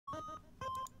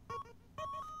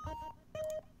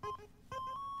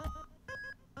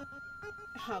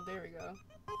Oh, there we go.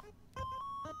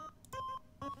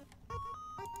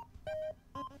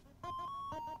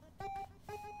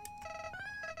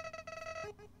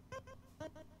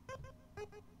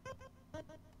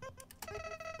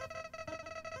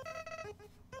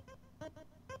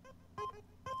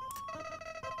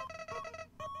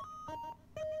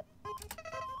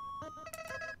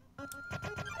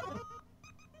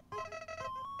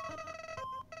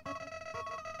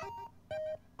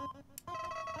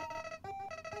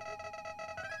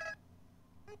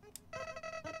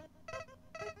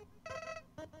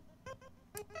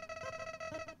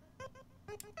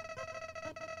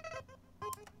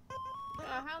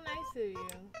 Oh, how nice of you.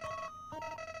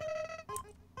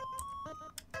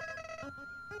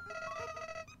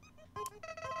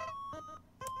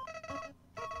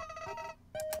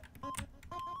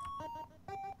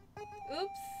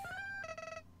 Oops.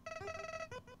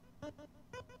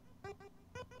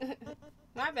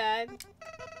 My bad.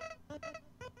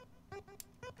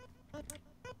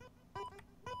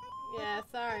 Yeah,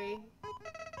 sorry.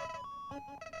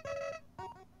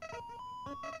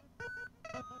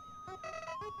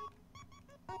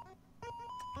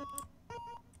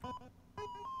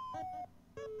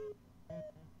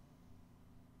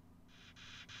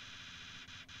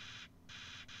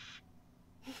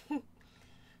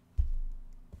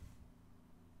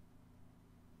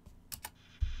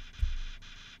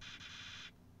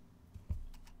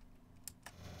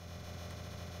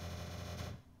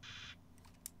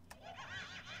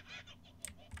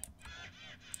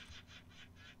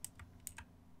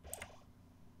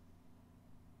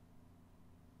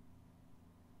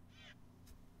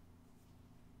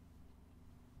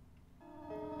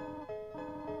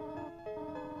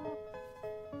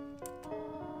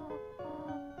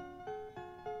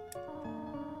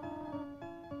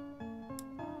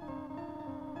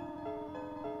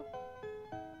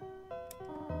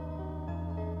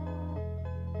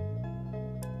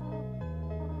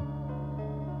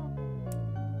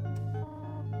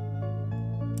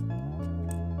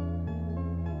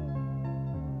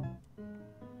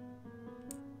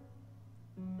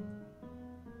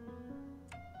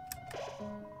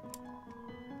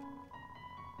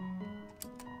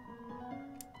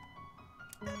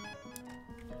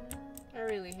 I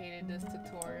really hated this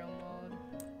tutorial mode.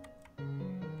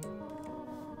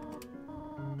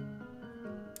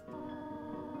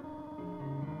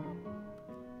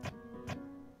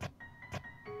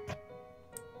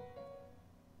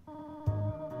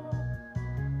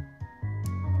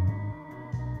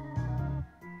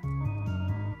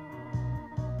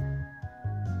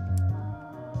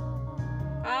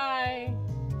 Hi.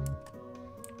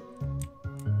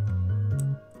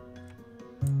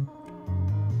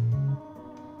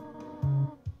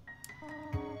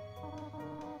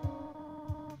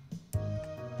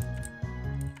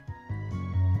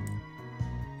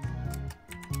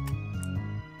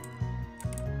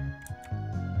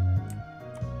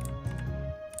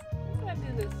 How do I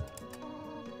do this?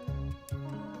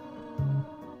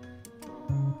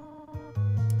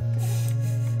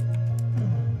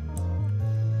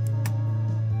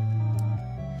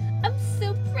 I'm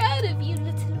so proud of you,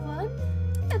 little one.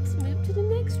 Let's move to the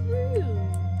next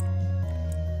room.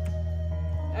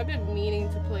 I've been meaning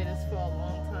to play this for a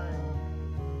long time.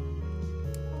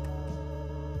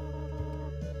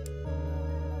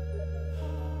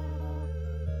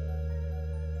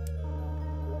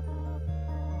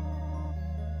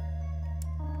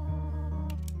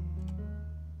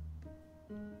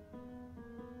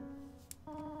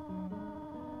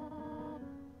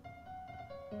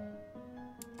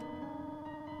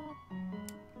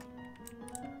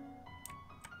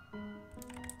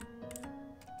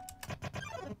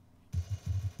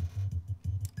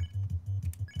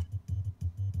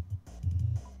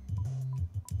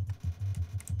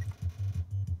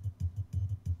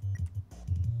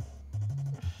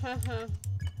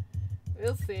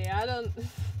 We'll see. I don't.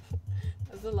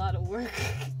 That's a lot of work.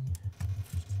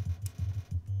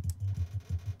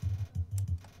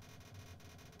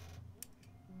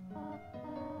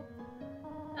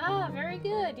 Ah, very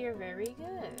good. You're very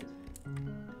good.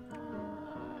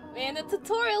 Man, the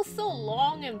tutorial's so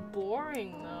long and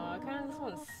boring, though. I kind of just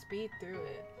want to speed through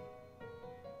it.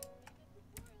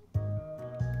 I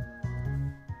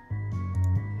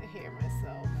hear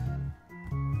myself.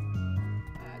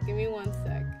 Give me 1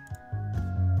 sec.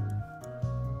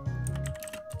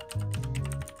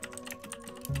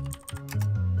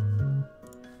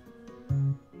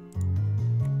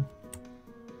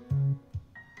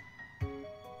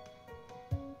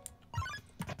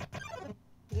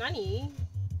 Nani?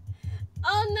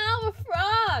 Oh no, a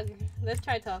frog! Let's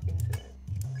try talking to it.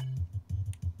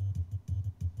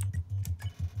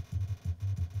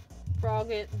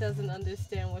 Frogget doesn't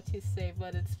understand what you say,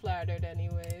 but it's flattered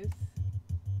anyways.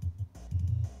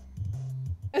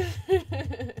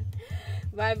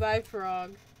 Bye bye,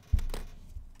 Frog.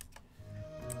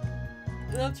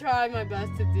 I'll try my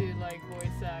best to do like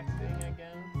voice acting, I guess.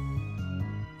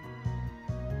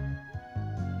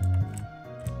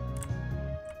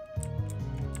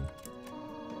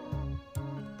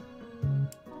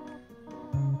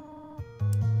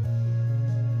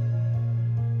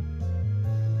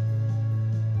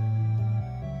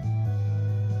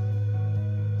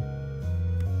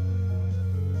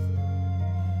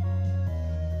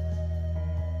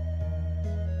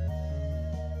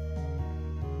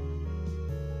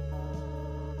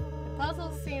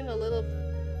 Puzzles seem a little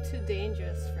too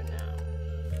dangerous for now.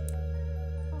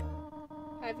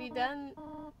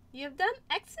 You've done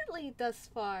excellently thus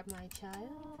far, my child.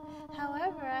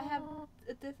 However, I have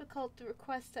a difficult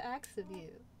request to ask of you.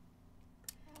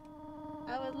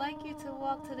 I would like you to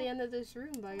walk to the end of this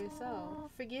room by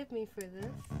yourself. Forgive me for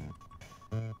this.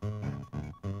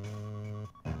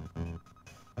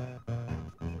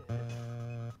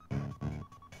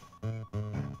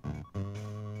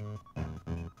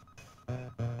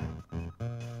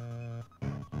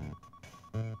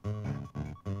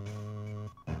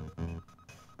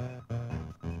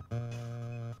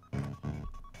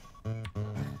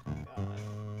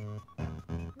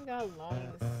 How long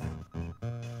this?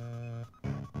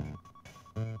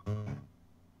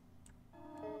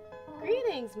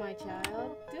 Greetings, my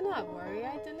child. Do not worry,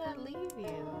 I did not leave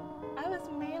you. I was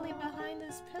merely behind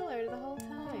this pillar the whole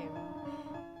time.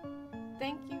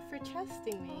 Thank you for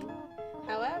trusting me.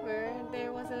 However,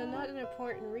 there was another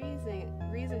important reason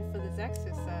for this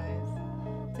exercise.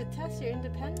 To test your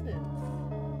independence.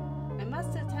 I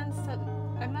must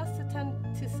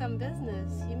attend to some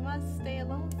business. You must stay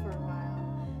alone for a while.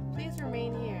 Please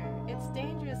remain here. It's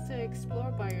dangerous to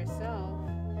explore by yourself.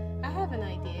 I have an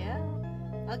idea.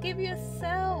 I'll give you a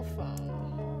cell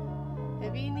phone.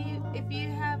 If you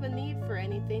have a need for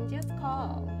anything, just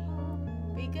call.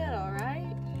 Be good,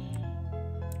 alright?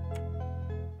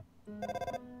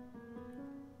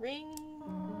 Ring.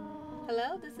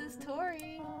 Hello, this is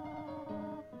Tori.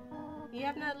 You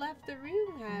have not left the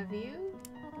room, have you?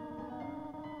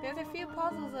 There's a few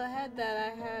puzzles ahead that I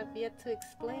have yet to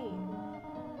explain.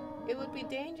 It would be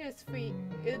dangerous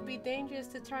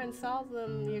to try and solve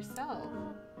them yourself.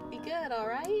 Be good,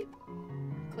 alright?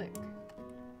 Click.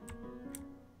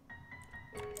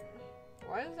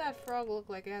 Why does that frog look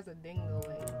like it has a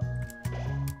dingling?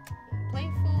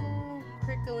 Playful,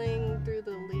 crickling through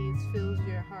the leaves fills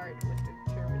your heart with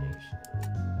determination.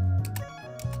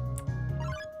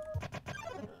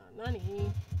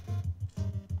 Nani?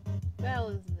 What the hell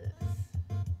is this?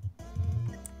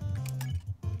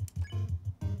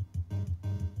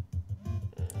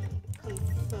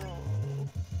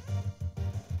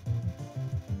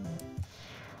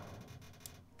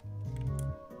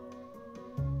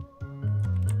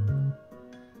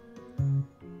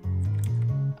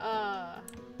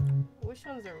 Which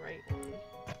one's the right one?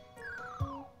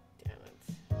 Damn it.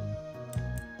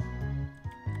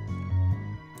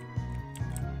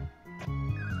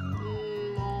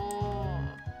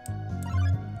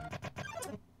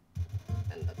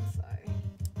 And that side.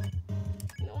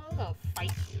 No, I'm gonna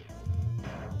fight you.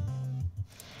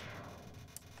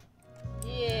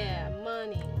 Yeah,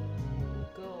 money.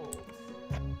 Gold.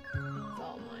 It's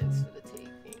all mine for the taking.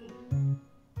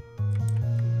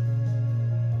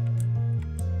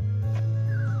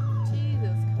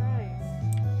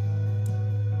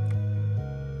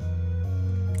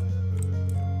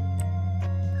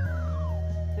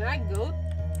 Can I go?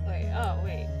 Wait, oh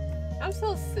wait. I'm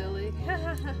so silly.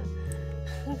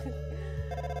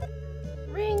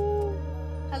 Ring!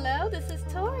 Hello, this is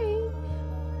Tori.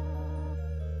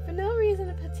 For no reason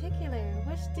in particular,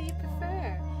 which do you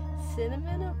prefer?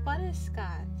 Cinnamon or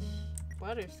butterscotch?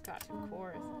 Butterscotch, of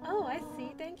course. Oh, I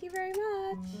see. Thank you very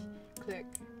much. Click.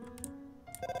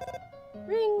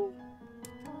 Ring!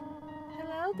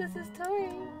 Hello, this is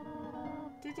Tori.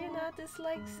 Did you not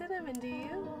dislike cinnamon, do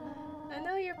you? I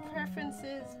know your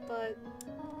preferences, but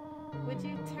would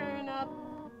you turn up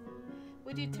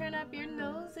your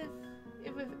nose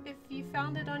if you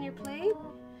found it on your plate?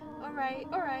 All right,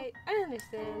 I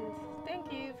understand. Thank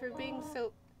you for being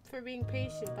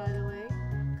patient, by the way.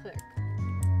 Click.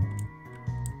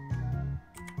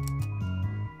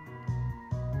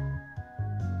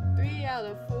 Three out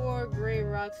of 4 gray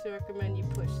rocks recommend you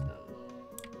push them.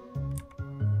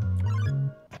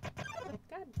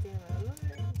 God damn it.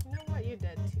 You know what? You're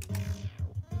dead too.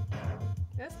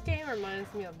 This game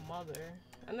reminds me of Mother.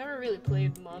 I never really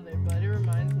played Mother, but it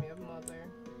reminds me of Mother.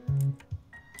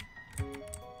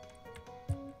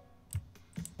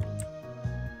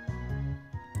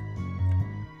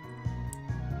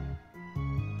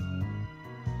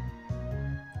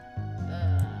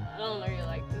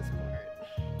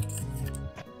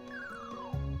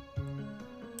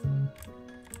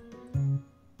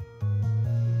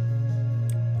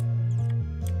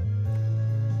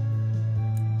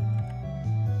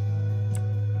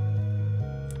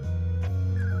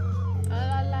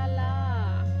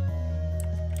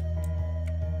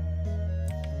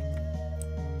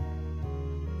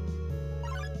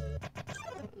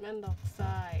 and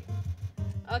outside.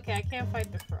 Okay, I can't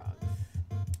fight the frogs.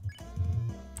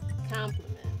 Compliment.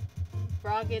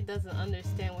 Frogget doesn't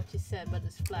understand what you said, but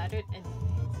is flattered and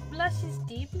blushes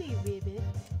deeply, Ribbit.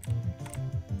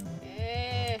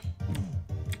 Eh.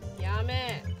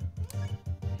 Yame.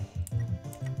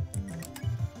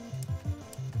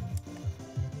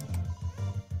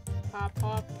 Pop,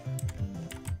 pop.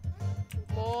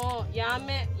 More.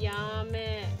 Yame.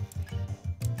 Yame.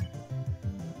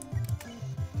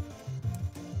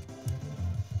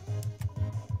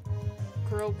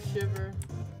 Croak, shiver.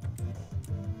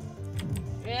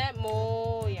 Yeah,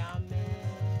 more. Yame.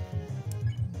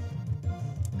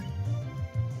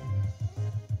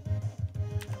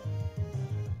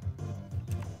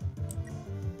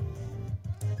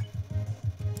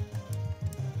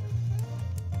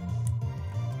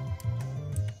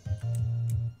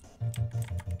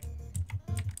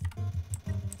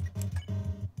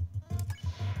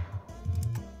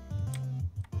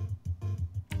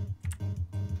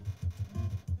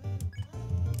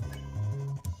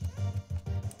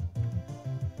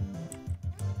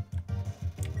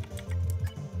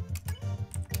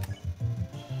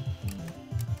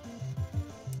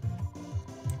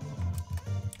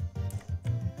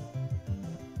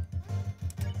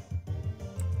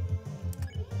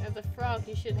 As a frog,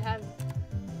 you should have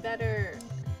better.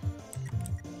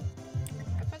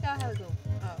 I forgot how to go.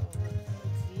 Oh,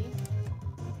 Z?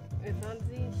 It's not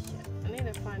Z? Shit. I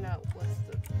need to find out what's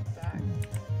the back.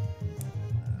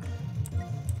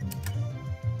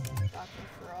 Dr.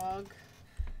 Frog.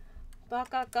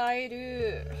 Baka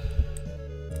Kairu.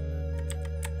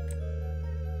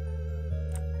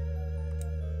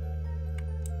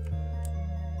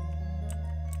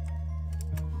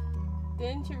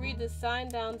 Didn't you read the sign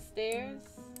downstairs?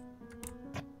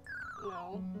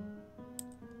 No.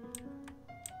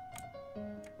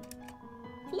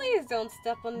 Please don't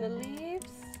step on the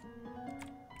leaves.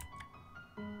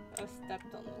 I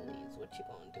stepped on the leaves. What you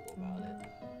gonna do about it?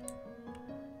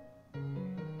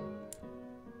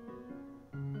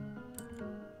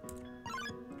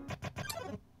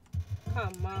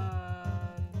 Come on.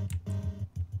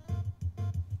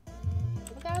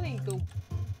 Look how they go.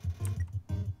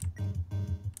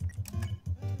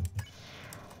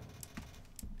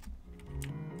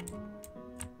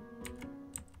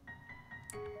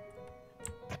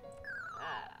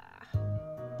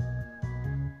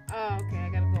 Oh, okay, I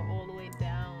gotta go all the way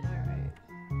down. Alright.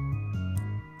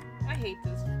 I hate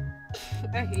this.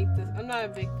 I hate this. I'm not a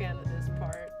big fan of this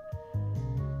part.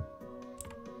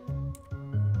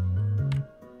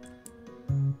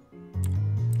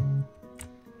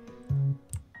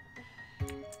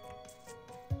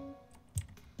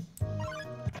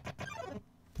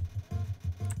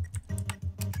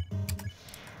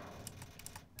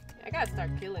 I gotta start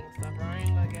killing stuff or I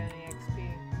ain't gonna get any XP.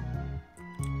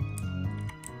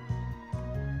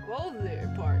 Whoa there,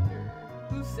 partner.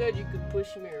 Who said you could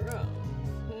push me around?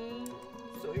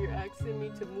 So you're asking me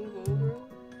to move over?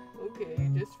 Okay,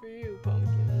 just for you,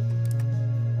 pumpkin.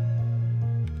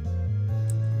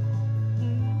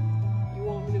 You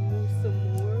want me to move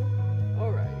some more?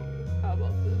 Alrighty, how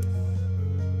about this?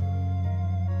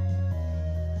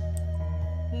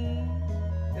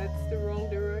 That's the wrong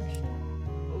direction?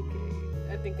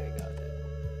 Okay, I think I got it.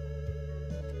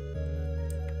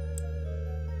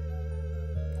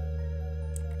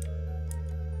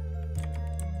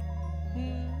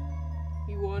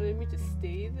 You wanted me to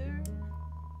stay there?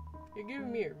 You're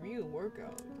giving me a real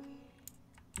workout.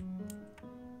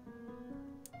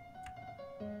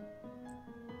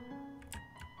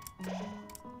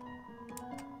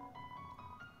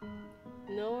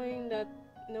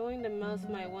 Knowing the mouse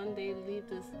might one day leave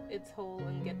its hole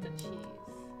and get the cheese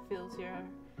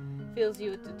fills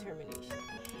you with determination.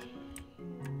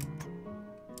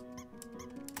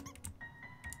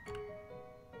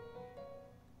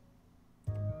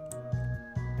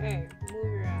 Hey,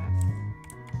 move your ass.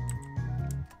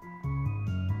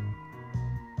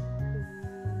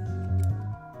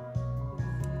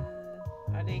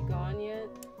 Are they gone yet?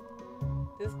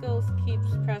 This ghost keeps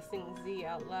pressing Z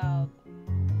out loud.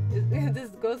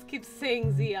 This ghost keeps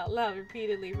saying Z out loud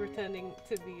repeatedly, pretending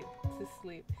to be to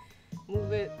sleep.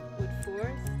 Move it with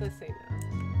force? Let's say no.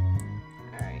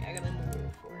 Alright, I gotta move it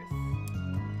with force.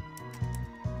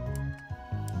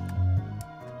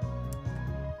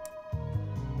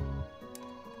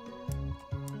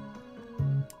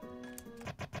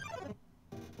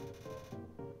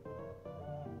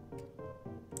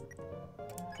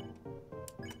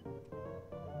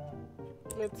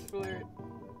 Let's flirt.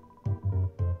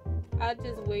 I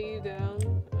just weigh you down.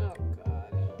 Oh god.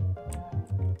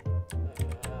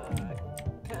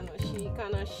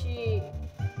 Kanoshi.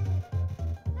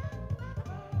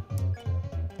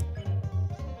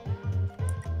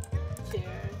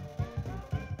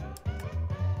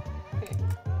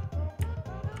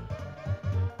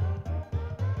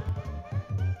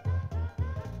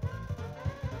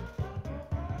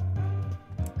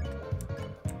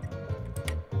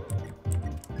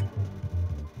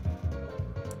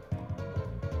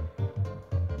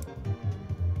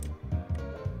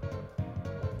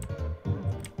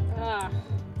 Ah.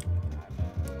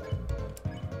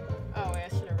 Oh wait, I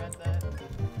should have read that.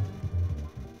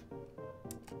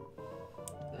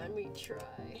 Let me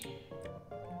try.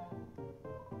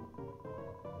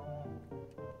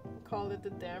 Call it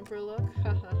the damper look.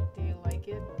 Haha, do you like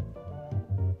it?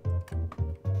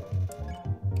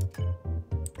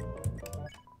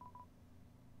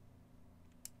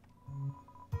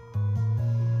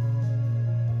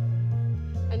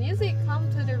 And usually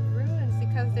come to the ruins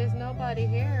because there's nobody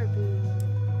here, boo.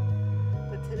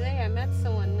 But today I met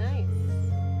someone nice.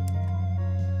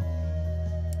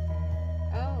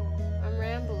 Oh, I'm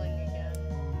rambling again.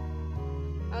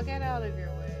 I'll get out of your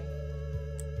way.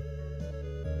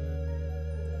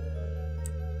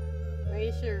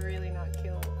 We should really not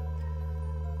kill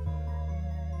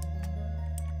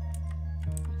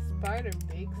Spider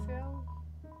Big Sale?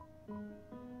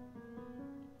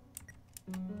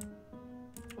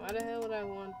 Why the hell would I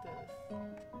want this?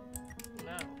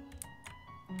 No.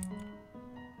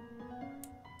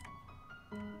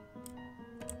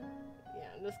 Yeah,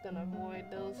 I'm just gonna avoid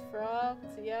those frogs.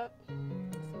 Yep. So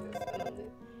just gonna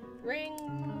ring.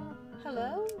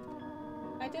 Hello?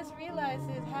 I just realized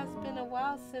it has been a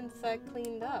while since I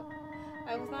cleaned up.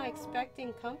 I was not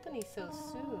expecting company so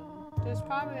soon. There's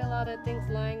probably a lot of things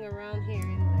lying around here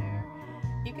and there.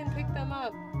 You can pick them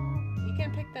up.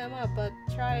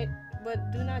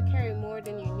 But do not carry more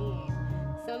than you need.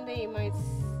 Someday you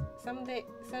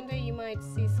might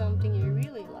see something you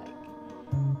really like,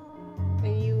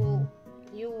 and you'll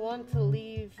want to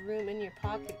leave room in your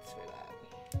pockets for that.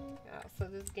 So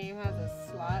this game has a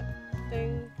slot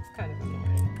thing. It's kind of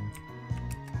annoying.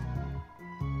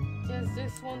 Just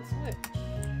this one switch.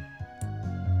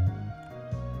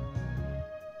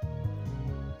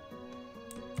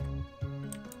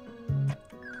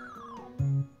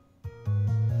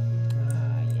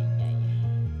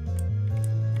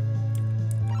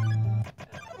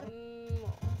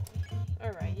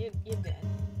 Alright, you're dead.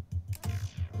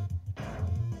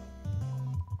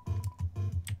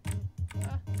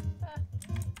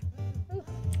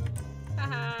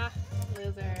 Haha,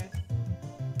 losers.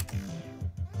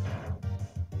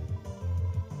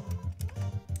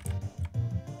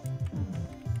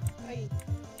 Oi,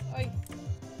 oi.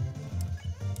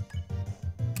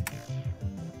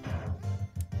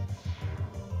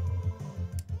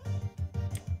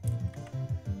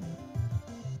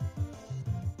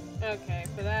 Okay,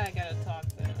 for that I gotta talk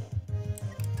to him.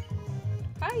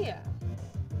 Hiya!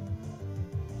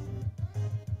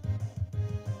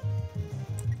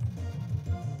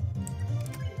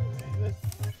 Okay, let's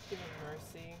give him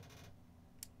mercy.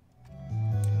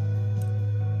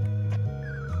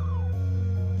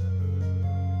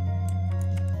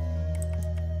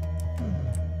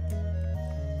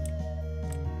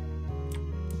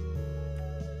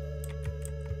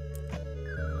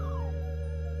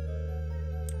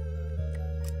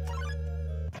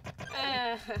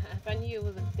 If I knew it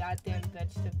was a goddamn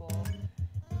vegetable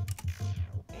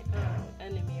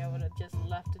enemy, I would have just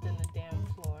left it in the damn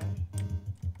floor.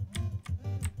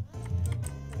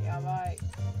 Yeah, bye.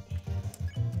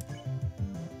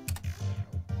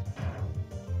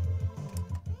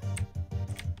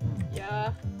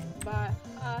 Yeah, bye.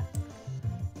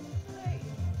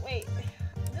 Wait,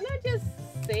 didn't I just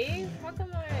save? How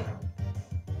come I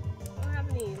don't have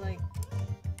any, like...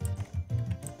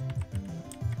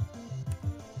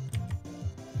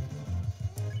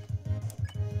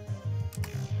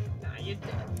 You're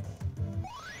dead.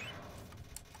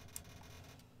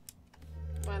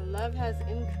 My love has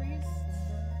increased.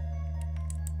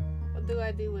 What do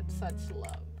I do with such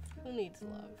love? Who needs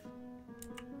love?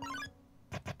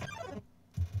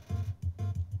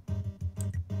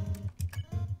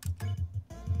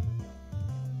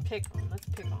 Pick on. Let's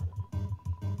pick on him.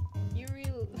 You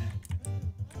real.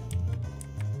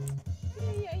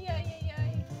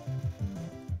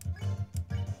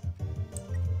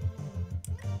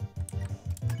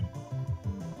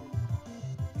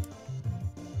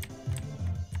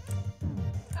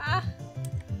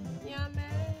 Yeah,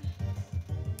 man.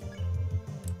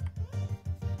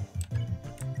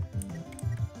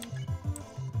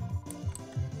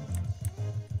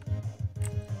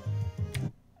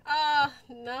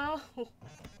 No.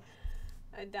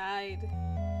 I died.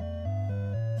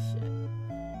 Shit.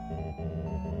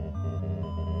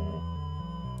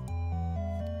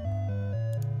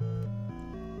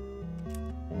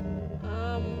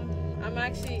 I'm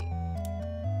actually...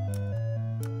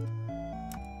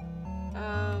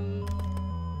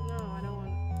 No, I don't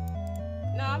want...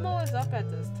 No, I'm always up at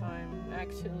this time,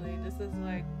 actually. This is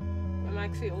like... I'm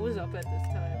actually always up at this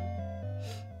time.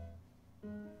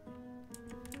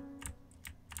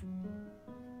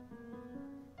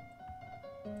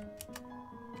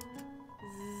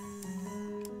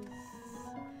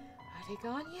 they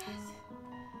gone yet?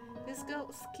 This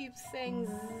ghost keeps saying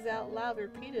zzz out loud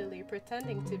repeatedly,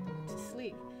 pretending to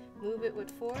sleep. Move it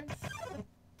with force.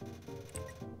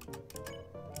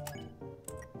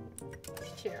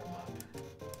 Let's cheer him up.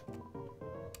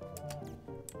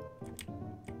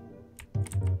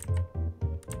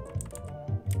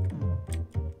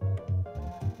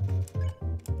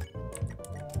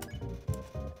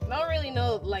 I don't really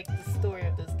know like the story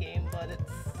of this game, but it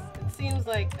seems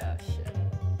like shit.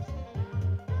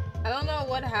 I don't know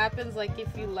what happens like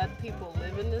if you let people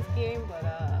live in this game, but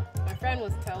my friend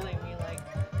was telling me like,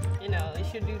 you know, you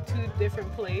should do 2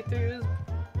 different playthroughs,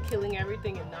 killing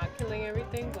everything and not killing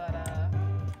everything. But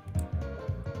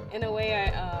in a way,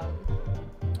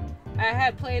 I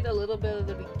had played a little bit of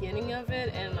the beginning of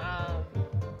it, and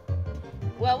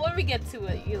well, when we get to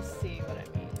it, you'll see what I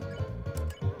mean.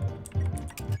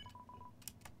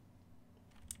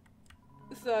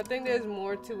 So I think there's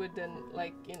more to it than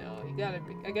like, you know, you gotta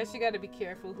be, I guess you gotta be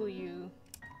careful who you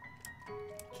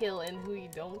kill and who you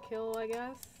don't kill, I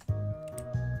guess.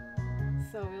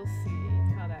 So we'll see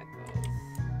how that goes.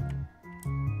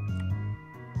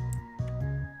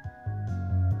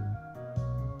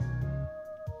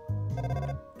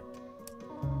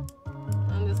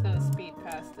 I'm just gonna speed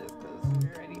past this because we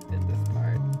already did this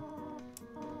part.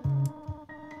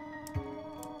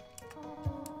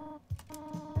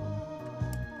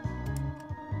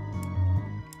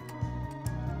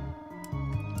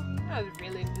 I was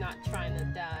really not trying to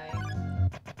die.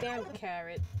 Damn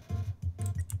carrot.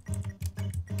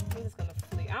 I'm just gonna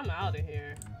flee. I'm out of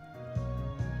here.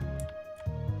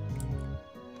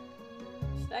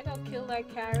 Should I go kill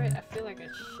that carrot? I feel like I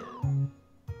should.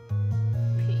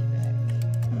 Payback.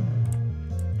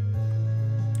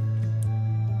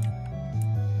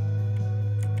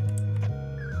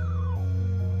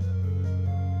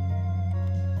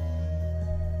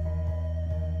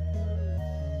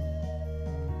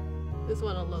 Just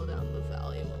want to low down the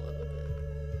volume a little bit.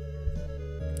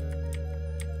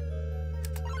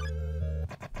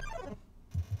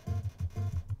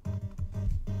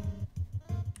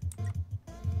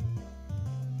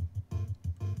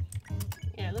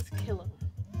 Yeah, let's kill him.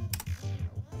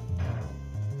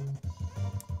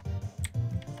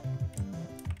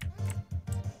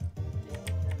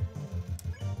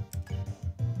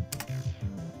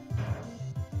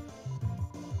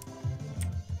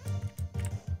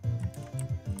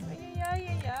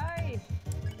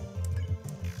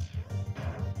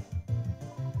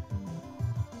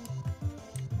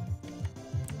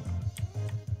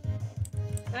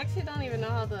 I actually don't even know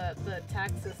how the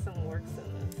attack system works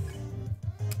in this.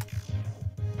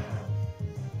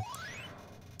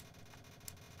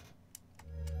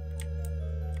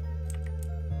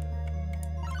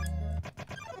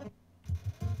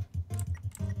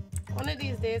 One of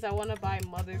these days I want to buy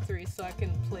Mother 3 so I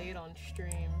can play it on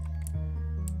stream.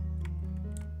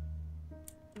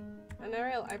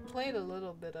 I played a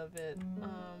little bit of it,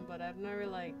 but I've never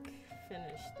like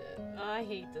finished it. Oh, I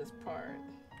hate this part.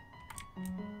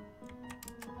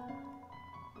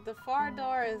 The far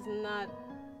door is not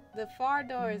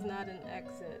an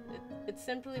exit. It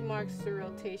simply marks the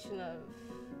rotation of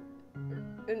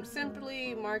it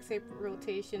simply marks a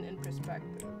rotation in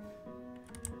perspective.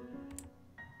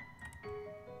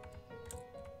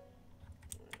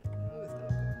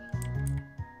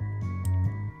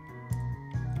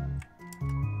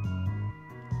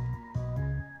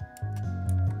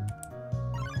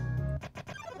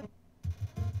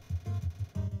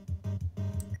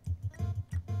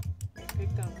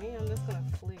 I'm just gonna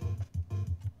flee.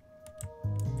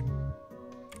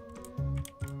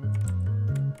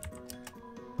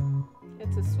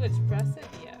 It's a switch, press it?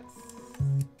 Yes.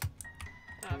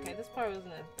 Okay, this part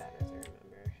wasn't as bad as I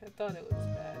remember. I thought it was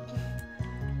bad.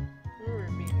 I remember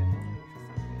it being annoying for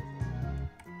some reason.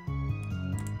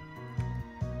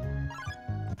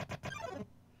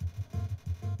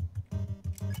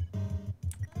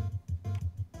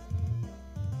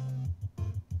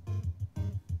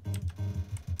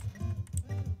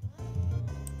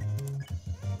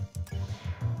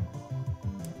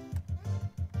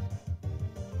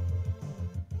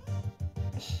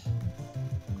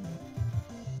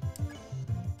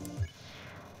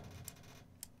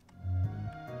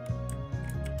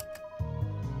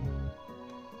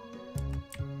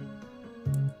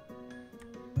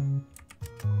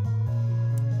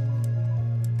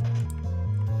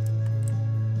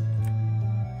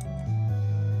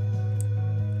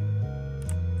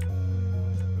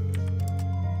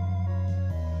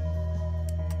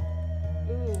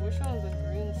 Which one's a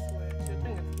green switch? I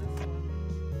think it's this one.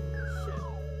 Shit.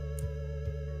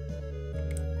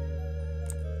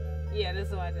 Yeah, this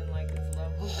is why I didn't like this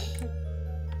level.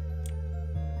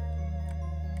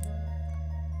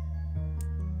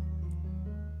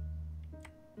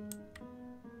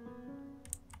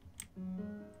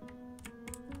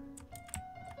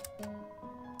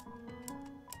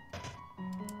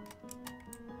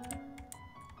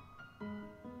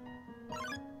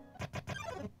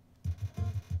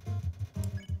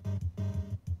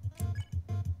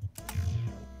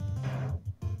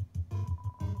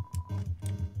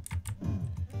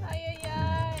 Ay, ay,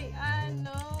 ay. Ah,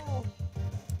 no.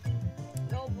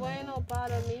 No bueno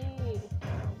para mí.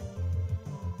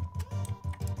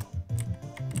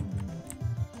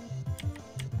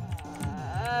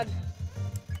 God.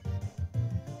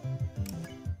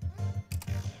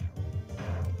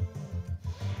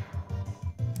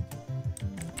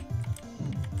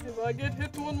 If I get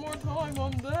hit one more time,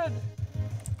 I'm dead.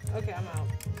 Okay, I'm out.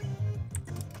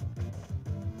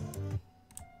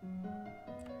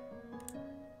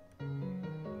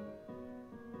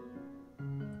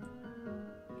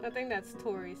 I think that's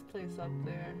Tori's place up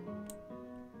there.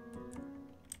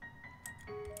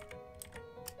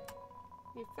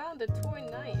 You found a toy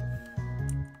knife.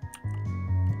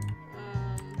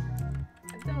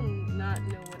 I do not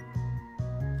know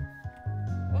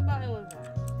what button was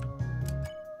that?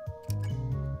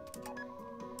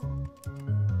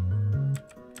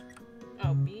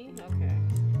 Oh, B? Okay.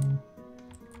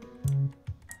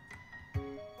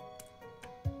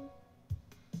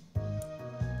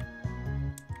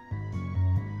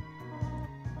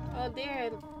 Oh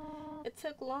dear, it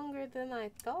took longer than I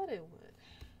thought it would.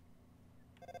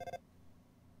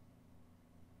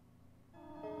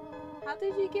 How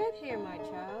did you get here, my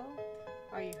child?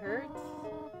 Are you hurt?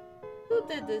 Who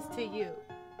did this to you?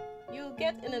 You'll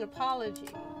get an apology.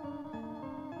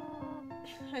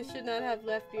 I should not have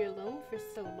left you alone for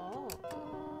so long.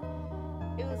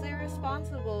 It was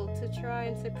irresponsible to try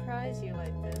and surprise you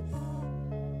like this.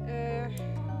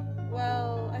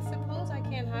 Well, I suppose I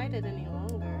can't hide it any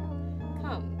longer.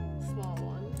 Come, small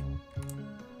one.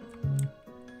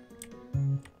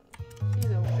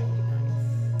 She's overly nice.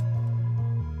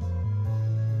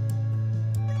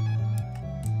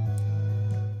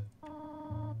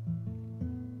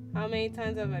 How many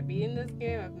times have I beaten this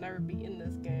game? I've never beaten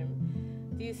this game.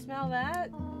 Do you smell that?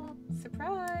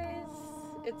 Surprise!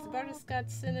 It's butterscotch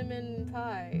cinnamon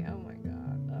pie. Oh my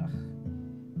god. Ugh.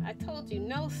 I told you,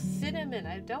 no cinnamon.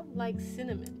 I don't like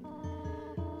cinnamon.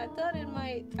 I thought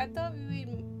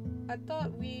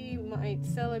we might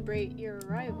celebrate your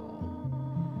arrival.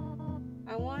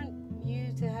 I want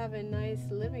you to have a nice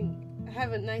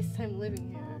time living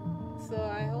here. So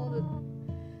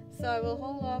I will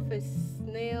hold off a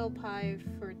snail pie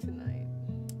for tonight.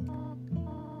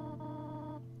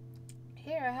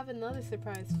 Here, I have another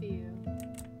surprise for you.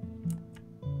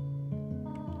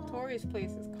 Tori's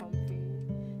place is comfy.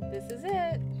 This is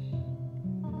it.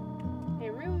 A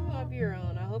room of your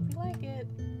own. I hope you like it.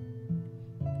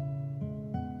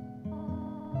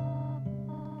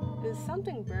 Is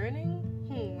something burning?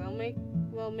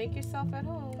 Well, make yourself at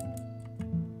home.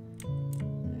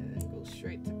 And go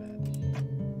straight to bed.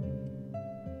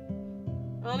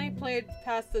 I only played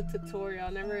past the tutorial. I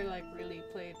never really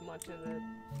played much of it.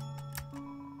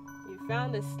 You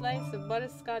found a slice of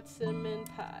butterscotch cinnamon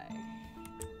pie.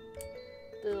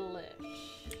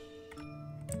 Delish.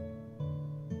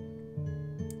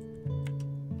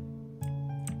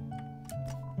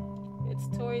 It's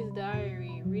Tori's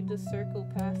diary. Read the circle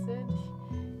passage.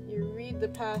 You read the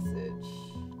passage.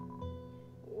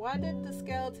 Why did the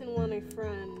skeleton want a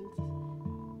friend?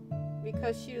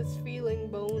 Because she was feeling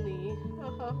bony.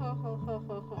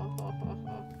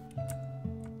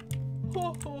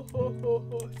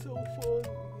 So funny.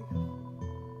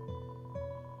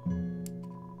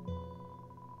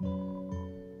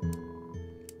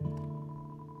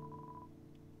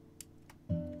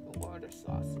 Water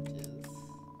sausages.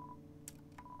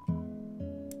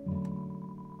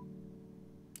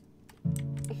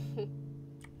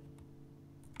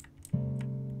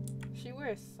 She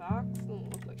wears socks? Doesn't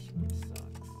look like she wears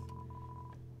socks.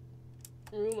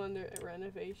 Room under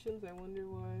renovations, I wonder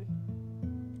why.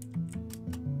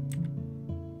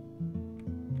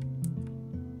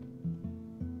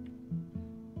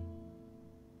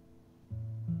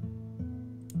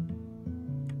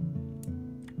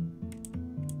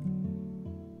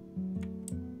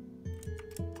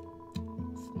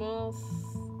 Small,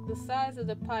 the size of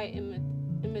the pie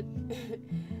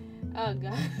oh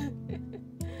god.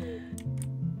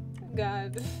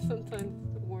 God,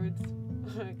 sometimes words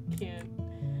I can't.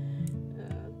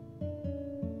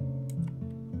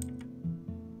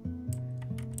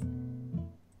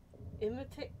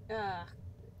 Imitate. God.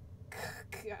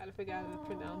 I forgot how to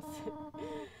pronounce it.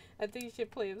 I think you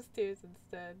should play upstairs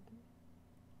instead.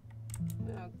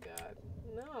 Oh god.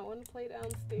 No, I want to play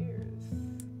downstairs.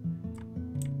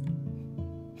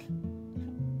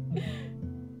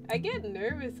 I get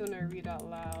nervous when I read out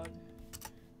loud.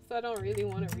 So I don't really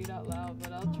want to read out loud,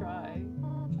 but I'll try.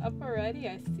 Up already,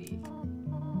 I see.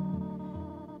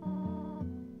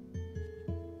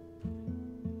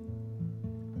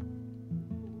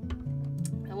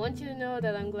 I want you to know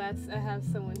that I'm glad I have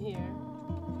someone here.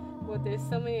 But there's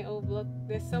so many old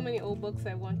books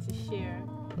I want to share.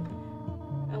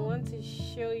 I want to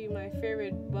show you my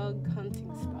favorite bug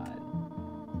hunting spot.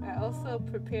 I also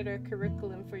prepared our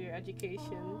curriculum for your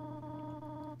education.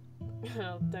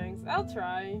 Oh, thanks. I'll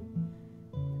try.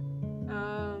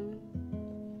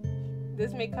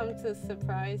 This may come to a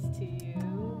surprise to you,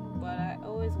 but I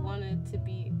always wanted to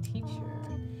be a teacher.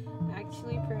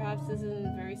 Actually, perhaps this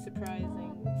isn't very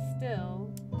surprising.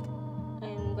 Still, I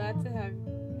am glad to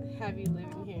have you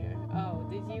living here. Oh,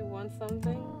 did you want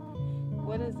something?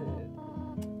 What is it?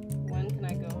 When can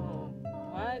I go home?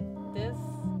 What?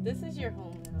 This is your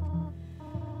home now.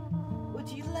 Would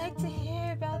you like to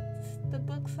hear about the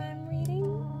books I'm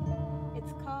reading?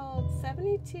 It's called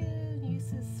 72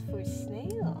 Uses for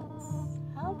Snails.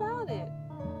 How about it?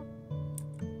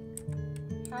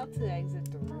 How to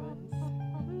exit the ruins.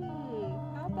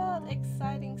 How about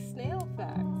exciting snail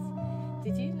facts?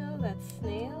 Did you know that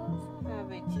snails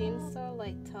have a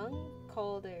chainsaw-like tongue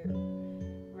called a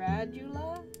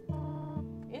radula?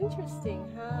 Interesting,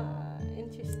 huh?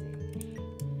 Interesting.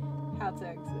 How to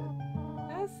exit.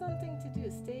 That has something to do.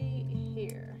 Stay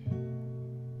here.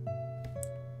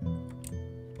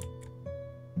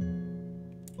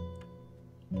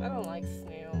 I don't like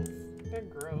snails. They're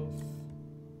gross.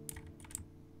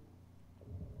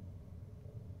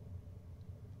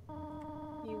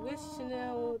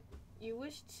 You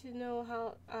wish to know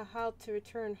how to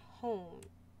return home,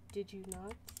 did you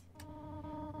not?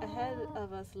 Ahead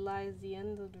of us lies the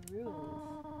end of the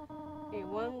ruins, a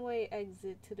one-way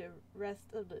exit to the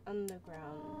rest of the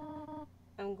underground.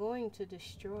 I'm going to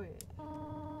destroy it.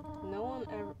 No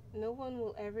one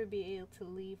will ever be able to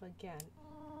leave again.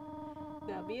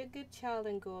 Now be a good child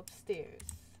and go upstairs.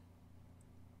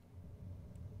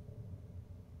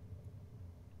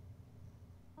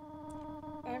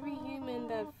 Every human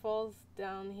that falls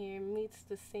down here meets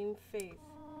the same fate.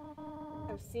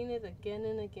 I've seen it again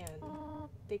and again.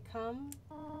 They come,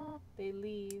 they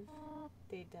leave,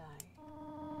 they die.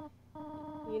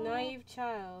 You naive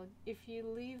child, if you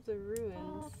leave the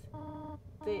ruins,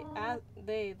 the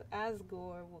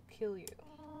Asgore will kill you.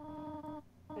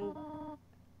 And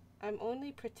I'm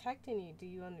only protecting you, do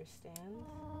you understand?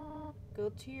 Go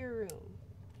to your room.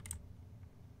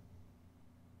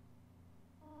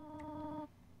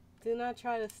 Do not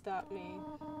try to stop me.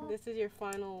 This is your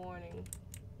final warning.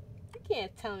 You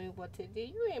can't tell me what to do.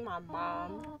 You ain't my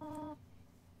mom.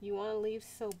 You want to leave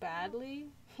so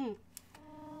badly?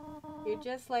 You're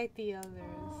just like the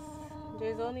others.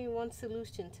 There's only one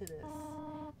solution to this.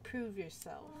 Prove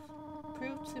yourself.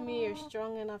 Prove to me you're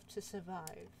strong enough to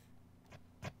survive.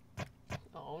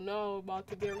 Oh no, about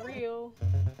to get real.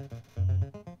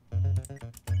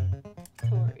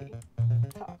 Tori,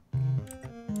 talk.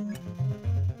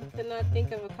 Couldn't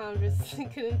think of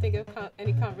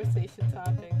any conversation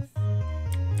topics.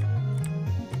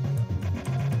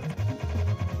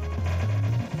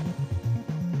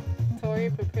 Tori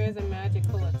prepares a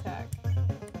magical attack.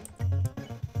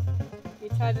 You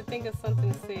tried to think of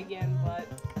something to say again, but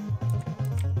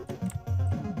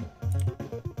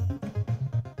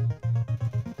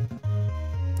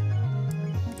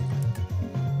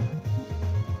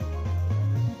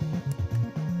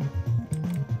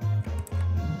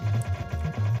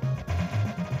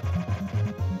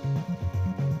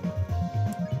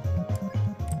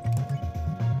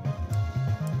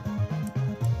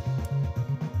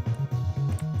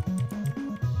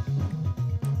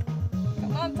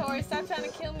Tori, stop trying to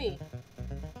kill me.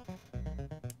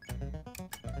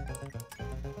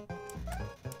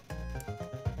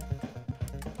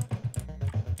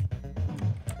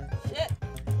 Shit.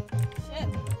 Shit.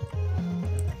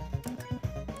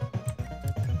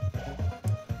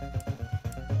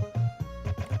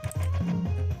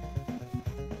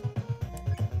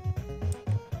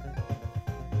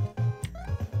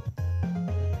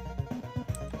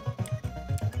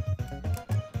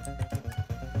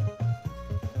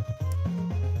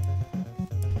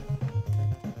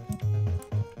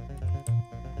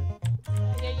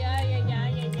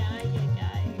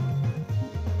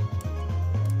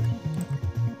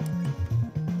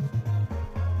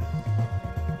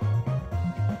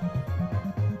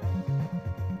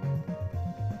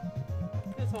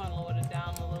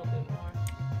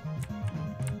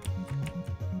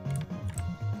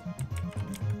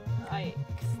 sake.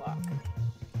 Fuck.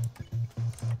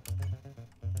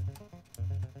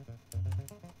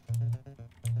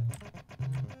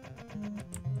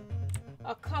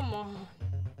 Oh, come on.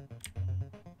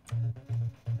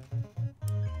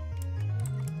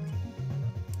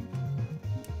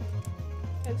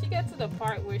 Can she get to the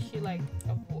part where she like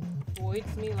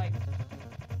avoids me? Like,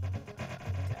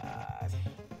 God.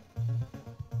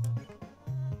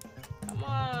 Come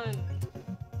on.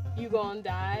 You gonna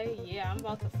die? Yeah, I'm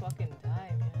about to fucking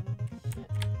die, man. Shit.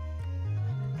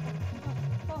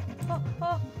 Oh,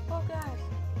 God.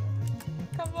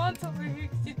 Come on, Tori.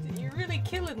 You're really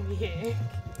killing me here.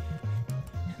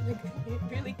 Like, you're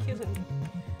really killing me.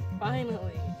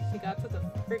 Finally, she got to the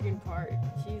friggin' part.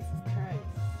 Jesus Christ.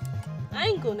 I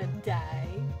ain't gonna die.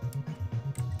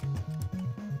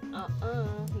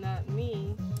 Not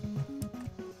me.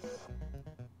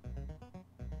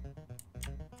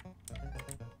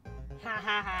 Ha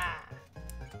ha ha.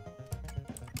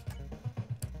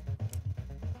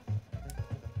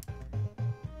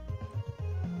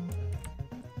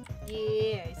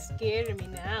 Yeah, it's scared of me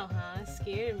now, huh? It's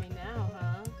scared of me now,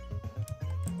 huh?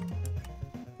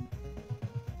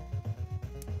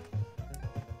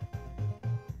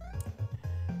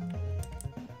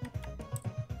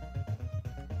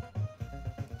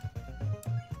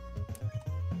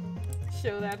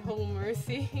 Show that whole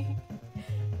mercy.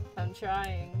 I'm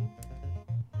trying.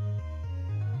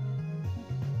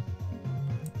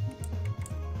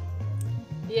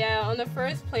 Yeah, on the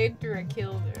first playthrough I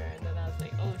killed her, and then I was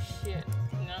like, oh shit,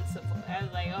 not supposed. I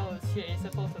was like, oh shit, you're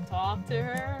supposed to talk to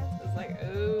her? I was like,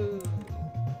 ooh.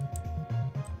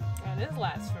 Man, this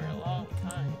lasts for a long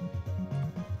time.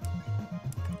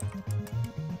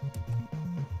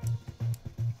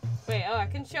 Wait, oh, I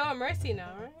can show her mercy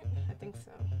now, right? I think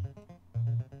so.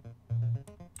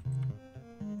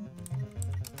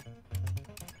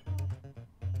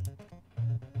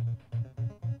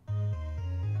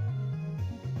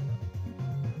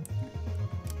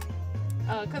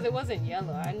 Cause it wasn't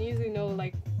yellow. I usually know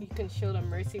like you can show them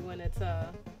mercy when it's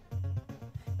I'm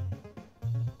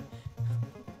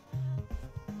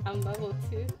level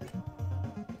 2.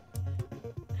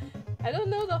 I don't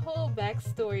know the whole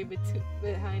backstory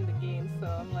behind the game, so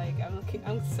I'm like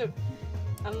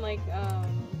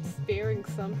sparing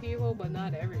some people, but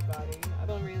not everybody. I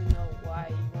don't really know why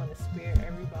you want to spare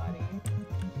everybody.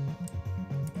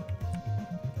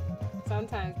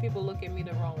 Sometimes people look at me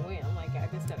the wrong way. I'm like, I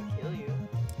just gotta kill you.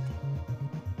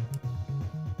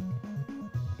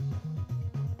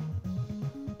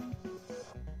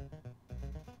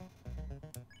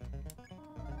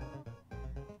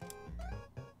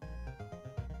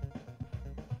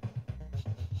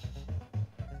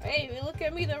 Hey, if you look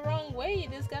at me the wrong way, you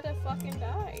just gotta fucking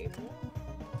die.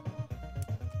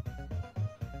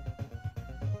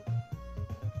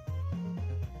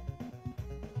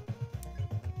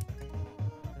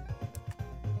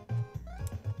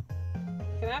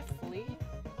 Can I flee?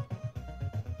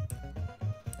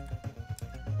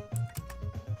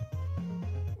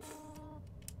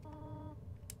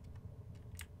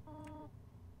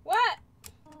 What?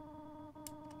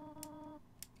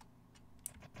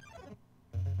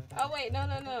 Oh wait, no.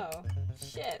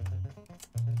 Shit.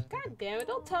 God damn it,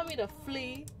 don't tell me to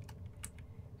flee.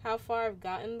 How far I've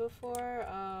gotten before?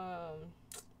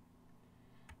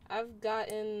 I've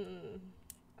gotten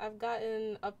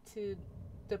up to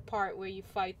the part where you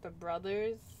fight the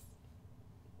brothers.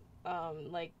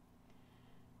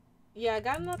 Yeah, I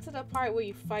got up to the part where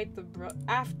you fight the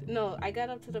I got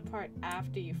up to the part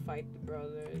after you fight the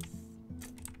brothers.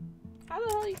 How the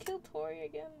hell you killed Tori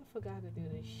again? I forgot to do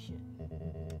this shit.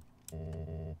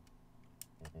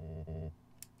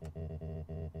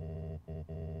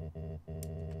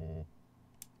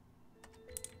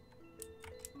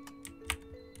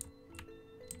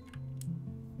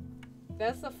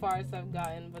 That's the farthest I've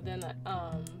gotten, but then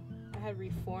I had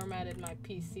reformatted my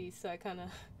PC, so I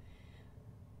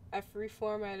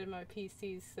reformatted my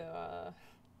PC, so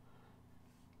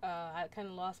I kind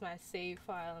of lost my save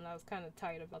file, and I was kind of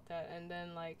tight about that. And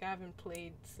then like I haven't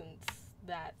played since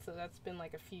that, so that's been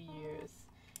like a few years.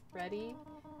 Ready?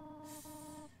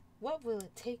 What will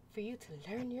it take for you to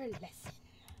learn your lesson?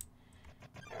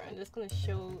 Alright, I'm just gonna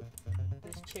show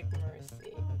this chick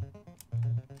mercy.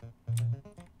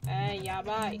 Hey,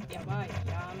 yabai. Yamet.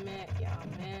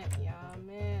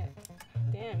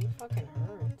 Damn, you fucking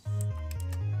hurts.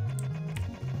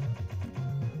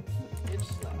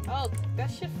 Bitch, like, oh,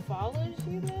 that shit follows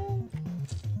you then?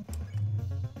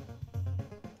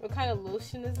 What kind of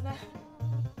lotion is that?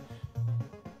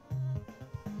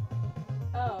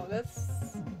 Oh, that's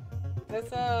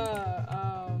what's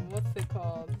it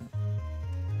called?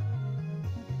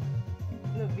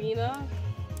 Navina.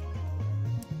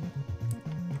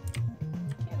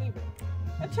 Can't even.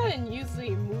 I try to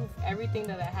usually move everything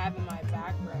that I have in my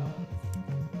background.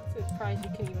 Surprised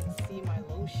you can even see my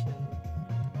lotion.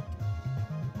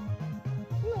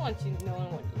 I don't want you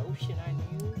knowing what lotion I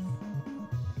use.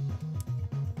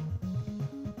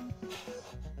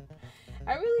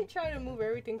 I really try to move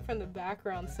everything from the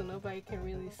background so nobody can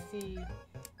really see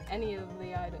any of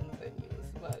the items I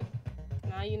use, but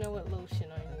now you know what lotion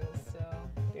I use, so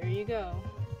there you go.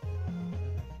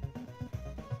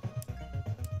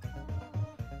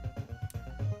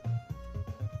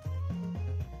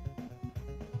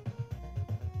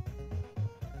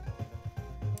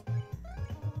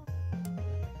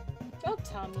 Don't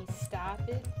tell me stop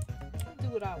it. I'll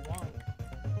do what I want.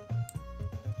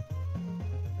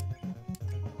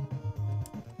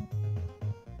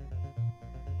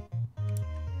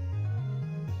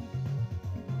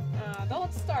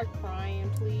 Don't start crying,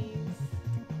 please.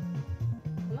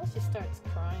 Unless she starts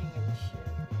crying and shit.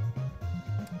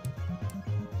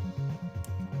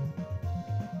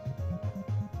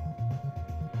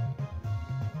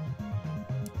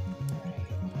 Right.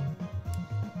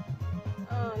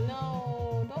 Oh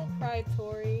no, don't cry,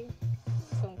 Tori.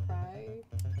 Don't cry.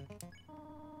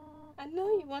 I know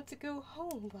you want to go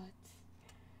home, but...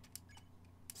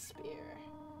 Spear,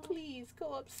 please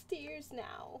go upstairs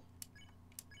now.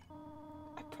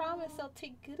 I promise I'll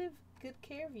take good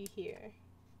care of you here.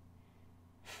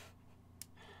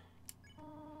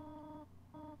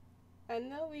 I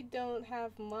know we don't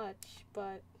have much,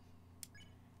 but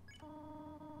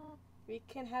we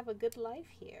can have a good life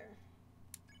here.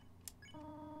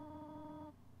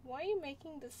 Why are you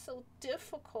making this so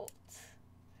difficult?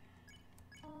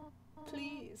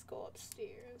 Please go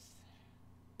upstairs.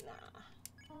 Nah.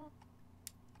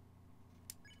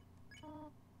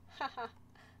 Haha.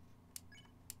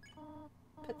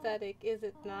 Pathetic, is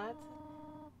it not?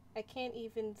 I can't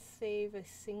even save a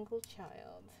single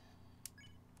child.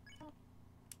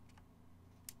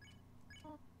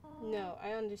 No,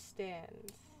 I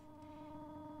understand.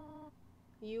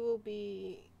 You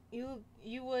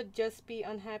would just be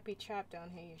unhappy trapped down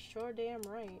here. You're sure damn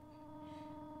right.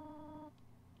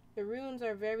 The ruins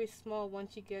are very small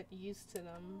once you get used to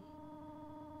them.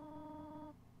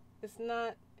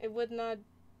 It would not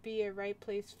be a right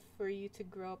place for you to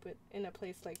grow up in a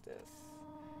place like this.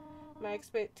 My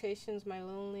expectations, my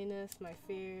loneliness, my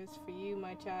fears for you,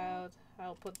 my child,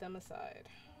 I'll put them aside.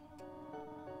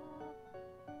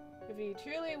 If you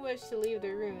truly wish to leave the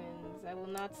ruins, I will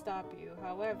not stop you.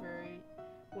 However,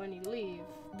 when you leave,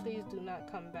 please do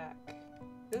not come back.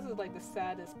 This is like the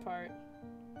saddest part.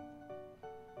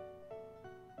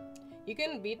 You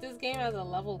can beat this game as a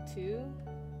level 2.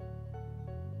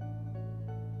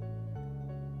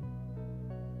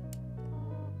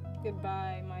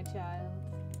 Goodbye, my child.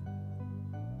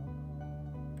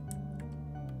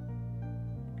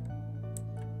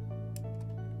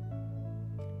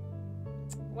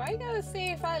 Why you gotta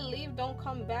say if I leave, don't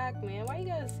come back, man? Why you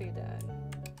gotta say that?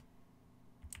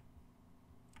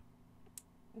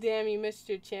 Damn, you missed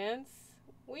your chance?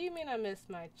 What do you mean I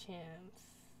missed my chance?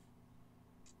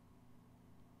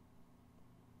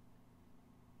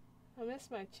 I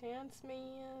missed my chance,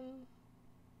 man.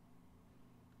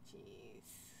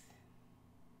 Jeez.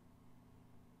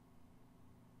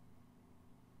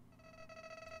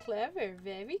 Clever,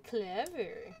 very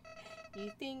clever.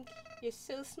 You think you're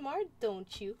so smart,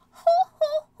 don't you? Ho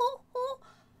ho ho ho!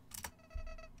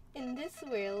 In this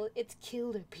world, it's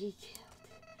killed or be killed.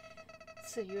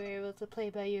 So you're able to play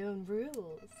by your own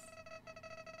rules.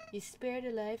 You spared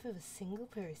the life of a single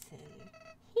person.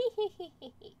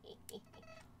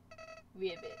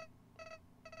 Ribbit.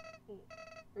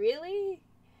 Really?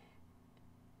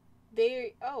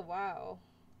 Oh wow.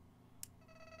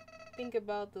 Think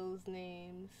about those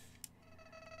names.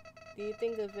 Do you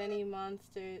think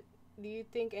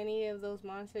any of those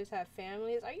monsters have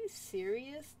families? Are you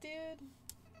serious, dude?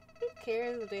 Who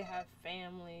cares if they have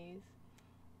families?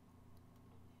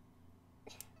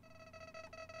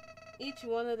 Each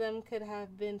one of them could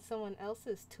have been someone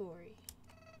else's Tori.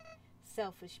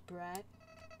 Selfish brat.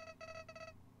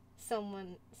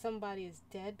 Somebody is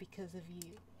dead because of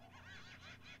you.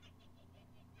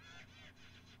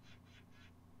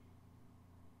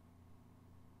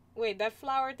 Wait, that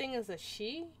flower thing is a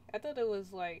she? I thought it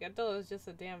was just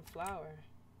a damn flower.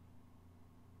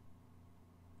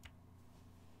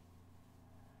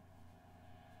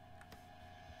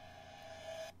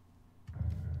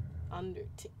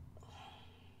 Undertale.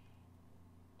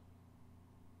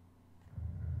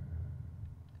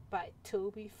 By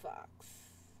Toby Fox.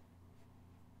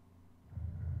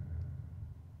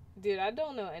 Dude, I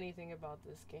don't know anything about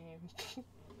this game.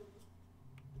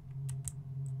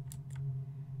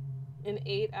 In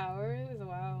 8 hours?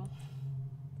 Wow.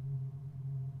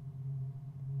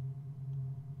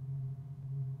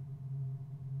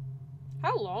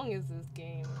 How long is this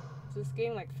game? Is this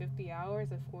game like 50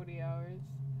 hours or 40 hours?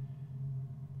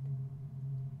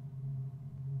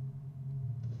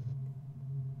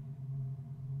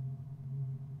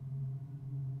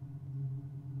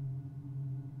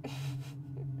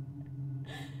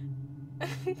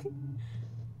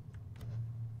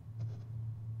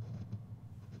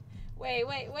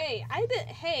 Wait. I did.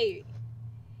 Hey,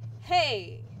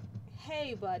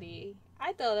 hey, buddy.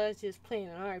 I thought I was just playing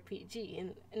an RPG.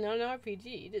 And in an RPG,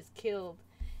 you just killed.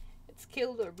 It's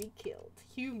killed or be killed.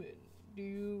 Human, do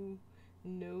you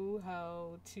know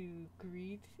how to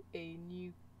greet a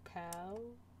new pal?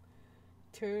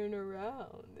 Turn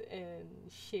around and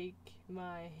shake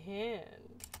my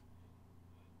hand.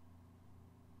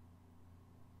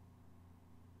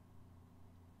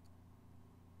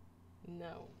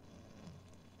 No.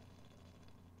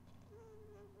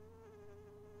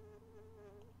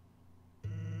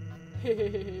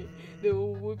 The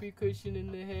old whoopee cushion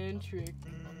and the hand trick.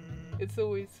 It's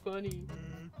always funny.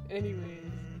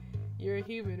 Anyways, you're a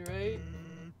human, right?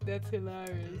 That's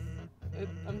hilarious.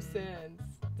 I'm Sans,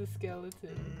 the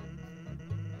skeleton.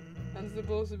 I'm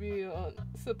supposed to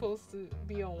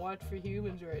be on watch for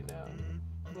humans right now.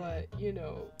 But, you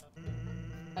know,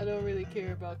 I don't really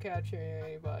care about capturing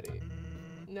anybody.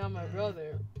 Now my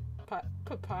brother,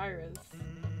 Papyrus,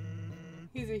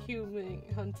 he's a human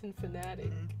hunting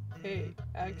fanatic. Hey,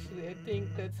 actually, I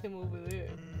think that's him over there.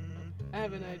 I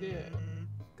have an idea.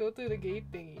 Go through the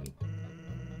gate thingy.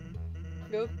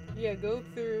 Go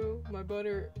through. My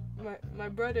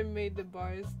brother made the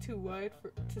bars too wide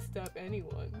to stop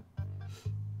anyone.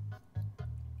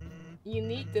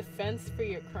 Unique defense for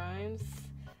your crimes.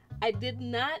 I did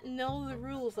not know the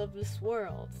rules of this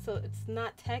world, so it's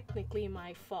not technically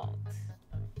my fault.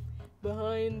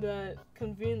 Behind that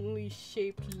conveniently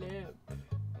shaped lamp.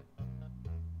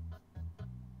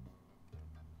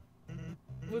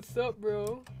 What's up,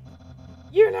 bro?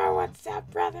 You know what's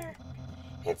up, brother?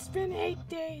 It's been 8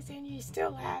 days and you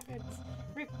still haven't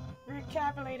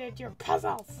recapitulated your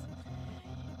puzzles.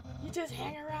 You just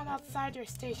hang around outside your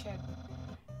station.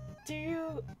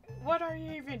 What are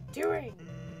you even doing?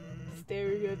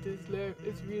 Staring at this lamp.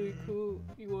 It's really cool.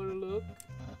 You wanna look?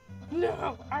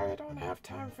 No, I don't have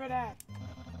time for that.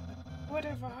 What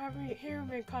if a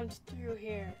human comes through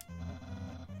here?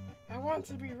 I want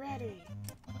to be ready.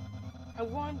 I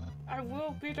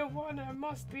will be the one. I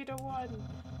must be the one.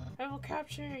 I will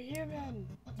capture a human.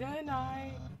 Then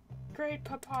I, great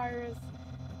Papyrus,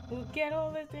 will get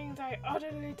all the things I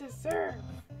utterly deserve.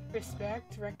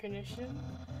 Respect, recognition.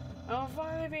 I will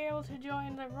finally be able to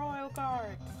join the royal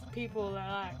guards. People that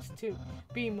ask to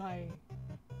be my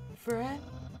friend.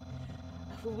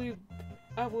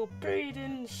 I will bathe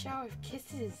in a shower of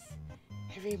kisses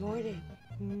every morning.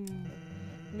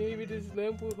 Maybe this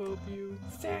lamp will help you.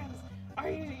 Sans,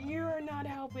 you are not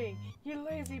helping. You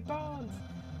lazy bones.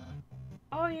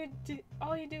 All you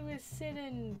do is sit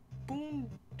and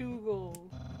boondoogle.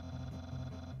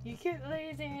 You get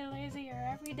lazier and lazier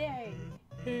every day.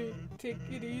 Hey, take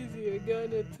it easy. I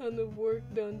got a ton of work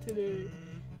done today.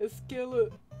 A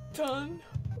skeleton?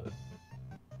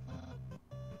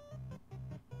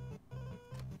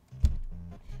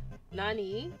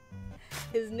 Nani?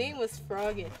 His name was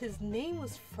Frogget.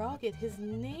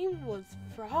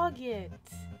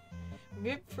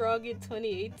 Rip Frogget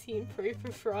 2018. Pray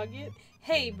for Frogget.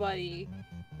 Hey, buddy.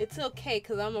 It's okay,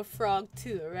 because I'm a frog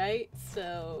too, right?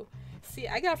 So, see,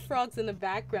 I got frogs in the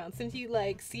background. Since you,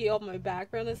 like, see all my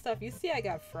background and stuff, you see I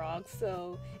got frogs.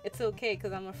 So, it's okay,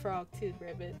 because I'm a frog too,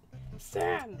 Ribbit.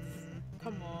 Sans!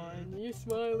 Come on, you're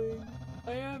smiling.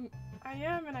 I am,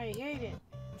 and I hate it.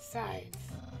 Besides,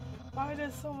 why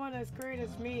does someone as great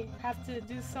as me have to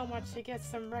do so much to get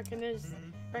some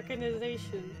recognition?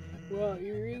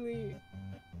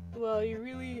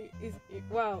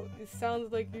 Wow, it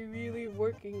sounds like you're really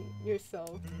working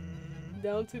yourself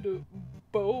down to the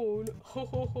bone. Ho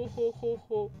ho ho ho ho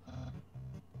ho.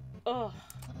 Ugh.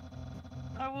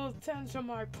 I will tend to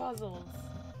my puzzles.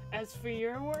 As for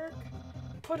your work,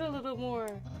 put a little more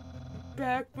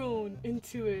Backbone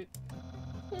into it.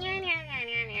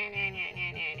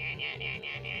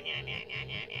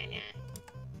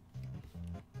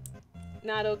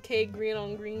 Not okay, green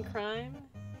on green crime?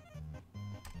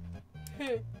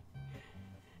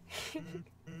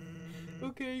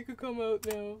 Okay, you can come out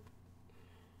now.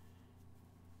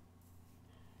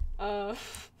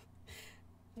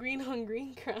 Green on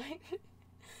green crime?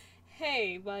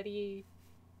 Hey, buddy.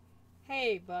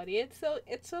 Hey, buddy,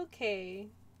 it's okay.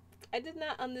 I did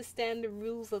not understand the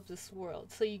rules of this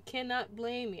world, so you cannot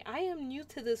blame me. I am new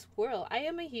to this world. I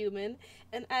am a human,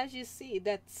 and as you see,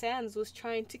 that Sans was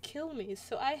trying to kill me,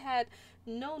 so I had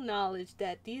no knowledge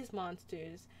that these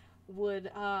monsters would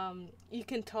you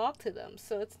can talk to them.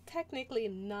 So it's technically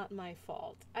not my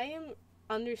fault. I am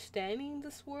understanding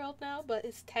this world now, but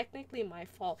it's technically my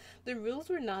fault. The rules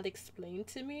were not explained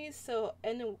to me, so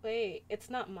in a way, it's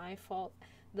not my fault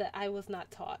that I was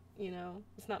not taught, you know?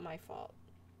 It's not my fault.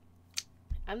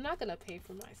 I'm not gonna pay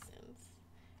for my sins.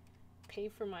 Pay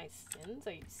for my sins?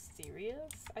 Are you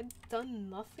serious? I've done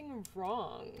nothing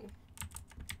wrong.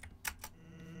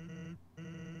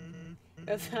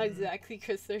 That's how exactly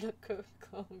Christopher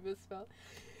Columbus felt.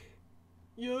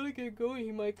 You ought to get going,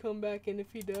 he might come back, and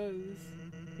if he does,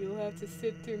 you'll have to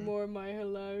sit through more of my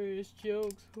hilarious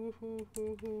jokes. Hoo hoo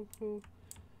hoo hoo hoo.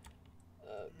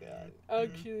 Oh god.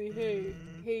 Actually,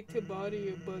 hey to bother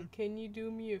you, but can you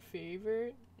do me a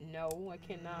favor? No, I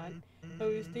cannot. I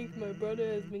was thinking my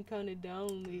brother has been kinda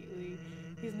down lately.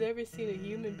 He's never seen a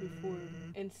human before,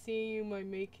 and seeing you might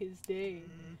make his day.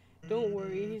 Don't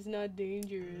worry, he's not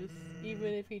dangerous,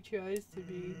 even if he tries to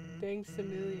be. Thanks a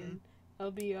million.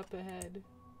 I'll be up ahead.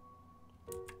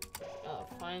 Oh,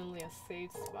 finally a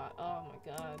safe spot. Oh my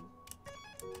god.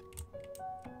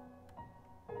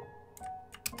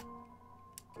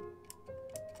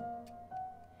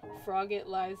 Frogget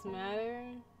Lives Matter?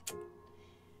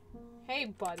 Hey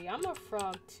buddy, I'm a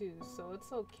frog too, so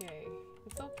it's okay.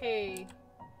 It's okay.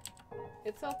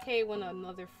 It's okay when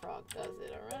another frog does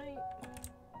it, alright?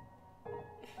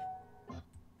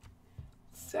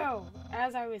 So,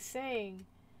 as I was saying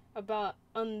about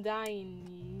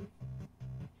undying.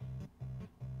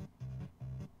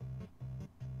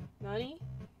 Nani?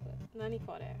 Nani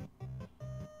kore?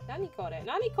 Nani kore?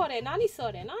 Nani kore? Nani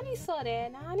sore? Nani sore?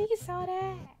 Nani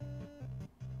sore?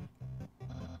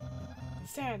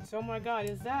 Sans, oh my god,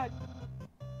 is that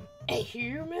a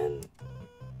human?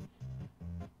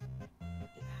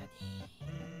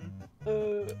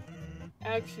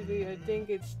 Actually, I think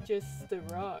it's just the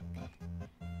rock.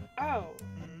 Ow!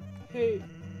 Hey,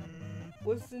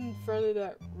 what's in front of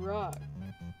that rock?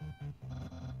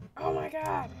 Oh my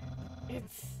god!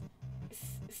 Is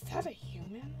that a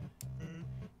human?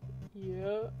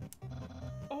 Yeah.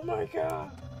 Oh my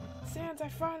god! Sans, I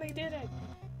finally did it!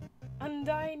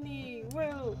 Undying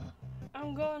will.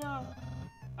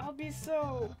 I'll be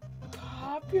so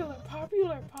popular.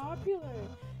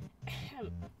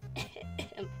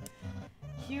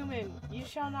 Human, you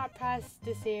shall not pass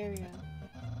this area.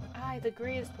 I, the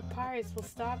greatest papyrus, will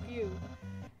stop you,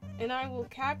 and I will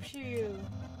capture you.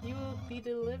 You will be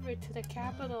delivered to the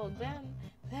capital. Then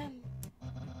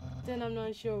I'm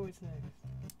not sure what's next.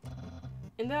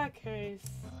 In that case,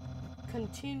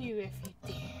 continue if you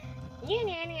dare.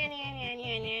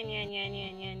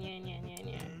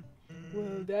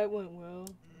 Well, that went well.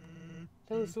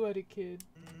 Don't sweat it, kid.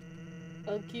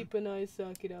 I'll keep an eye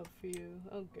socket out for you.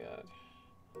 Oh god.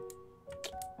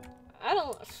 I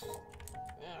don't.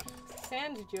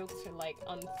 Sans jokes are like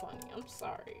unfunny. I'm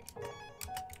sorry.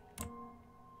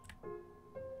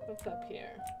 What's up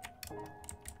here?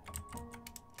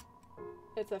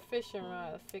 It's a fishing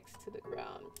rod affixed to the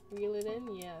ground. Reel it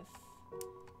in? Yes.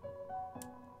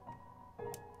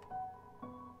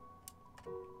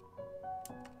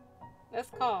 Let's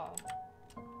call.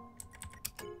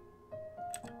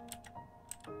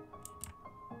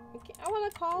 Okay, I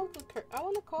wanna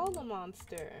call the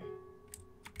monster.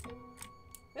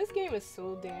 This game is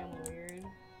so damn weird.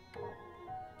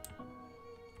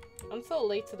 I'm so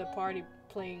late to the party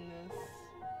playing this.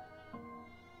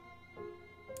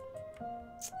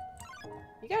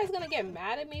 You guys gonna get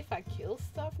mad at me if I kill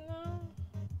stuff now?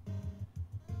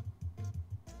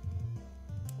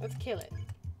 Let's kill it.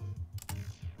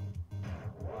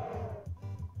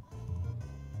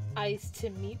 Nice to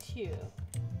meet you.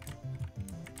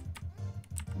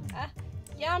 Ah,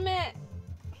 Yame!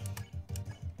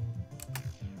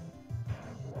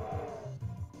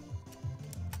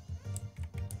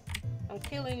 I'm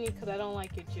killing you because I don't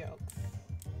like your jokes.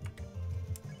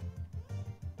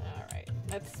 Alright,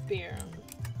 let's spear him.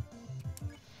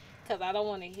 Because I don't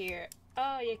want to hear,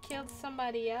 oh, you killed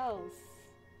somebody else.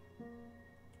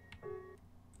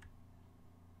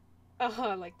 Oh,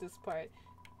 I like this part.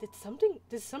 Did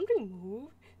something move?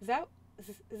 Is that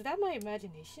my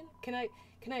imagination? Can I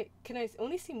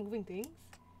only see moving things?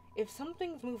 If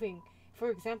something's moving,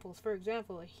 for example,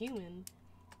 a human,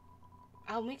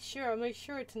 I'll make sure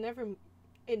it never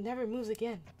moves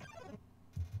again.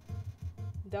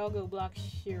 Doggo blocks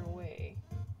your way.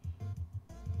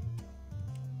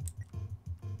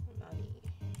 Nani.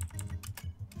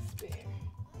 Spare.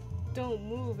 don't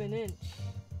move an inch.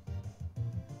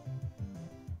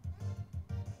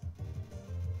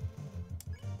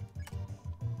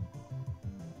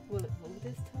 Will it move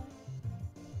this time?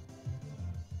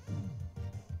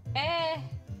 Eh!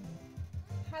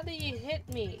 How do you hit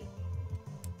me?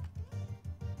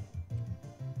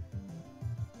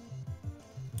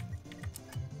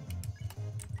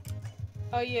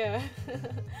 Oh yeah.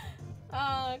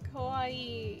 Ah,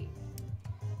 kawaii.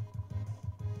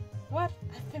 What?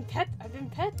 I've been pet. I've been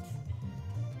pet.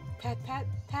 Pet, pet,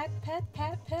 pet, pet,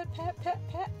 pet, pet, pet, pet,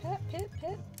 pet, pet, pet,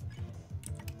 pet.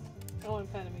 I want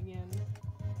to pet him again.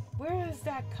 Where is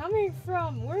that coming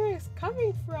from? Where is it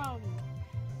coming from?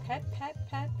 Pet, pet,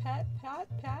 pet, pet, pet,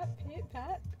 pet, pet,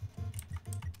 pet.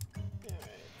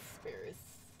 Alright, spare his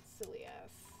silly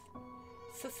ass.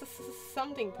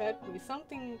 Something pet me.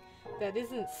 Something that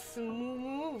isn't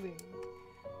moving.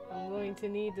 I'm going to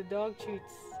need the dog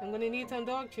treats. I'm going to need some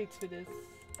dog treats for this.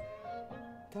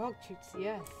 Dog treats,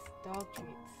 yes. Dog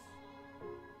treats.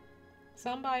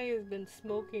 Somebody has been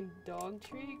smoking dog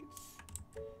treats?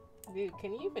 Dude,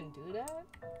 can you even do that?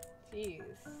 Jeez.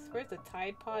 Where's the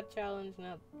Tide Pod challenge?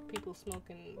 Now people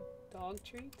smoking dog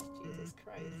treats? Jesus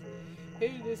Christ.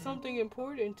 Hey, there's something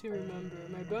important to remember.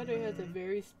 My brother has a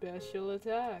very special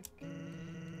attack.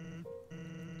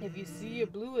 If you see a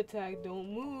blue attack,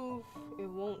 don't move. It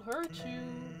won't hurt you.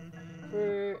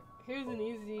 Here's an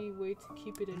easy way to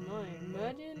keep it in mind.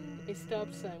 Imagine a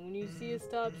stop sign. When you see a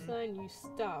stop sign, you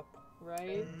stop,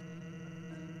 right?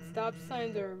 Stop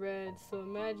signs are red, so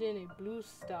imagine a blue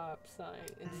stop sign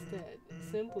instead. It's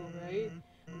simple, right?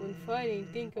 When fighting,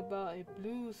 think about a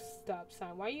blue stop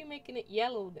sign. Why are you making it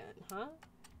yellow then, huh?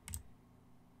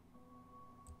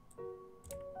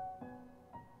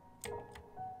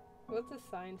 What's the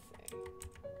sign say?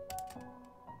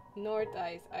 North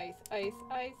ice, ice, ice,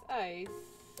 ice, ice.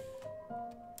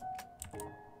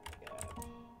 Yeah.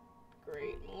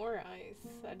 Great, more ice.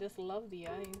 I just love the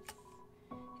ice.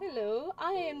 Hello,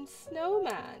 I am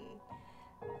Snowman.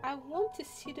 I want to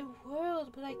see the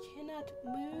world, but I cannot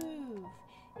move.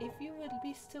 If you would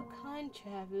be so kind,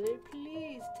 traveler,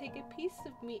 please take a piece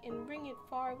of me and bring it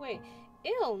far away.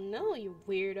 Ew, no, you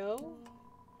weirdo.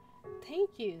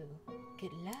 Thank you.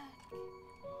 Good luck.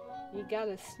 You got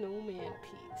a snowman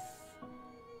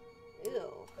piece.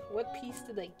 Ew, what piece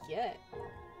did I get?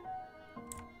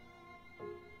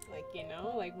 Like, you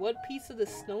know, like what piece of the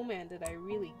snowman did I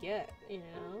really get, you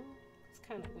know? It's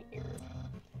kind of weird.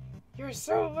 You're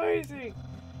so lazy!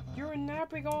 You were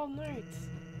napping all night.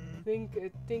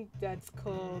 I think that's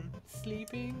called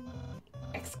sleeping.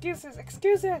 Excuses,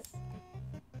 excuses!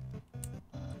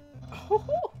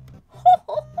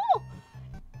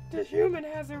 The human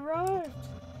has arrived!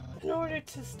 In order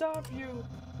to stop you,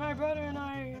 my brother and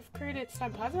I have created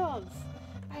some puzzles.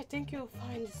 I think you'll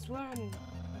find this one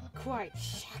quite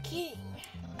shocking.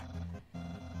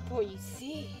 For you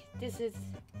see, this is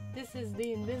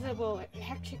the invisible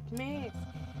electric maze.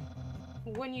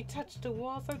 When you touch the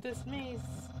walls of this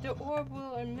maze, the orb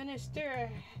will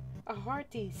administer a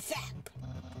hearty zap.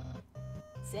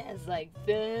 Sounds like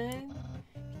fun.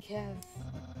 Because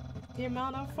the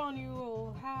amount of fun you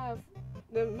will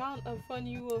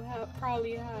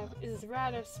probably have is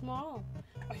rather small,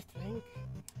 I think.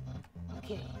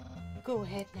 Okay, go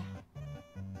ahead now.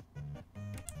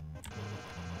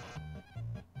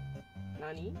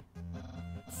 Nani?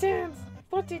 Sans,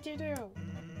 what did you do?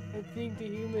 I think the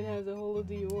human has a hold of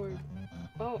the orb.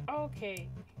 Oh, okay.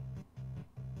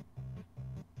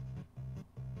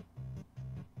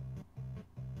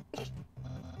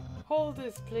 Hold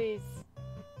this, please.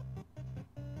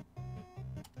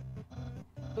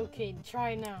 Okay,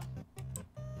 try now.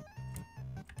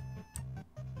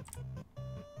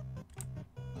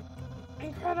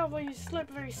 Incredibly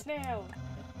slippery snail.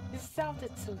 You solved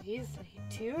it so easily,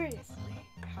 curiously.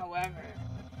 However,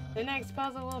 the next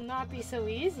puzzle will not be so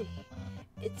easy.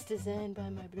 It's designed by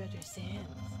my brother Sans.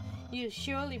 You'll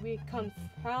surely be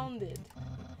confounded.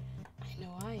 I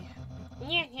know I am.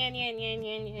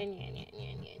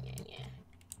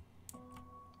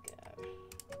 God.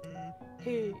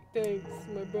 Hey, thanks.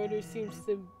 My brother seems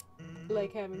to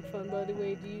like having fun. By the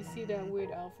way, do you see that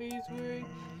weird outfit he's wearing?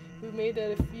 We made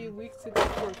that a few weeks ago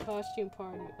for a costume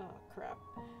party. Oh, crap.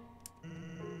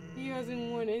 He hasn't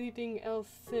worn anything else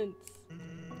since.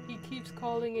 He keeps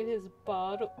calling it his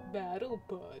battle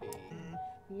buddy.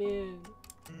 Man,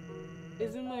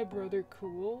 isn't my brother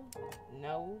cool?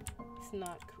 No, it's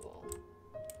not cool.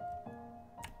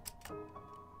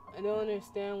 I don't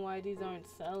understand why these aren't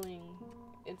selling.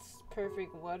 It's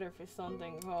perfect weather for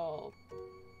something called...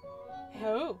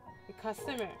 Oh, a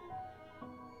customer.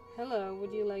 Hello,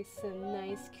 would you like some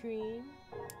ice cream?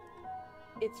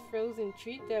 It's frozen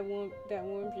treat that warms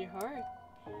your heart.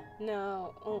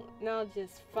 No, oh, now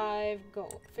just 5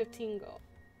 gold, 15 gold.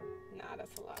 Nah,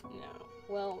 that's a lot. No.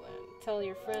 Well then, tell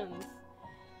your friends.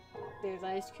 There's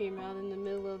ice cream out in the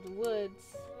middle of the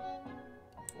woods.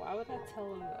 Why would I tell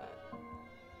them that?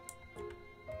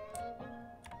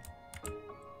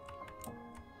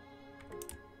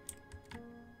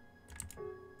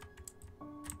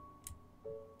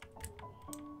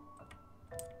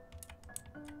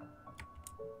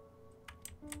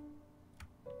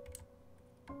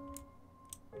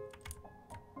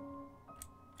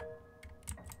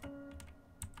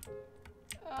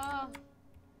 Oh,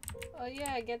 oh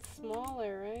yeah, it gets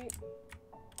smaller, right?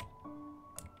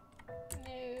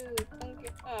 No, don't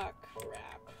get. Oh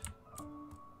crap!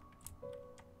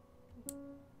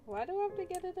 Why do I have to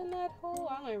get it in that hole?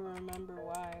 I don't even remember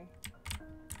why.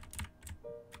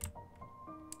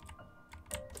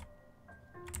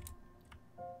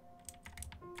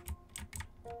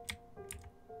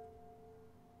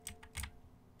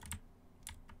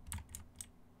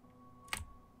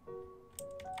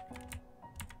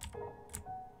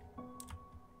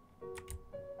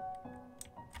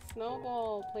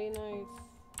 Snowball, play nice.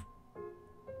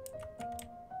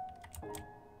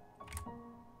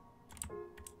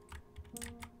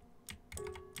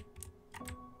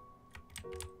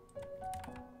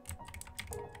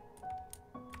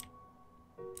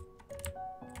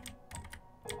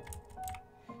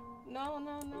 No,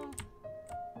 no, no.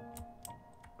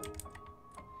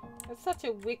 That's such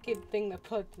a wicked thing to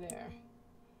put there.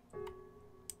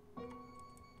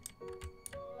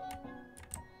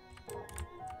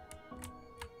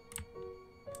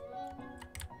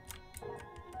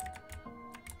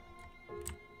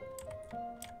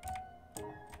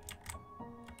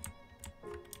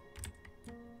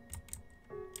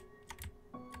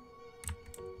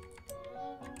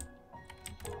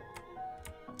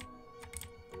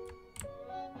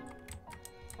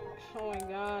 Oh my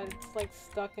god, it's like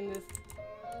stuck in this.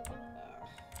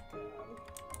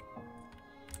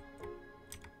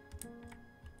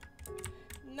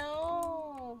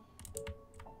 No!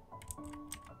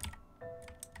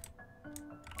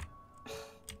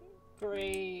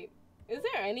 Great. Is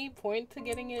there any point to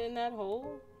getting it in that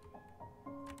hole?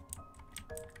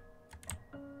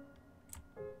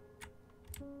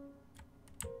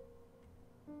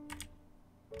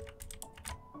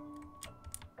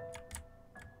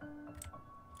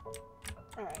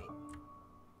 Alright.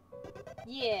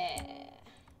 Yeah!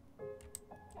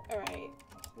 Alright.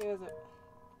 There's a...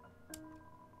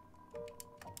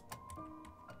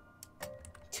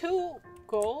 2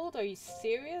 gold? Are you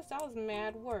serious? That was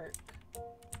mad work.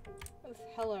 That was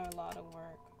hella a lot of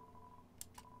work.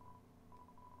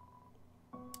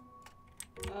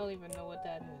 I don't even know what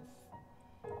that is.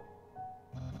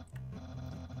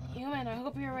 Human, I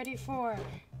hope you're ready for...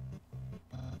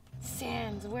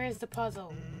 Sans, where's the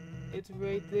puzzle? It's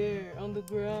right there, on the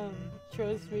ground.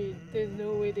 Trust me, there's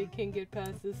no way they can get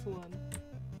past this one.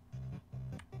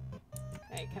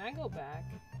 Hey, can I go back?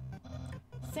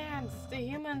 Sans, the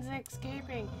human's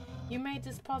escaping. You made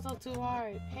this puzzle too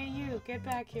hard. Hey you, get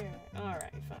back here.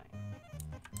 Alright, fine.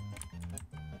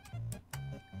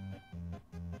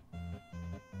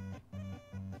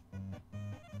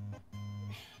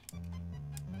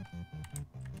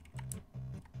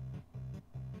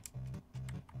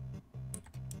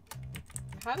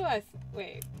 How do I...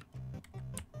 wait.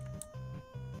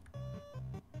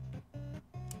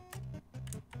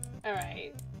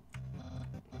 Alright.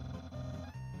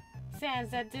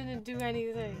 Sans, that didn't do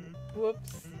anything.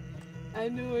 Whoops. I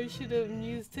knew I should have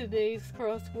used today's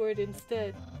crossword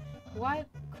instead. What?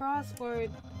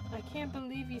 Crossword? I can't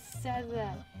believe you said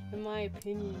that. In my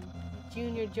opinion,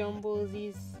 Junior Jumble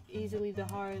is easily the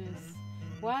hardest.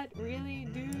 What? Really,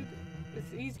 dude?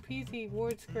 It's easy peasy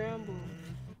word scramble.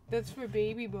 That's for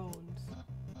baby bones.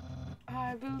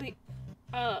 I believe...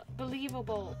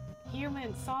 believable.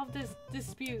 Human, solve this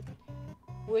dispute.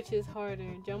 Which is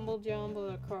harder, jumble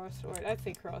or crossword? I'd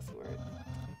say crossword.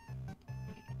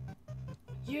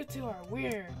 You two are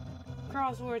weird.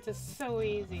 Crosswords are so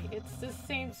easy. It's the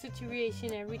same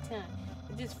situation every time.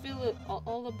 I just fill it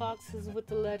all the boxes with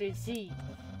the letter Z.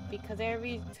 Because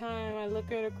every time I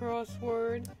look at a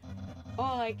crossword,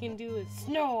 all I can do is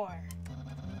snore.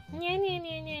 Nya, nya,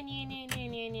 nya, nya, nya, nya,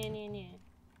 nya, nya, nya, nya.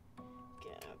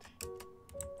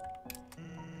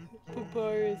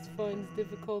 Papyrus finds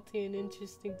difficulty in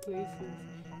interesting places.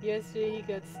 Yesterday he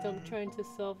got stumped trying to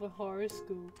solve a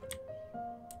horoscope.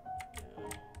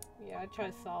 Yeah, I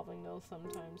try solving those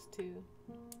sometimes too.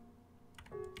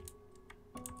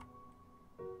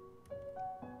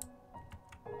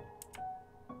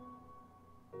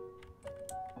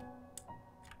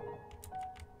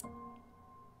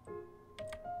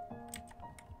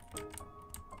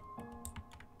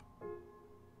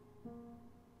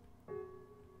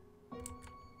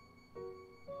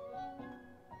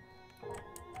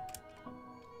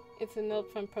 It's a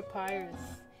note from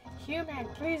Papyrus. Human,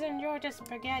 please enjoy the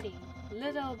spaghetti.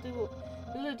 Little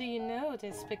do you know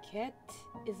that spaghetti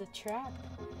is a trap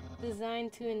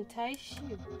designed to entice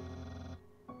you.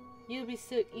 You'll be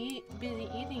so busy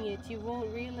eating it, you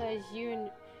won't realize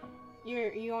you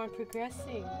aren't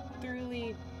progressing.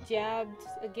 Thoroughly jabbed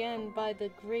again by the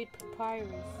great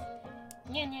Papyrus.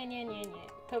 Nya nya nya nya nya.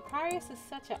 Papyrus is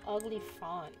such an ugly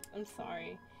font. I'm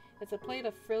sorry. It's a plate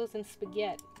of frozen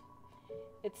spaghetti.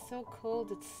 It's so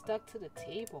cold it's stuck to the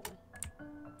table.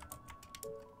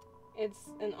 It's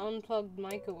an unplugged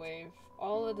microwave.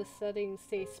 All of the settings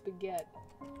say spaghetti.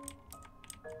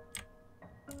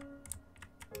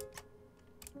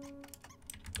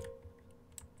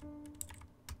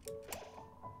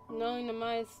 Knowing the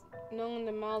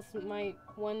mouse might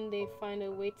one day find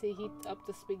a way to heat up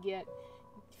the spaghetti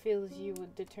fills you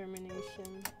with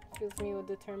determination. Fills me with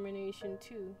determination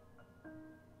too.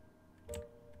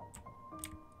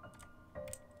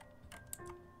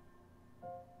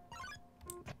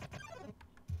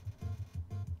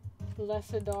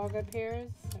 Lesser dog appears.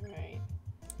 Alright.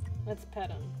 Let's pet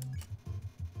him.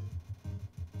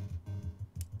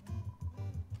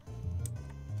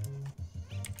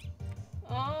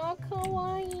 Oh,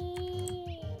 kawaii!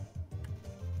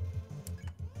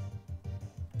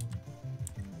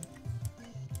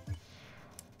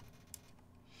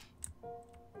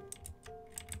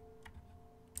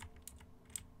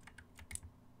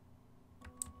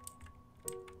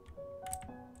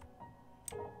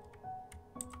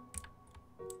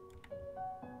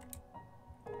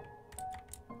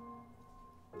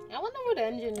 I wonder what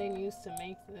engine they used to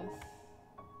make this.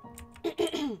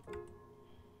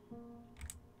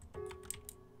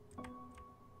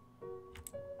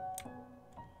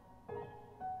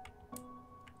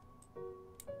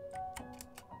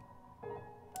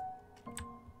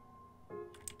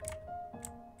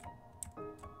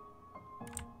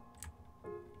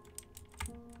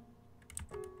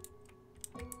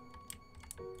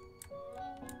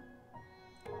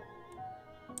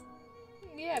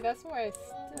 Yeah, that's where I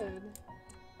stood.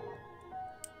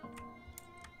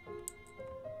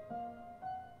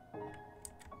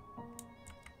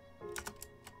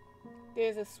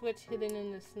 There's a switch hidden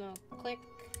in the snow. Click.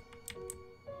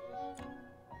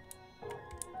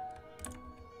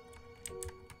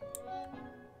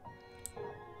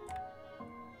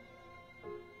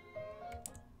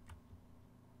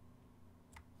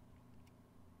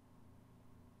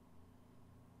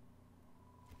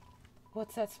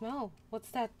 What's that smell? What's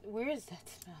that? Where is that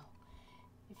smell?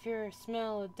 If you're a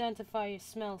smell, identify your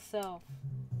smell self.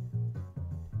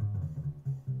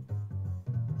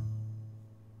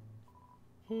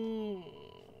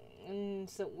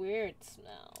 It's a weird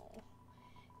smell.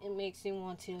 It makes me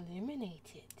want to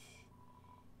eliminate it.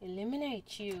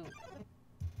 Eliminate you.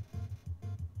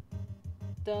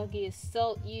 Doggy,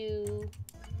 assault you.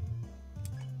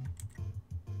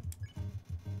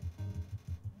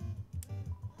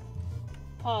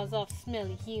 Paws off,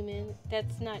 smelly human.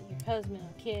 That's not your husband,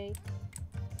 okay?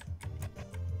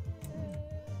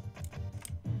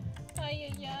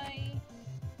 Ay ay ay.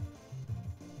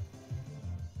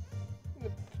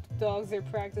 The dogs are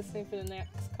practicing for the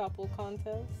next couple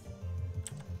contest.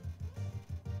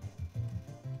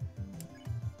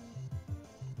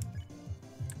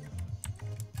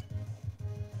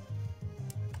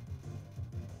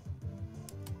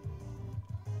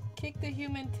 Kick the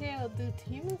human tail. Do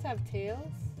humans have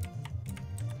tails?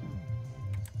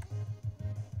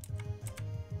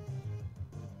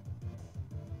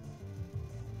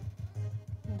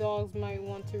 Dogs might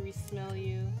want to re-smell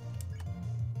you.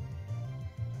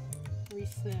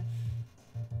 Re-sniff.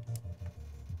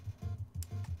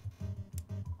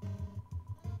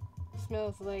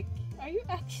 Smells like... Are you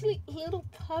actually a little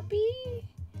puppy?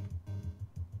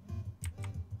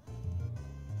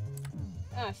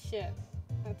 Ah, shit.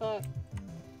 I thought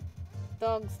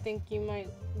dogs think you might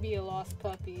be a lost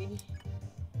puppy.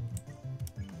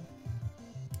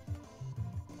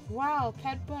 Wow,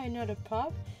 pet by another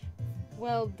pup?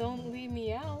 Well, don't leave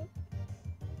me out.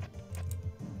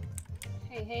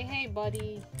 Hey, hey, hey,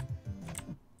 buddy.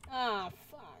 Ah,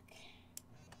 fuck.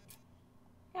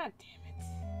 God damn it.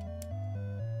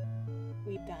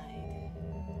 We died.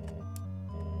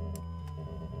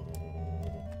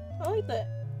 I like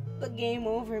the game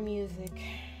over music.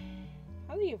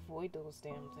 How do you avoid those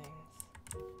damn things?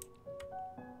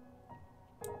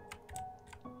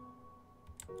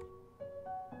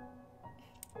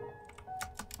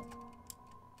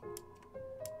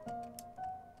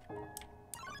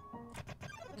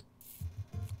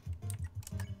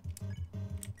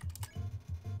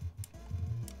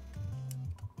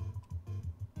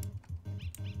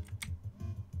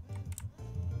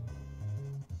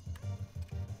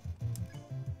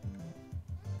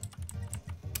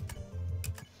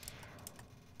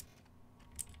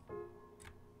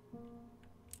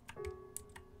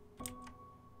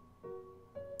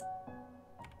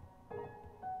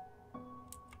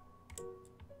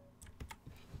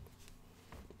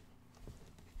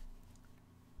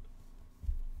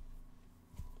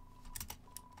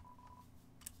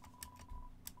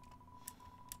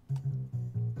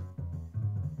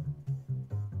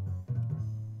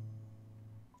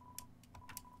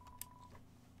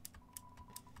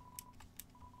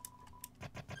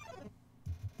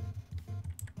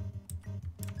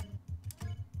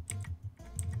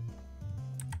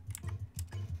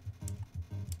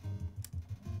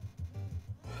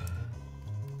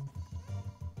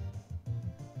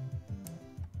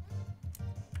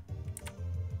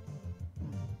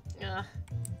 Ugh.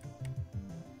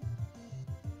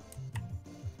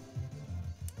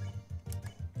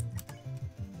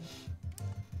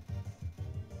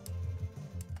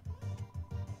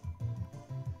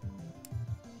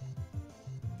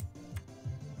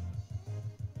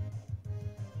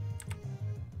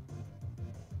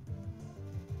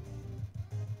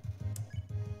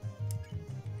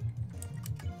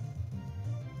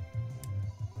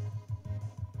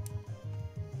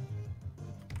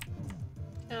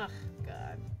 Oh,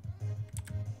 God.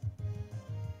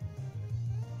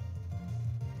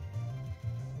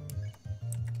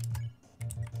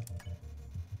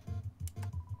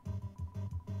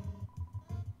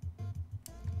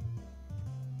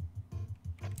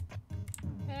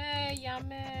 Hey,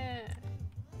 Yame.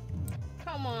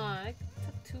 Come on. I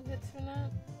took 2 hits from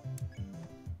that.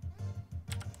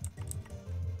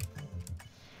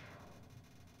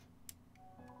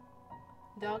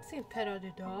 Dogs can pet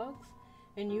other dogs.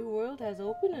 A new world has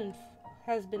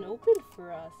been opened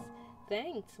for us.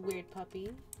 Thanks, weird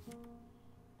puppy.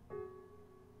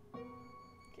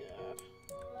 God.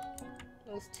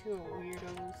 Those two are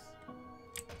weirdos.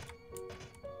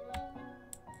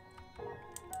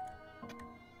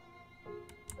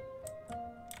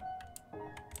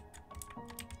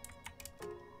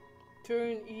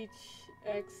 Turn each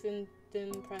X and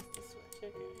then press the switch.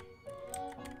 Okay.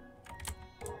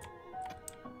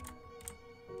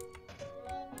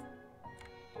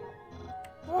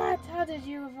 What? How did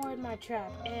you avoid my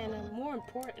trap? And more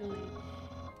importantly,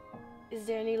 is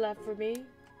there any left for me?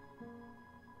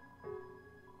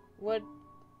 What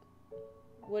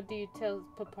do you tell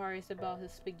Papyrus about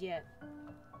his spaghetti?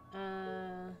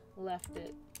 Left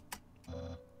it.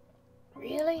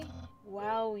 Really?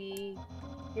 Wowie.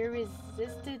 You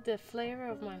resisted the flavor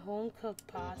of my home-cooked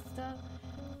pasta?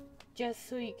 Just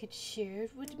so you could share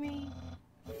it with me?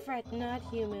 Fret not,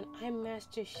 human. I'm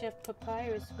Master Chef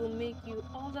Papyrus who will make you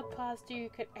all the pasta you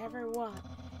could ever want.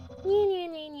 Nya nya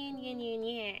nya nya nya nya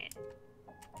nya.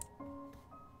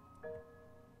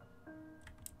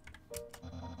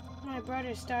 My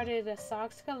brother started a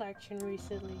socks collection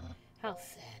recently. How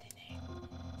saddening.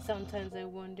 Sometimes I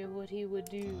wonder what he would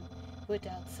do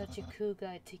without such a cool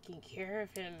guy taking care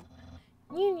of him.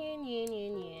 Nya nya nya nya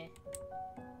nya.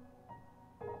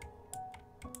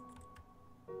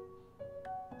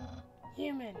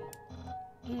 Human.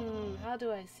 How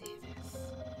do I say this?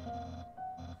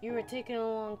 You were taking a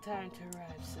long time to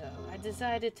arrive, so I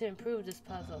decided to improve this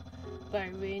puzzle by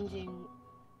arranging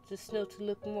the snow to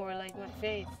look more like my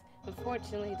face.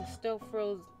 Unfortunately, the snow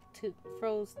froze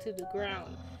to the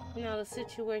ground. Now the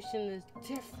situation is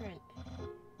different.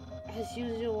 As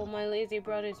usual, my lazy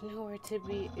brother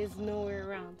is nowhere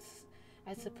around.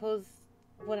 I suppose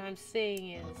what I'm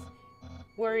saying is,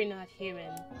 worry not,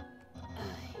 human. I,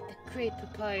 the great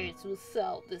Papyrus, will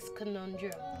solve this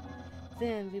conundrum.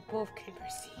 Then we both can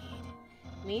proceed.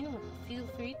 Meanwhile, feel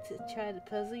free to try the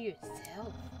puzzle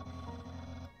yourself.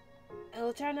 I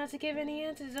will try not to give any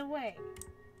answers away.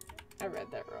 I read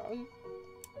that wrong.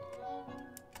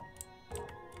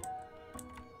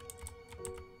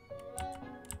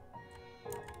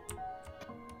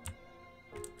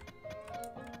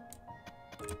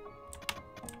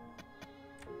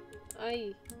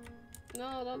 Aye.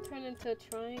 No, don't turn into a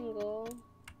triangle.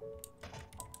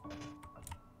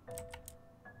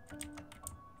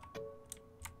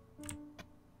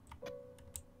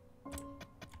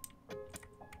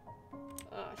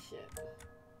 Oh shit.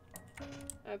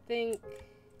 I think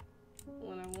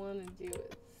what I want to do is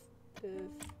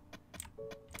this.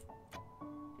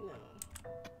 No.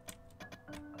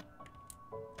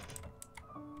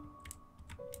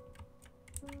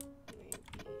 Maybe.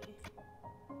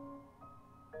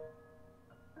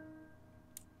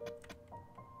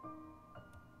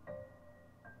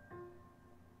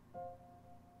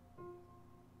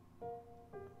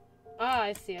 Ah,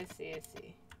 I see.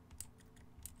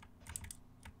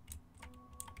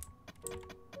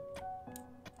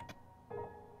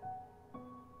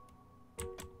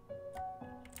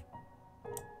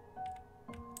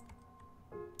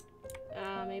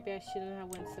 Maybe I shouldn't have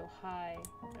went so high.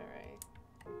 Alright.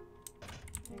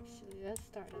 Actually, let's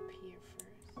start up here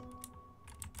first.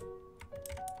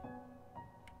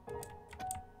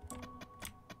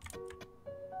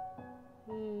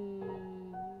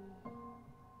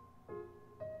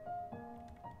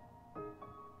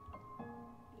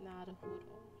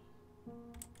 Naruhodo.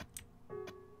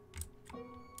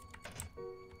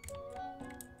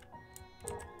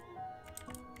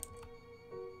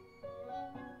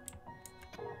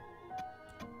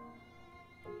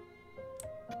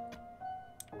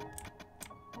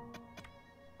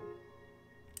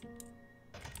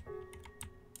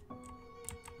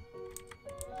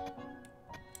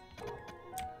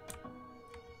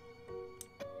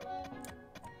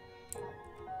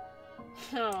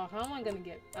 Oh, how am I gonna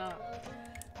get up?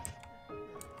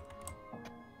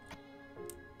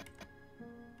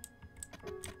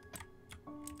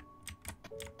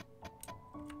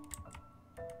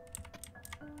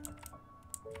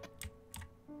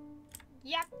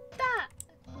 Yatta!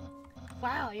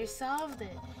 Wow, you solved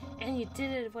it, and you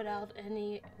did it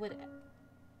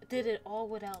did it all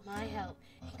without my help.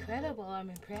 Incredible! I'm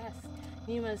impressed.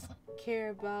 You must care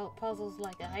about puzzles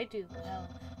like I do. Well,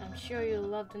 I'm sure you'll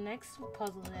love the next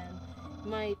puzzle then.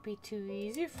 Might be too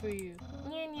easy for you.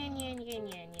 Nyan, nyan, nyan, nyan,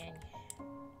 nyan, nyan.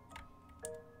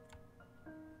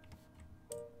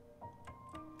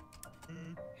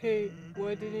 Hey,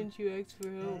 why didn't you ask for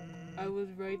help? I was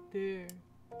right there.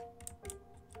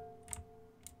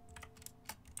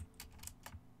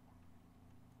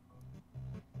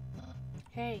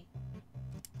 Hey,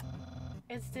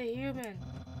 it's the human.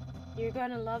 You're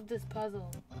gonna love this puzzle.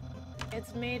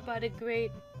 It's made by the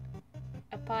great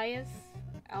Alpius.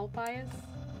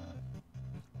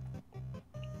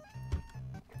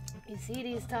 You see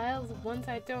these tiles? Once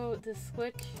I throw the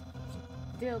switch,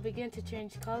 they'll begin to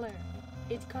change color.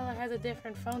 Each color has a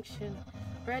different function.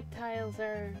 Red tiles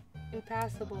are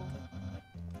impassable.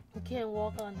 You can't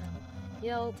walk on them.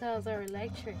 Yellow tiles are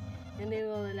electric, and they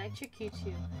will electrocute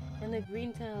you. And the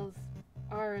green tiles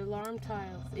are alarm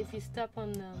tiles. If you step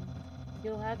on them,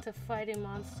 you'll have to fight a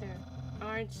monster.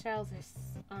 Orange tiles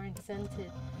aren't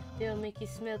scented. They'll make you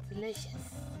smell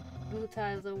delicious. Blue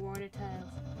tiles are water tiles.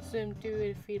 Swim through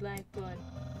it if you like, but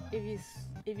if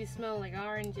you smell like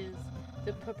oranges,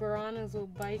 the piranhas will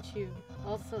bite you.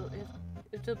 Also,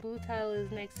 if the blue tile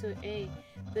is next to A,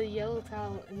 the yellow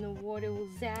tile in the water will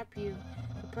zap you.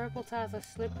 The purple tiles are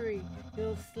slippery.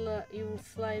 You will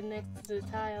slide next to the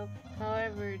tile.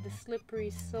 However, the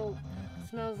slippery soap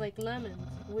smells like lemons,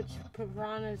 which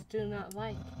piranhas do not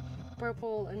like.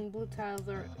 Purple and blue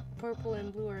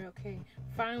are okay.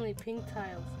 Finally, pink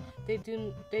tiles. They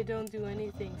don't do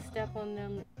anything. Step on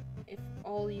them if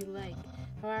all you like.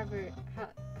 However,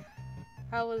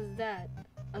 how was that?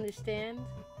 Understand?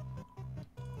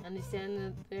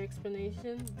 Understand the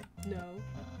explanation? No.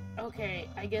 Okay,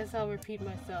 I guess I'll repeat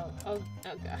myself. Oh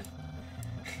god.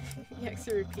 He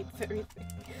actually repeats everything.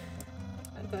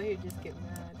 I thought he'd just get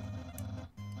mad.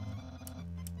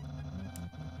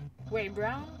 Wait,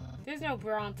 brown? There's no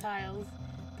brown tiles.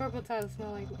 Purple tiles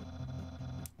smell like...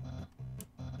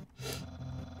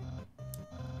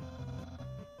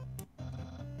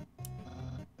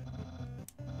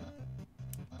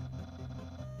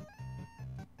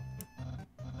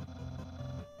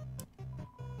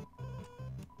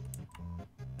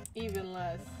 even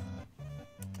less.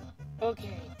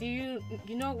 Okay, you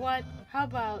know what? How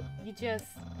about you just...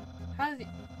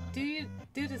 do you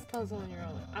do this puzzle on your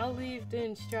own? I'll leave the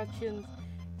instructions.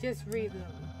 Just read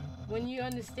them. When you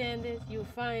understand it, you'll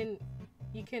find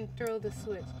you can throw the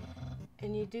switch,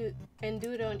 and do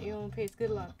it on your own pace. Good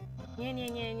luck. Nya,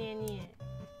 nya, nya, nya, nya.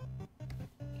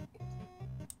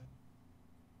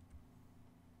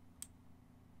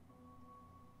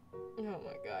 Oh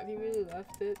my god, he really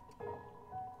left it.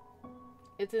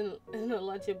 It's an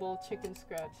illegible chicken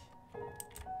scratch.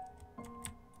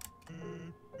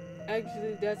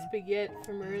 Actually, that spaghetti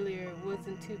from earlier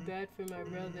wasn't too bad for my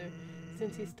brother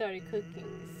since he started cooking.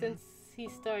 Since he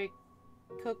started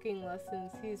cooking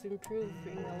lessons, he's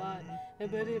improving a lot. I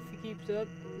bet if he keeps up,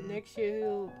 next year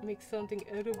he'll make something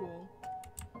edible.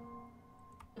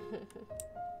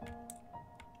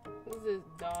 What's this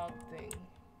dog thing?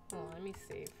 Oh, let me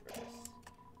save first.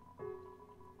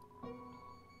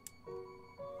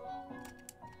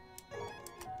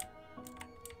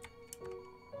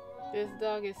 This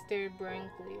dog has stared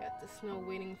blankly at the snow,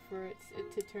 waiting for it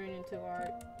to turn into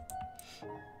art.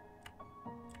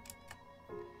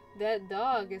 That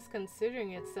dog is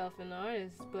considering itself an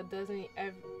artist, but doesn't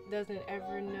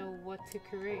ever know what to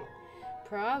create.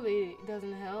 Probably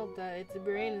doesn't help that its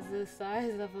brain is the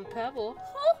size of a pebble.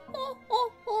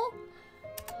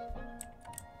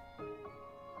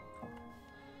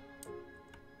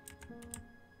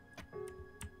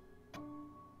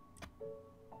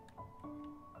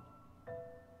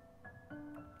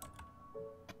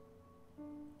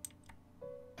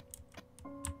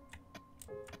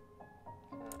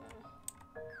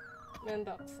 And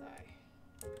upside.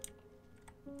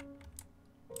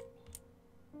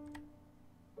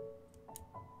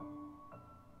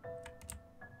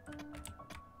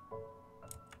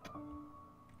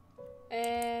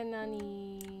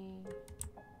 Nani.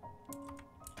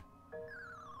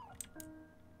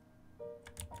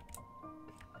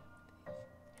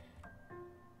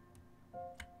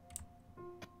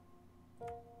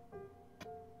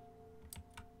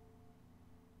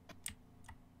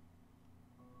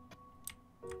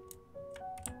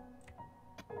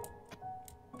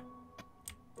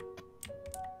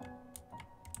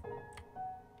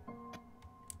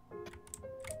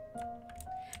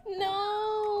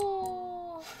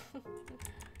 No!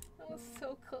 That was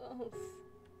so close.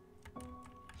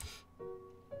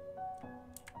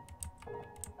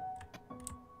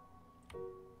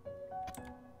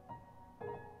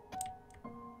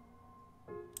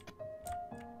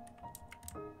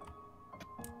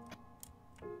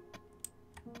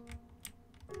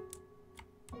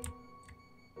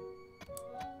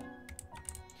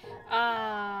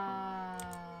 Ah,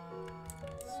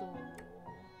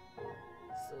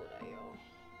そうだよ。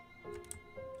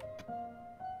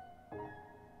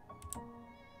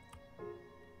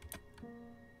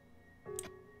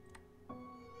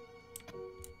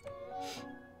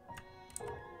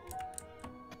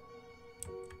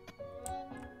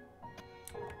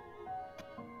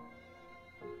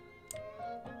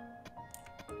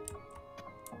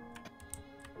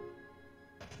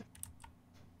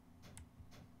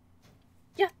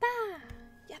やった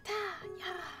ーやったーや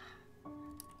ー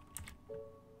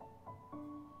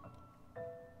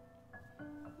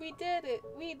We did it!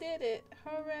 We did it!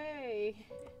 Hooray!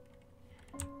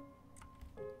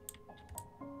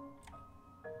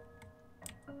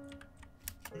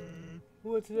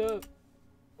 What's up?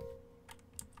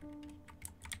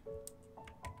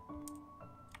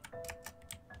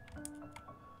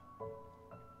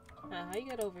 How you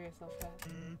get over yourself fast?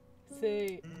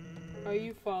 Say, are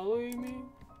you following me?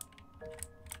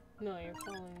 No, you're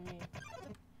following me.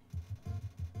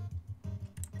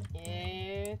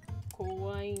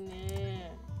 Kawaii ne.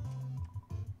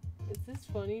 Is this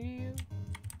funny to you?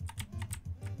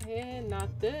 Not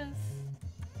this.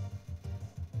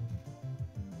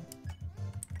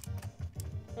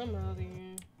 I'm out of here.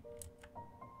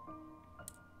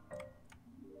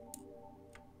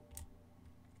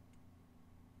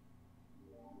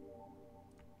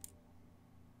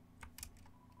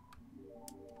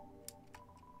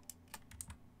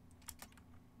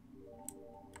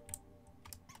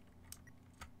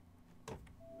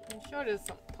 I'm sure there's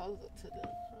some puzzle to this.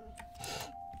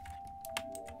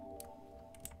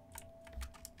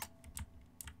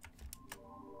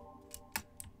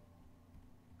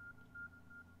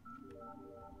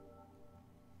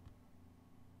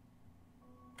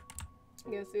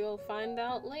 Guess we'll find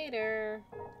out later.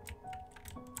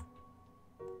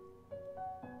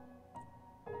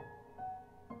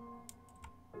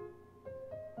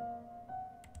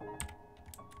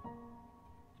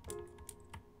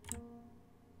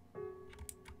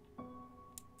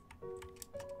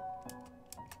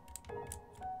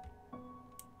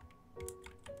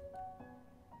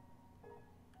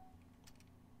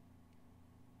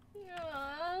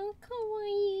 Aww,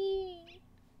 kawaii.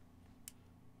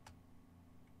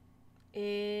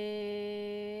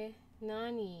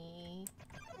 Nani?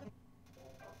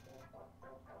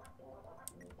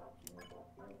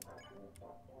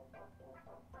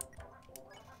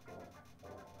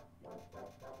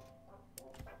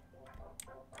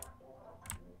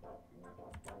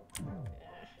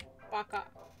 Baka.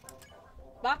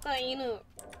 Baka inu.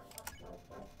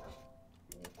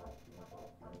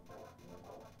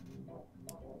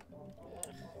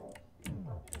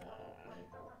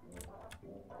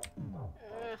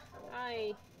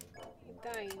 Ay,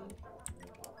 dying.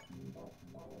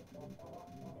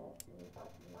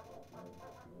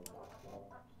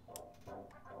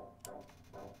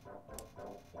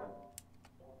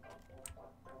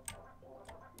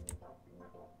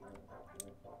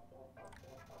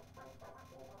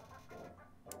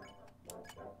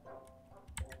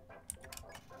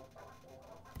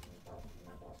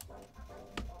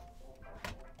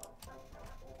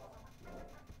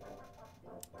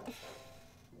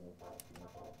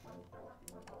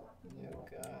 Oh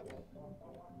god.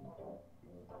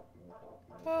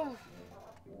 Oh.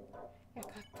 よか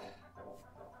った。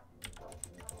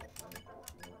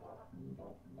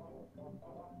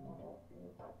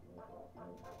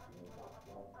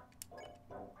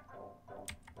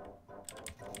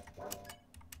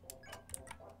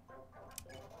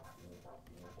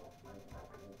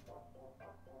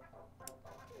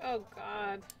Oh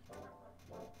god.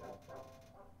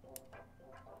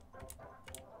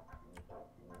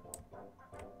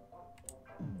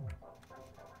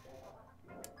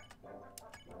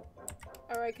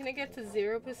 Alright, can I get to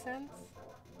 0%?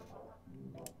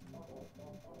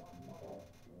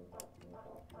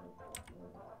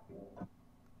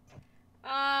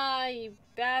 Ah, you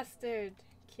bastard.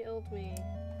 Killed me.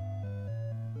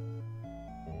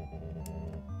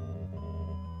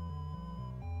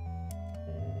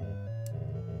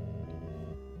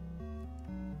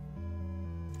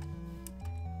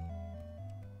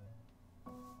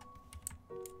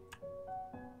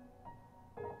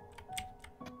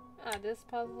 Ah, this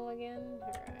puzzle again?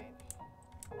 Alright.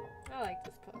 I like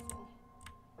this puzzle.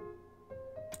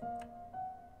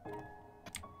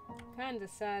 Kinda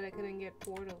sad I couldn't get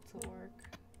Portal to work.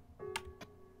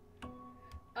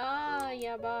 Ah,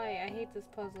 yeah, bye. I hate this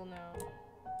puzzle now.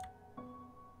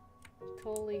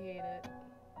 Totally hate it.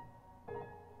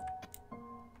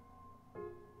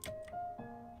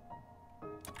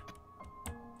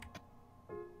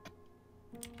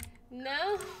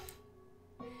 No?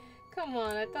 Come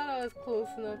on, I thought I was close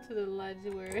enough to the ledge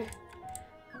where...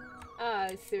 Ah,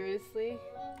 seriously?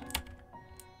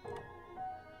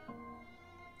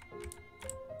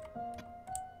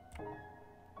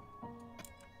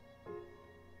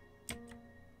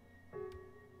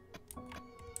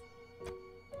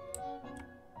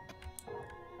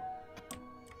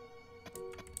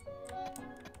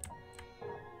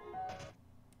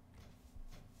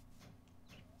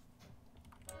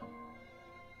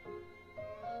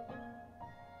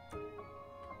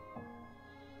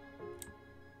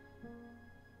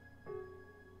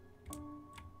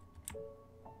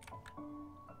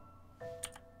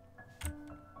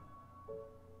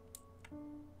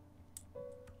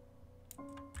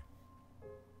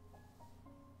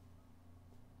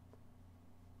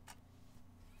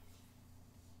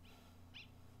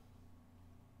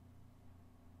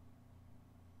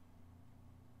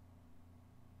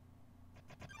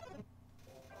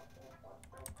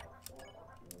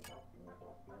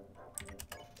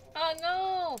 Oh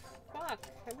no! Fuck!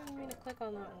 I didn't mean to click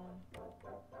on that one.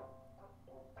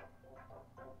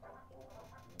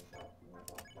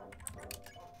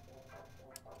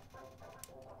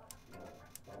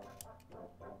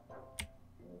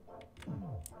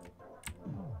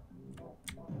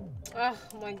 Oh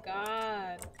my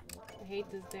god. I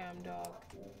hate this damn dog.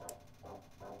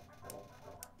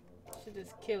 Should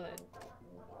just kill it.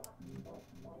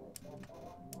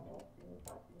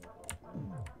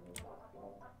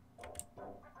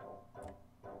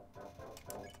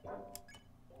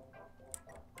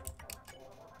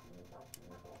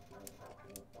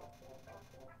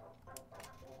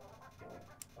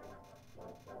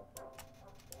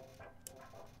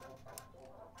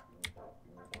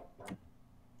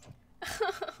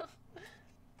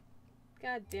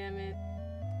 God damn it.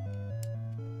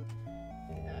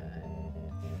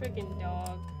 Freaking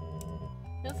dog.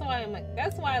 That's why I'm like,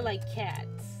 that's why I like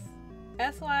cats.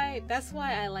 That's why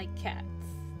I like cats.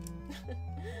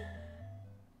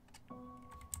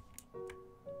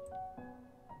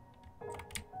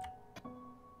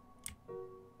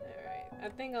 Alright, I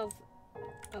think I'll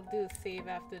do a save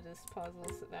after this puzzle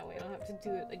so that way I don't have to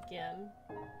do it again.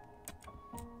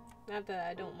 Not that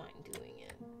I don't mind doing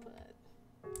it, but...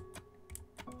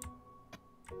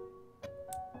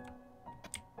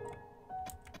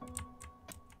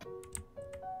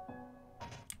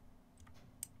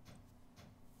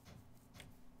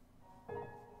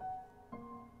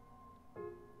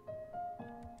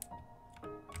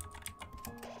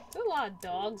 There's a lot of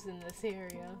dogs in this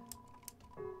area.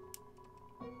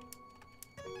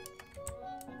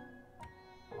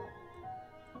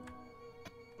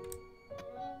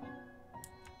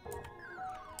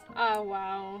 Oh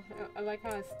wow, I like how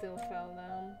I still fell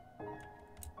down.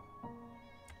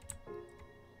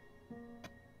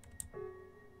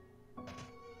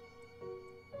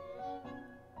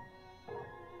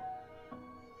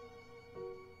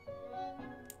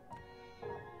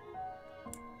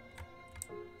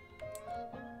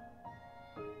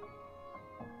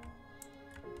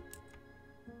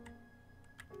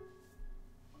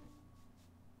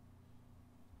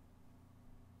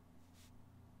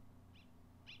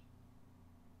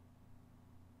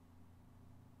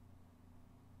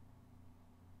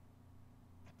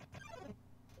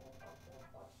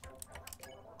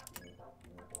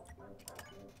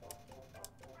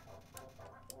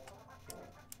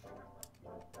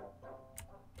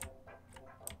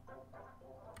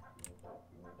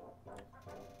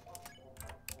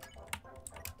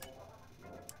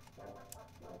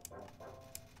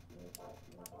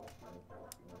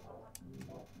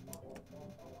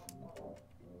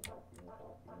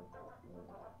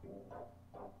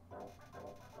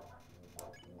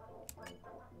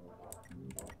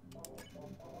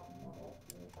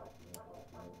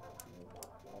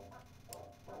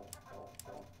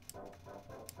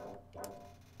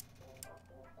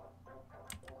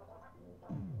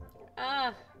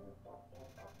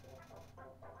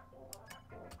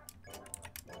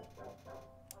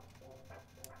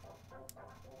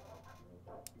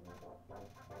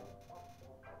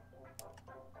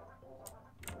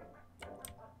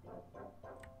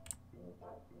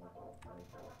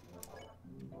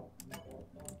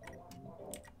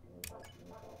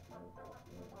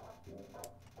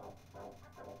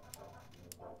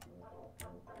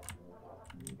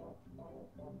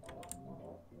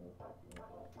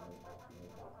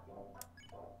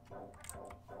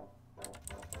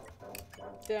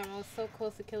 Damn, I was so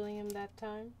close to killing him that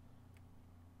time.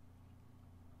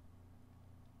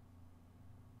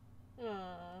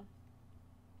 Aww.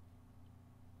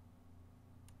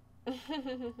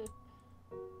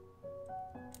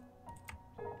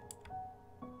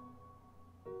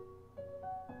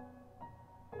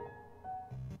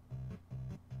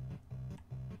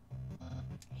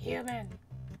 Human,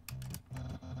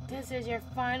 this is your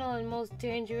final and most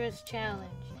dangerous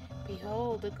challenge.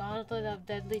 Behold the gauntlet of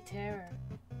deadly terror.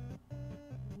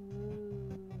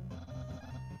 Ooh.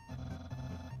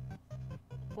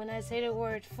 When I say the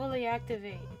word, fully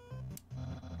activate.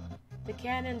 The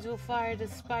cannons will fire, the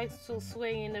spikes will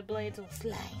swing, and the blades will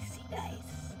slice and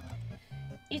dice.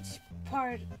 Each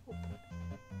part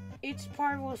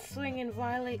will swing and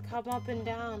violate, come up and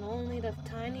down. Only the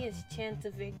tiniest chance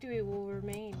of victory will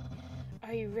remain.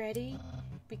 Are you ready?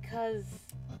 Because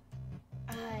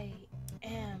I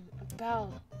am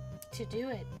about to do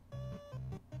it.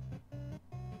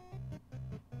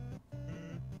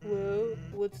 Well,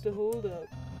 what's the holdup?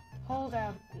 Hold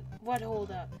up. What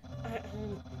hold up?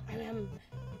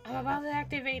 I'm about to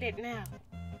activate it now.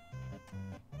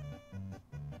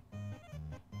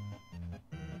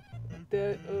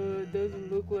 That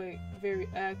doesn't look like very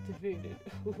activated.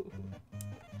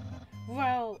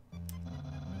 Well,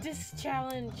 this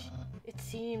challenge, it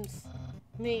seems,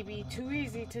 may be too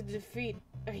easy to defeat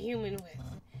a human with.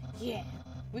 Yeah,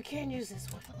 we can't use this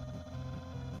one.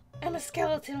 I'm a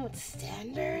skeleton with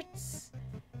standards.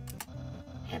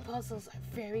 And puzzles are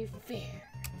very fair.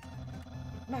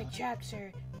 My traps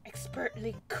are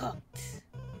expertly cooked.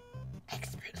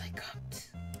 Expertly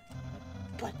cooked.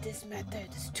 But this method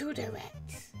is too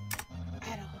direct.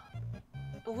 At all.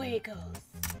 Away it goes.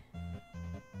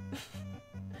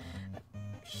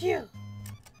 Phew.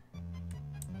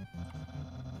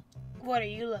 What are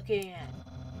you looking at?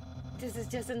 This is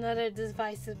just another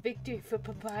divisive victory for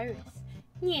Papyrus.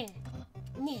 Yeah.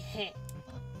 Yeah.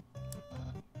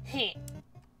 Heh.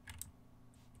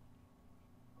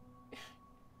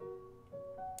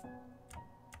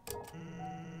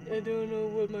 I don't know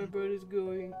what my brother's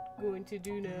going to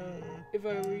do now. If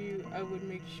I were you, I would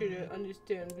make sure to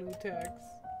understand blue tax.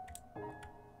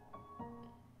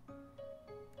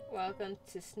 Welcome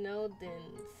to Snowdens.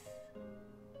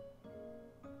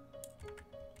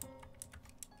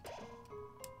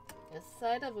 The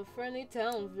sight of a friendly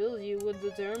town fills you with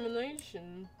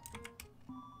determination.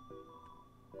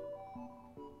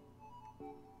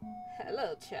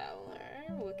 Hello,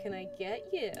 traveler. What can I get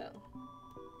you?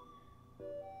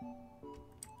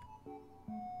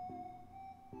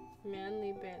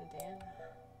 Manly bandana.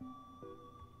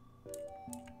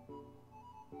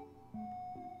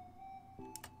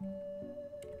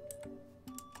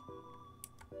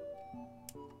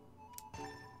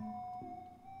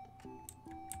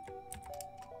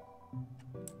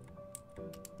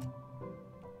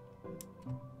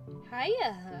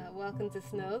 Hiya! Welcome to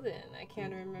Snowden. I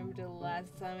can't remember the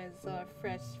last time I saw a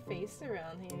fresh face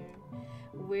around here.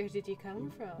 Where did you come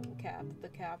from? The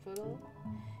capital?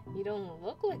 You don't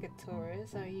look like a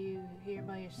tourist. Are you here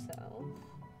by yourself?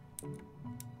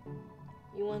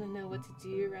 You want to know what to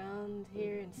do around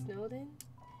here in Snowden?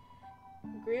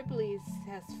 Gribley's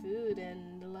has food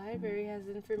and the library has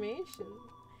information.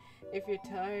 If you're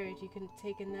tired, you can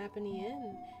take a nap in the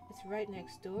inn. It's right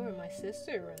next door. My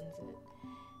sister runs it.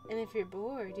 And if you're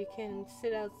bored, you can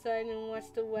sit outside and watch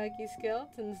the wacky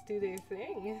skeletons do their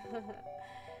thing.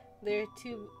 There are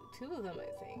two of them, I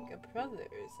think.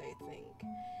 Brothers, I think.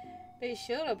 They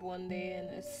showed up one day and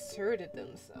asserted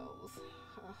themselves.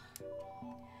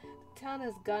 The town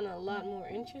has gotten a lot more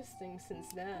interesting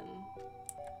since then.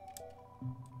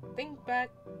 Think back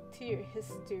to your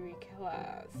history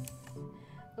class.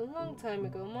 A long time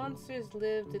ago, monsters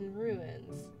lived in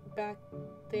ruins back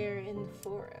there in the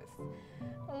forest.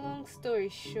 A long story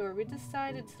short, we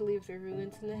decided to leave the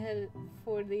ruins and head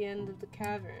for the end of the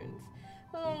caverns.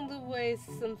 Along the way,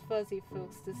 some fuzzy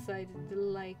folks decided to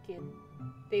like it.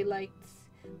 They liked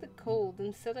the cold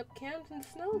and set up camp in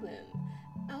Snowden.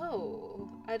 Oh,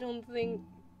 I don't think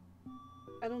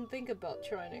about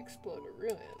trying to explore the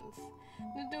ruins.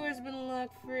 The door's been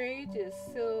locked for ages,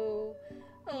 so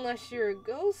unless you're a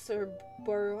ghost or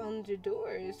burrow under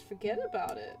doors, forget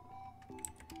about it.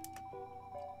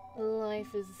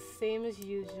 Life is the same as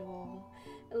usual.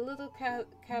 A little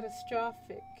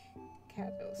catastrophic.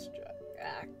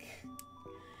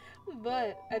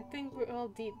 But I think we all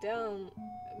deep down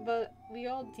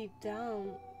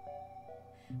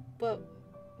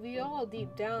We all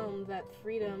deep down that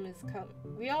freedom is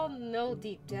we all know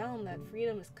deep down that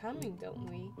freedom is coming, don't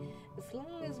we? As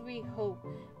long as we hope,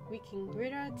 we can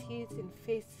grit our teeth and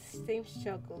face the same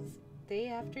struggles day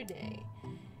after day.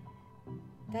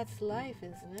 That's life,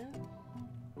 isn't it?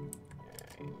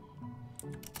 Alright.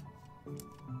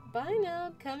 Bye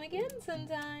now. Come again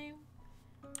sometime.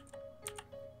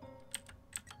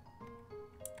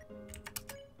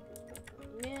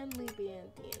 Manly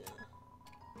bandana.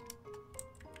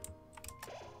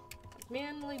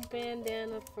 Manly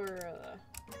bandana for a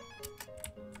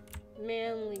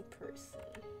manly person.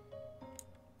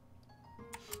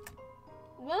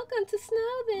 Welcome to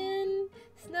Snowden!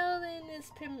 Snowden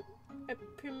is a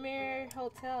premier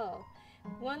hotel.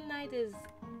 One night is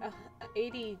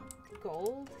 80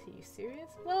 gold? Are you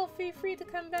serious? Well, feel free to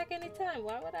come back anytime.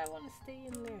 Why would I want to stay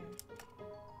in there?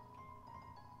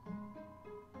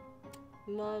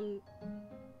 Mom,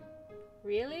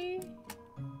 really?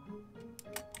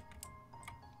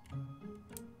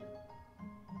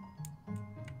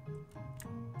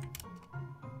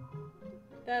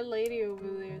 That lady over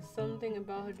there, something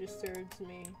about her disturbs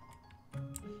me.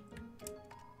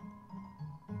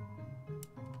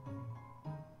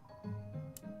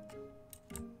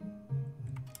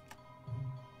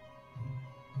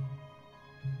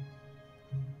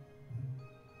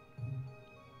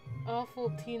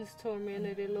 Awful teens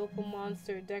tormented a local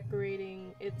monster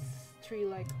decorating its tree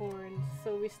like horns,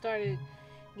 so we started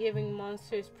giving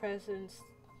monsters presents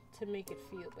to make it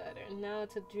feel better. Now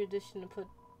it's a tradition to put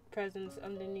presents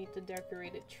underneath the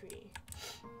decorated tree.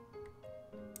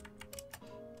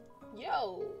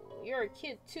 Yo, you're a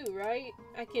kid too, right?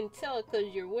 I can tell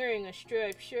because you're wearing a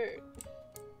striped shirt.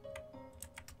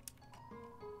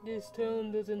 This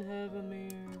town doesn't have a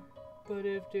mayor. But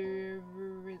if there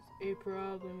ever is a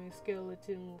problem, a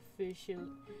skeleton will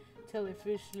tell a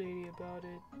fish lady about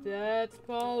it. That's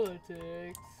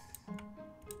politics.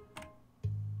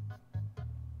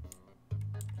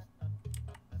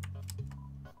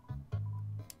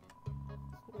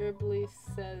 Gribbly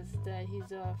says that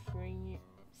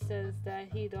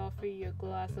he'd offer you a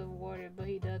glass of water, but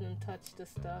he doesn't touch the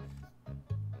stuff.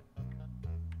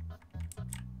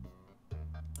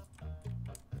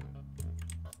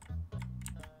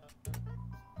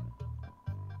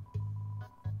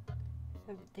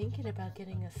 I'm thinking about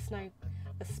getting a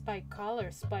spike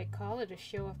collar to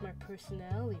show off my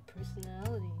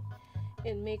personality.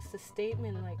 It makes a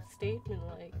statement like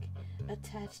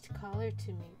attached collar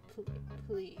to me,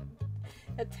 please.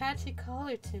 Attach a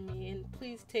collar to me and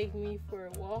please take me for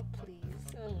a walk,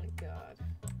 please. Oh my god.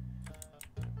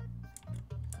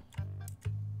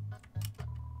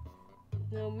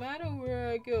 No matter where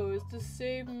I go, it's the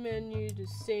same menu, the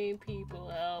same people.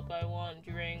 Help, I want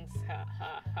drinks. Ha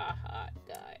ha ha ha,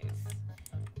 guys.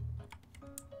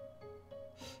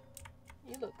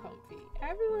 You look comfy.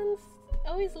 Everyone's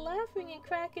always laughing and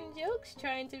cracking jokes,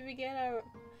 trying to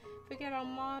forget our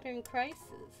modern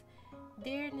crisis.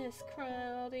 Dearness,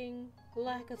 crowding,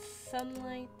 lack of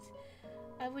sunlight.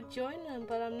 I would join them,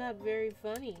 but I'm not very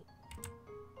funny.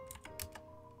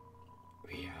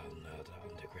 We all know the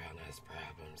underground has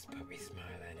problems, but we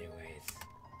smile anyways.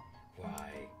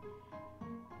 Why?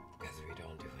 Because we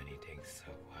don't do anything,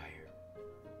 so why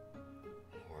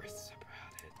are worse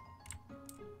about it?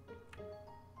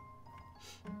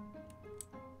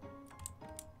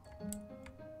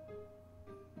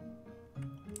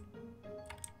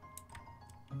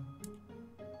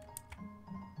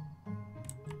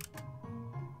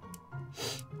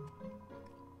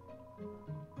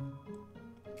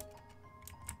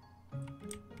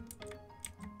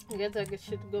 I guess I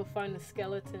should go find the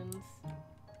skeletons.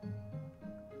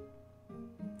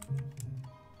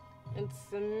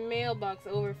 It's a mailbox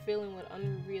overfilling with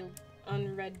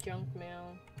unread junk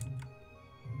mail.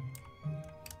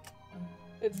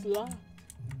 It's locked.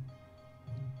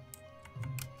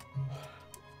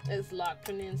 It's locked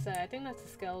from the inside. I think that's the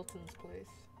skeleton's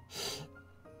place.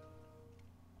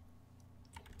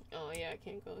 Oh yeah, I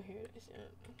can't go here just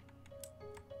yet.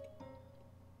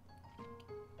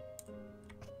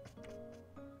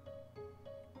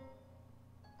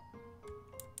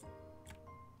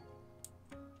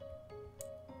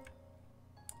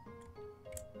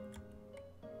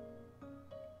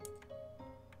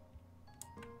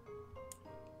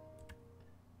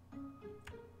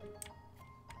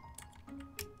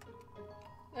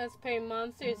 Let's play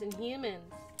monsters and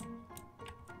humans.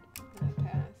 I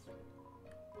pass.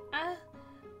 Ah,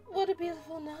 what a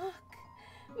beautiful knock.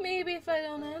 Maybe if I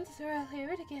don't answer, I'll hear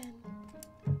it again.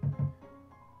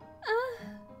 Ah,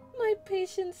 my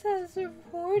patience has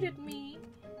rewarded me.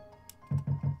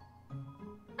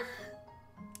 Ah.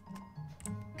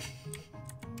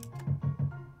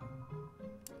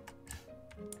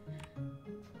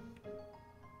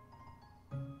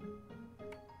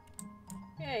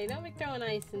 Hey, don't be throwing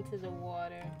ice into the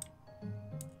water.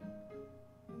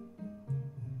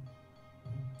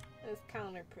 That's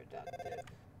counterproductive.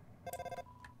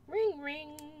 Ring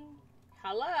ring.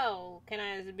 Hello, can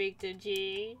I speak to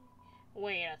G?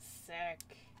 Wait a sec.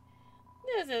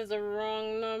 This is the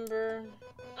wrong number.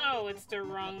 Oh, it's the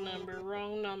wrong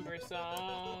number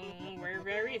song. We're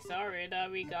very sorry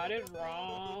that we got it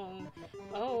wrong.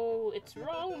 Oh, it's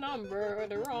wrong number,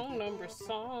 the wrong number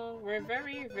song. We're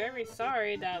very, very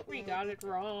sorry that we got it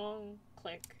wrong.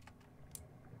 Click.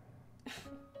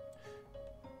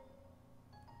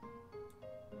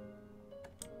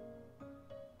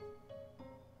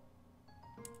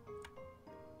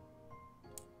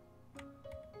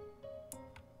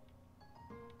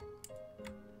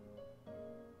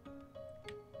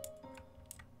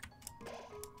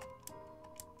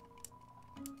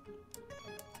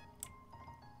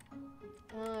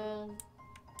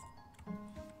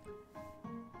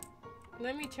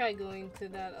 Let me try going to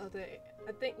that other.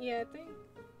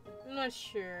 I'm not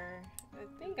sure. I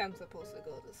think I'm supposed to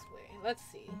go this way. Let's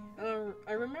see.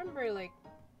 I remember, like.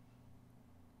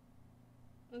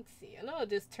 Let's see. I know it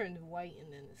just turned white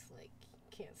and then it's like,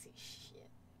 can't see shit.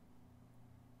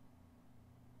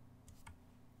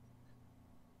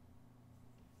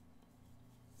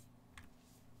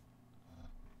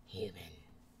 Human.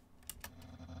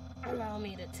 Allow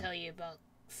me to tell you about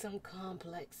some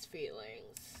complex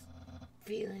feelings.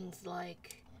 Feelings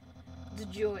like the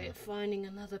joy of finding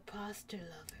another posture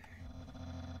lover,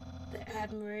 the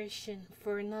admiration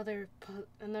for another's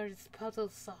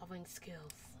puzzle-solving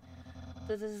skills,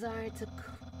 the desire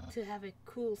to have a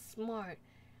cool, smart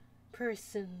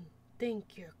person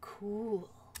think you're cool.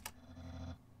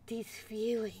 These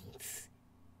feelings,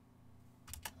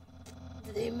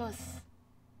 they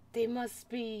must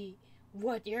be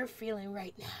what you're feeling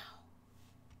right now.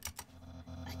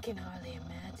 I can hardly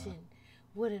imagine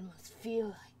what it must feel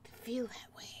like to feel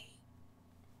that way.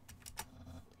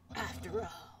 After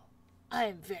all, I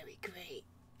am very great.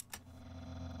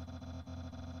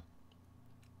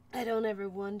 I don't ever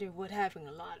wonder what having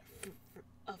a lot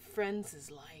of friends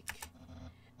is like.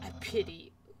 I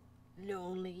pity you,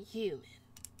 lonely human.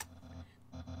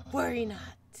 Worry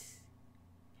not.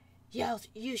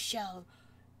 You shall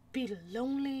be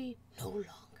lonely no longer.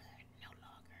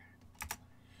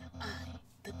 I,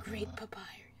 the great Papyrus,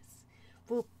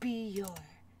 will be your...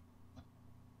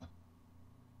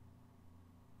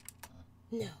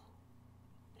 No,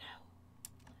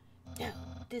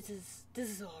 this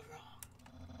is all wrong.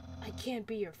 I can't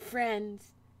be your friend.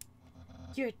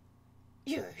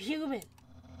 You're human.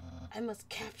 I must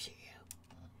capture you.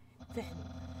 Then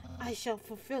I shall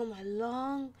fulfill my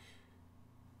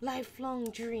lifelong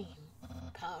dream.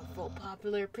 Powerful,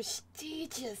 popular,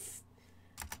 prestigious.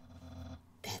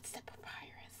 That's the Papyrus.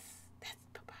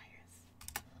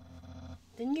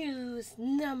 The newest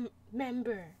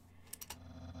member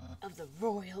of the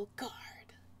Royal Guard.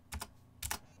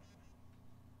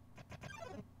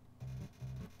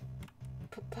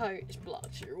 Papyrus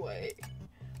blocks your way.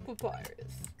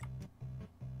 Papyrus.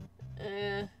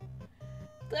 I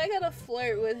gotta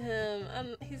flirt with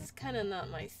him. He's kind of not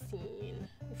my scene,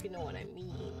 if you know what I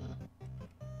mean.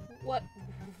 What?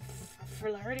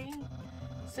 Flirting?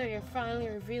 So you're finally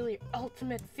revealing your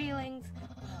ultimate feelings?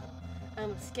 Well,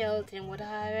 I'm a skeleton with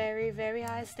very, very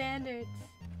high standards.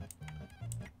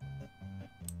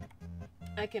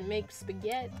 I can make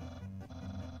spaghetti.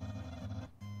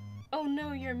 Oh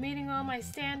no, you're meeting all my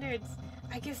standards.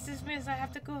 I guess this means I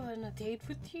have to go on a date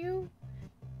with you?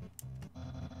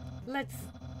 Let's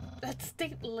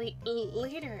date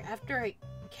later after I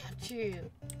capture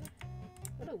you.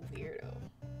 What a weirdo.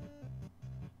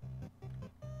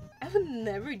 I would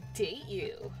never date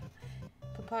you.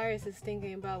 Papyrus is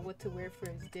thinking about what to wear for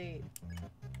his date.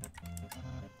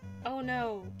 Oh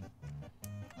no.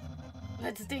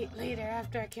 Let's date later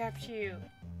after I capture you.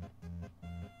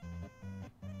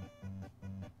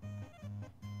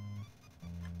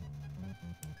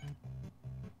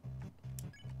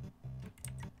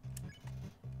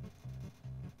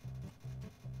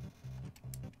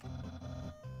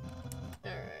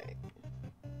 Alright.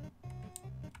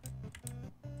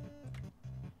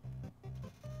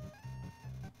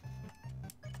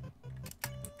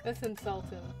 Let's insult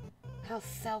him. How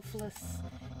selfless.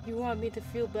 You want me to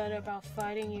feel better about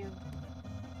fighting you.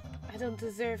 I don't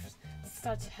deserve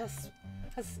such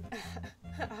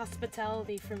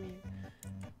hospitality from you.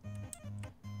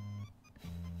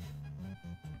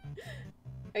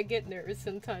 I get nervous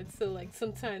sometimes, so like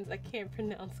sometimes I can't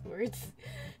pronounce words.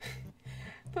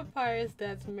 Papyrus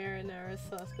dad's marinara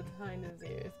sauce behind his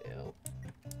ears. Ew.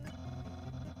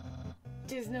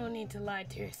 There's no need to lie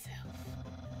to yourself.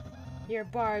 Your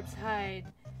barbs hide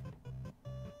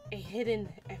a hidden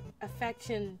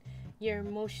affection, your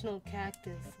emotional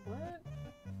cactus. What?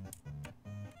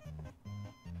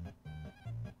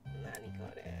 Nani go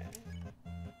there.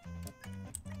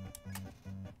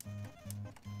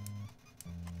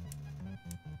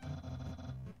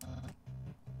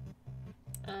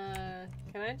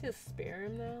 Can I just spare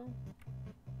him now?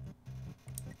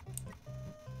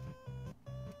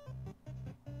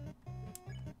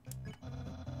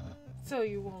 So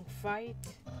you won't fight?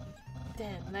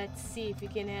 Then let's see if you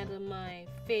can handle my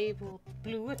fabled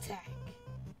blue attack.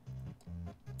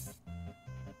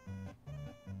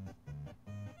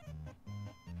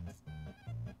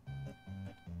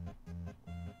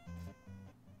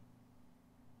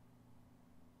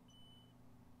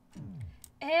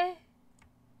 Eh?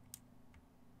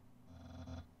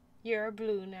 You're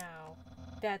blue now.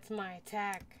 That's my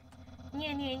attack.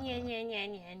 Nya nya nya nya nya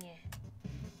nya nya.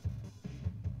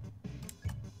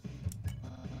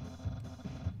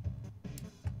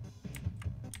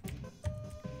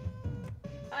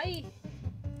 Ay!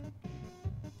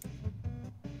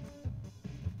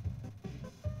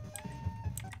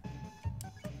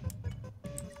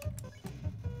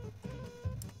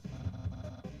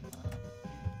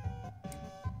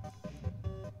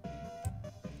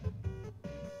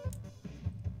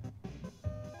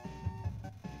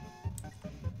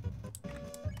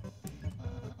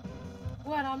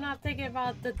 What? I'm not thinking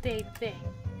about the date thing.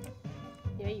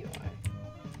 Yeah, you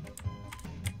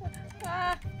are.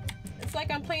 Ah! It's like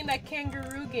I'm playing that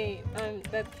kangaroo game.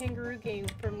 That kangaroo game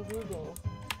from Google.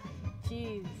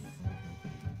 Jeez.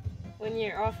 When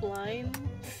you're offline.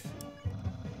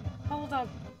 Hold up.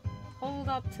 Hold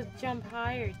up to jump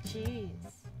higher. Jeez.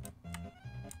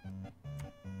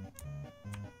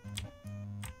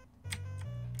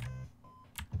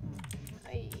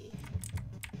 Ay.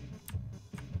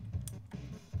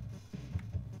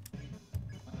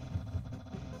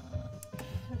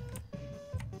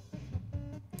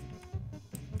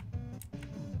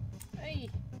 Ay.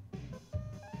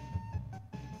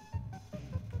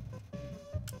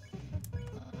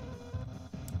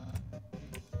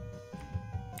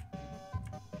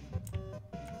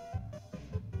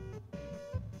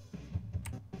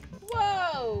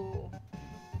 Whoa!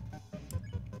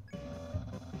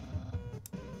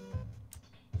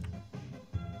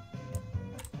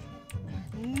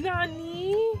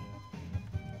 Nani?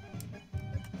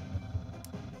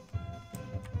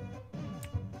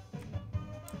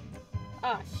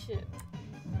 Ah, shit.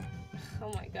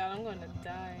 Oh my god, I'm gonna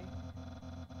die.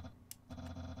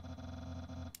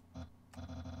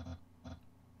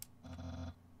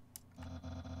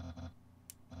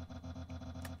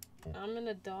 I'm in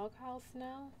a doghouse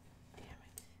now? Damn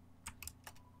it.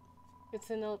 It's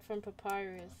a note from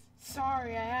Papyrus.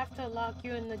 Sorry, I have to lock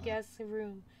you in the guest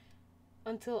room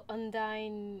until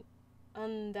Undyne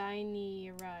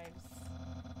arrives.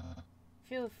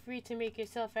 Feel free to make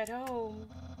yourself at home.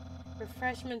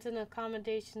 Refreshments and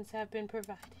accommodations have been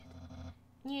provided.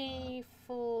 Yay,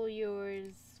 full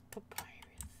yours,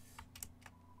 Papyrus.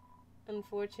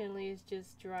 Unfortunately, it's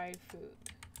just dried food.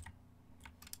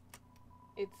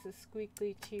 It's a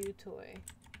squeakly chew toy.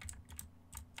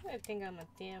 I think I'm a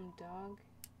damn dog.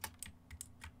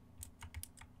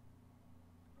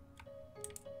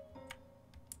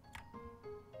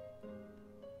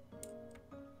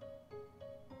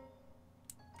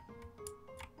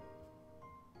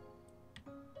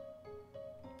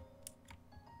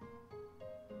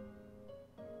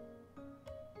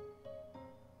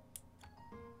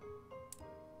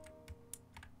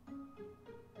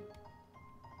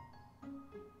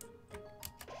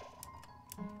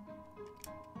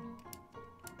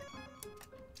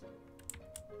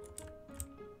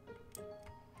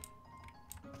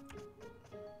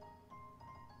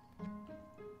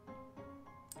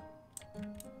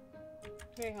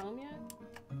 Are you home yet?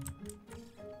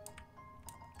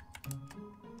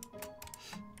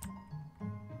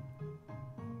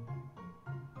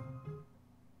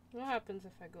 What happens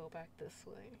if I go back this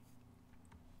way?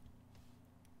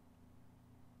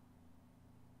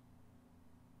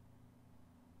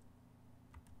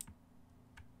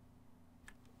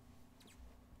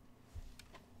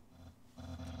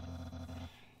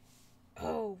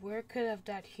 Oh, where could have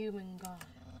that human gone?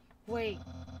 Wait,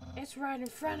 it's right in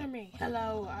front of me.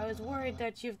 Hello, I was worried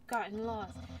that you've gotten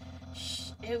lost.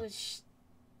 Shh,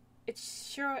 it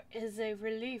sure is a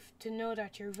relief to know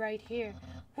that you're right here.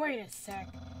 Wait a sec.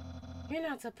 You're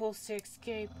not supposed to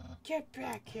escape. Get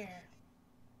back here.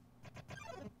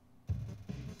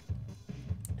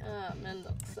 Ah,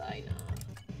 mendoksai na.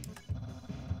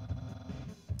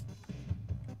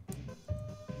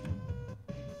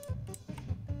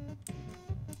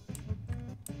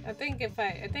 I think if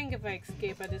I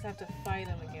escape, I just have to fight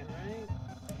him again, right?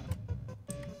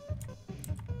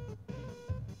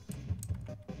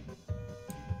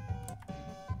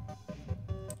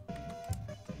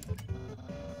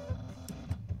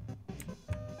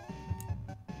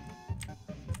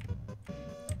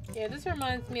 Yeah, this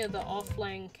reminds me of the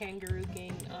offline kangaroo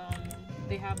game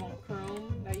they have on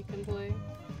Chrome that you can play.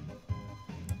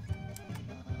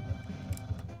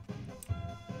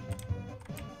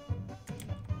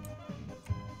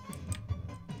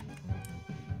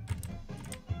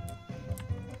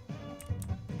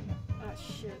 Ah,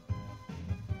 shit.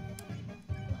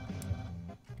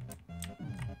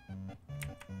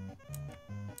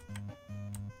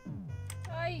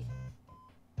 Ay!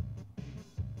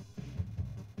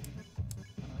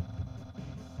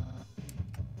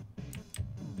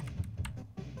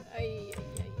 Ay, ay,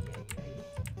 ay, ay, ay.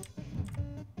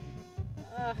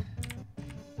 Ah.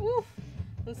 Woof!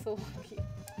 I'm so lucky.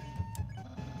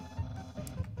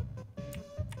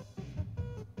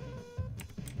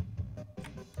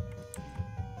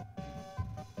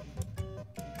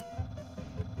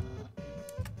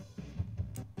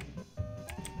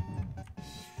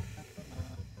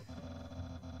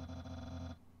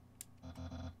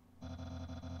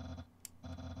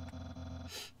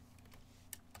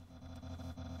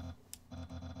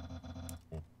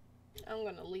 I'm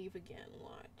gonna leave again,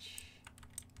 watch.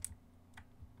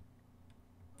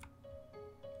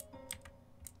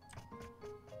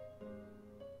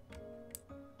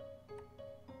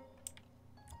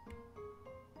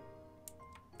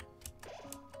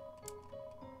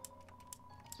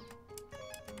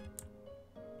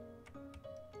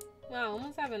 Wow,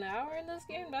 almost have an hour in this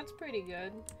game? That's pretty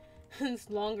good. It's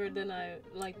longer than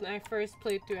when I first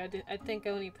played through. I think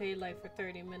I only played like for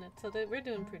 30 minutes, so we're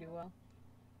doing pretty well.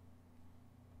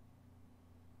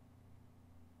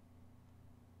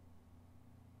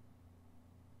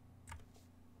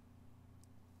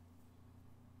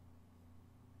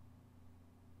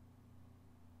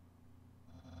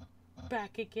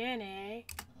 Back again, eh?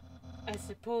 I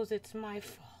suppose it's my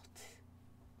fault.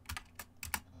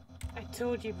 I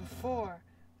told you before,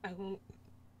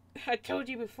 I told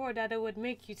you before that I would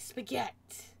make you spaghetti.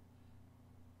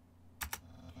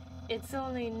 It's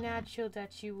only natural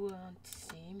that you want to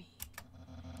see me.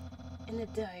 In the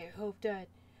dire hope that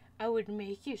I would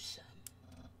make you some.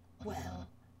 Well,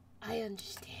 I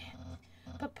understand.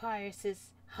 Papyrus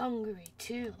is hungry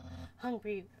too.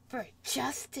 Hungry for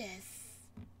justice.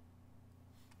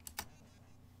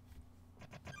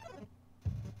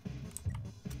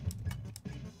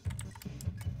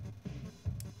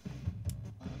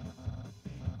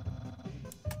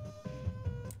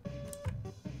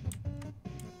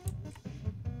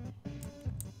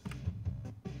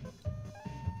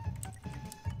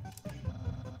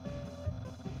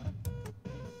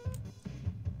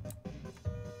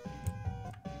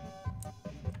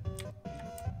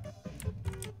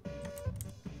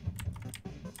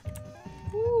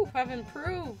 Woo, I've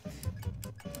improved.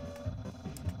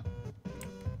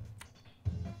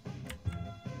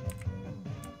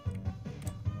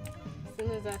 As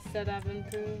soon as I said I've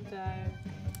improved, I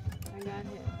got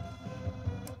hit.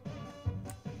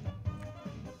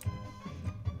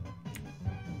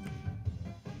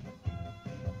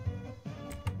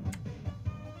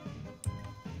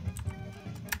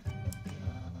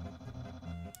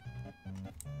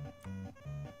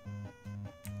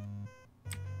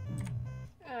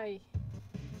 Ay.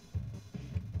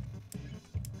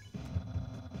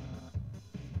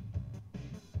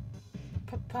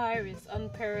 Papyrus,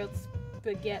 unparalleled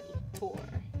spaghetti tour.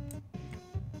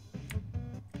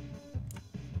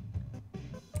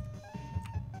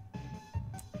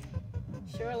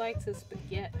 Sure likes his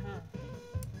spaghetti, huh?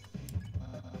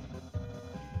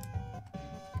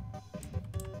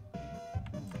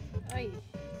 Ay.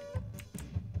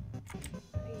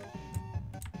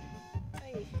 Ay.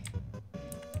 Ay.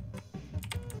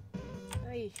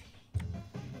 Ay.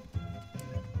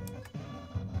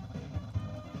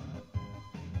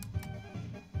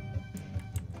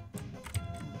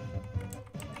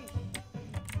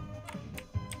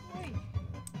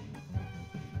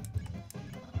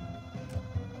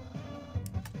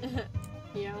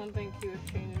 Yeah, I don't think he would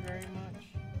change very much.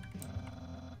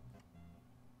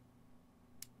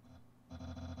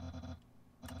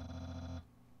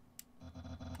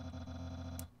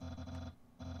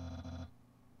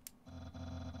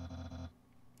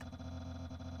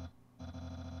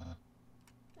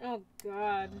 Oh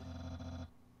God.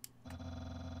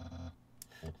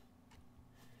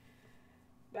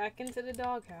 Back into the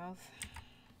doghouse.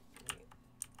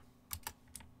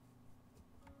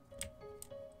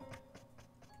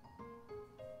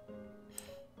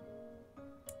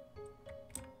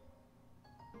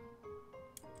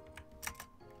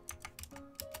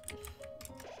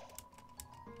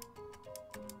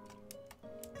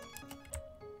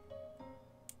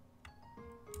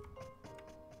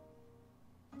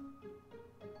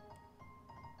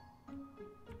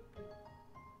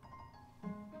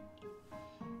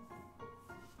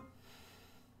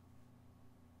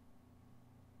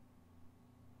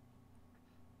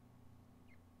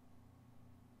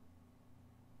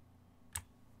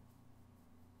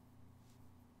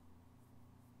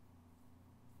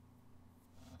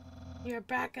 You're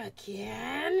back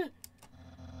again?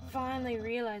 Finally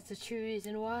realized the true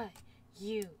reason why.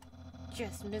 You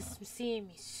just miss seeing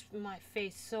my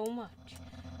face so much.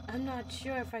 I'm not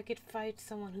sure if I could fight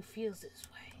someone who feels this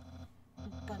way.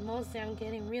 But mostly I'm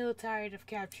getting real tired of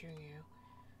capturing you.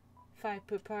 Fight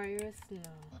Papyrus? No.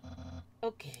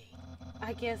 Okay.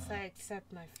 I guess I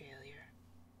accept my failure.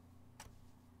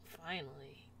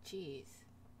 Finally. Jeez.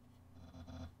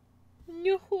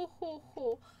 No ho ho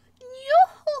ho. No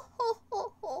ho ho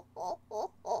ho ho ho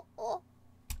ho ho ho.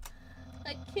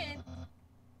 I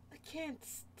can't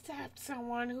stab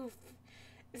someone who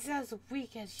is as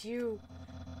weak as you.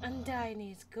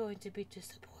 Undyne is going to be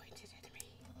disappointed in me.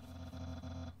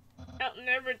 I'll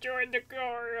never join the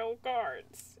Royal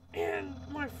Guards, and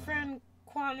my friend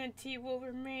Quantity will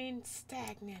remain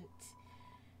stagnant.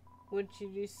 What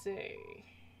did you say?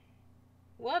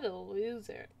 What a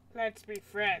loser. Let's be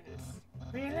friends.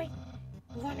 Really?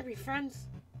 You want to be friends?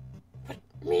 What,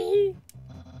 me?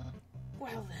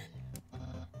 Well then,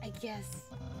 I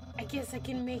guess I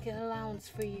can make an allowance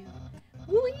for you.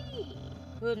 Whee!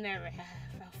 We'll never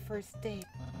have our first date.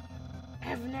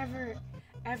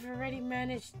 I've already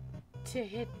managed to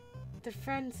hit the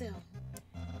friend zone.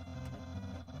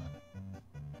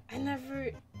 I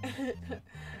never...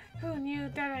 Who knew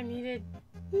that I needed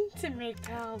to make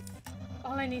pals?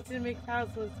 All I needed to make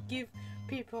pals was give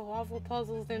people awful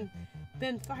puzzles and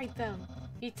then fight them.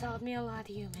 You taught me a lot,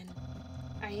 human.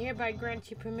 I hereby grant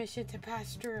you permission to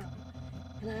pass through,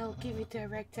 and I'll give you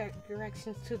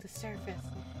directions to the surface.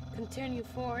 Continue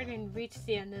forward and reach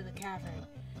the end of the cavern.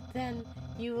 Then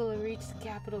you will reach the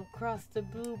capital across the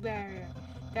blue barrier.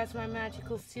 That's my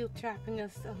magical seal trapping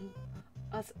us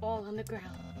all on the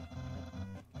ground.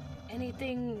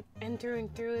 Anything entering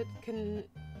through it can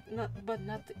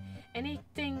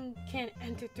anything can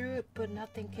enter through it, but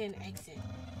nothing can exit,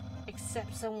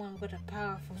 except someone with a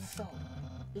powerful soul,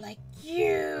 like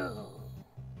you.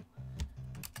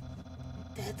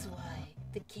 That's why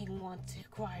the king wants to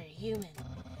acquire a human.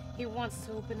 He wants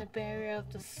to open a barrier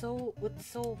of the soul with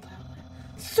soul power.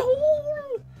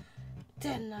 Soul!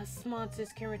 Then us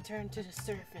monsters can return to the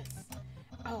surface.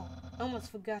 Oh, almost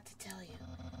forgot to tell you.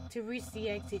 To reach the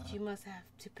exit, you will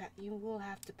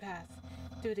have to pass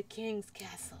through the king's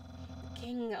castle. The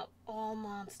king of all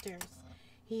monsters.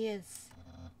 He's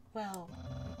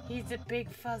a big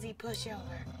fuzzy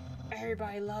pushover.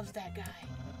 Everybody loves that guy.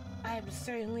 I'm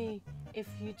certain if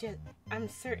you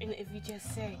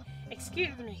just say,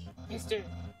 "Excuse me, Mr.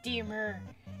 Deemer,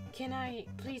 can I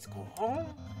please go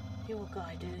home?" He will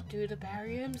guide you through the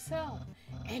barrier himself.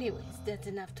 Anyways, that's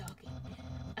enough talking.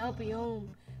 I'll be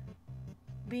home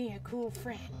being a cool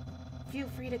friend. Feel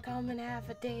free to come and have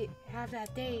that date.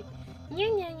 Nya,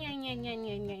 nya, nya, nya, nya,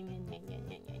 nya, nya, nya, nya, nya,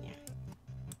 nya, nya, nya.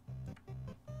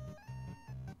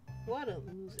 What a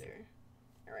loser.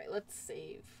 Alright, let's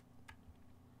save.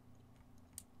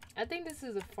 I think this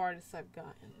is the farthest I've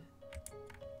gotten.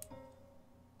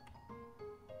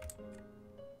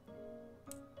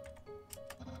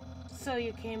 So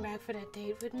you came back for that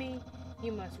date with me?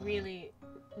 You must be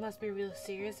real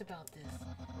serious about this.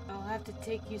 I'll have to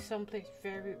take you someplace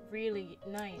really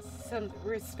nice,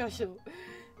 somewhere special,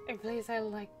 a place I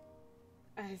like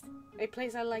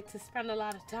to spend a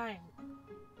lot of time.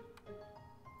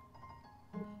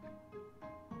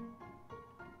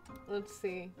 Let's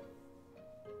see.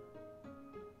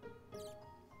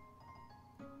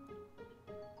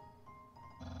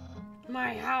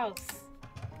 My house.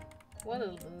 What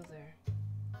a loser.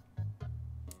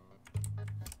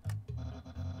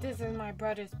 This is my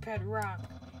brother's pet rock.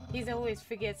 He always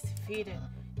forgets to feed it.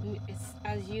 It's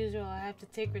as usual, I have to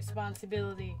take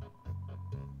responsibility.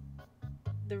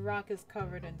 The rock is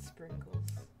covered in sprinkles.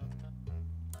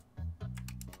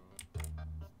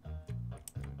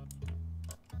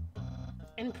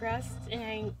 Impressed,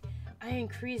 and I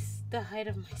increased the height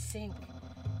of my sink.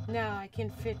 Now I can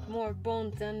fit more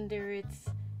bones under its...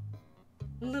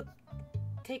 Look,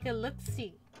 take a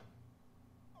look-see.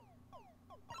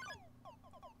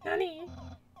 Nani?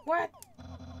 What?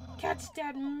 Catch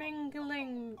that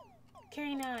mingling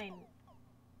canine.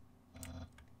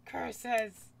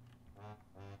 Curses.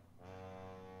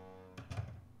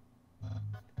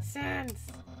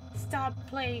 Sans, stop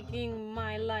plaguing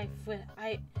my life with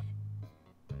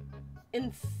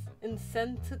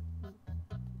incential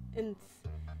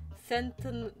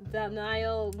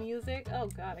music. Oh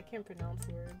god, I can't pronounce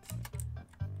words.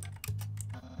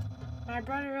 My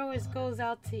brother always goes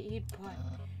out to eat, but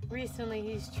recently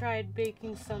he's tried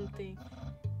baking something.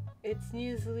 It's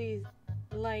usually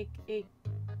like a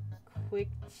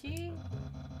quiche.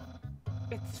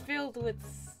 It's filled with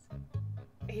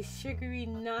a sugary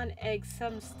non-egg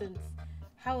substance.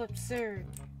 How absurd.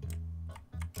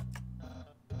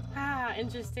 Ah,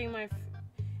 interesting.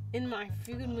 In my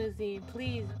food museum,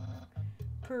 please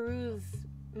peruse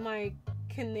my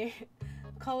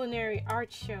culinary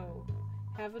art show.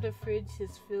 Half of the fridge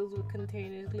is filled with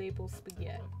containers labeled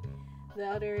spaghetti. The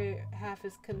other half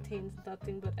contains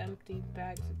nothing but empty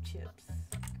bags of chips.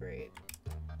 Great.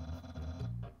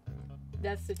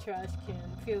 That's the trash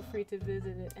can. Feel free to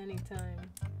visit it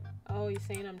anytime. Oh, you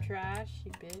saying I'm trash,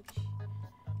 you bitch?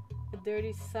 A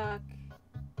dirty sock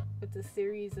with a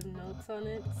series of notes on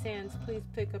it. Sans, please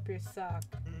pick up your sock.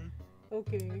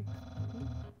 Okay.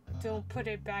 Don't put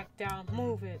it back down.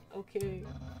 Move it. Okay.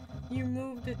 You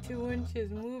moved it 2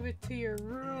 inches. Move it to your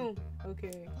room.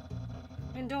 Okay.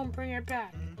 And don't bring it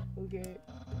back. Okay.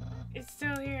 It's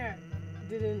still here.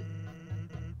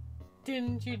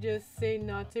 Didn't you just say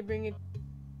not to bring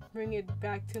it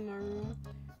back to my room?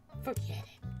 Forget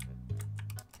it.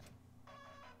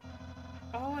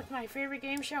 Oh, it's my favorite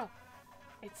game show.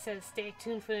 It says stay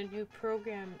tuned for the new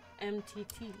program,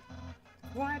 MTT.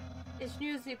 What? It's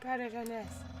usually better than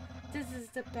this. This is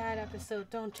the bad episode.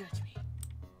 Don't judge me.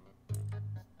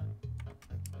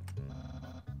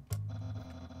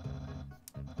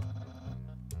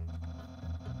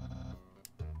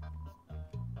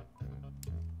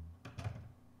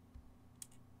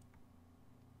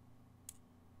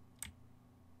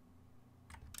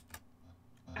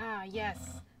 Ah, yes.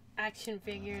 Action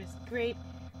figures. Great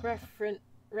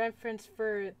reference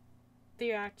for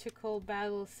theatrical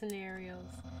battle scenarios.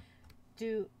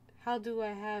 How do I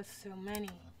have so many?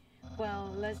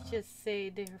 Well, let's just say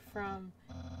they're from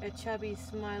a chubby,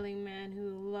 smiling man who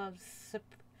loves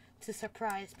to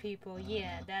surprise people.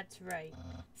 Yeah, that's right.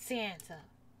 Santa.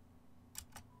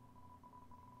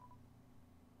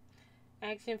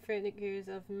 Action figures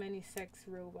of many sexy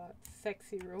robots.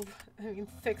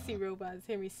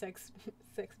 Hear me, sex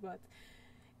bots.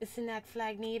 Isn't that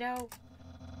flag neato?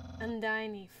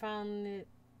 Undyne found it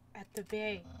at the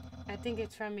bay. I think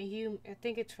it's from the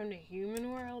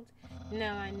human world.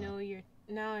 Now I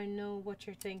know what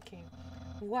you're thinking.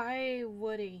 Why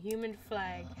would a human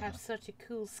flag have such a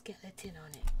cool skeleton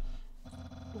on it?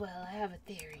 Well, I have a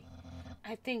theory.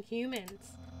 I think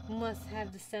humans must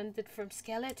have descended from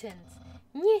skeletons.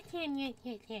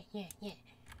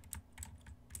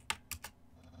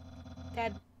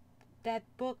 That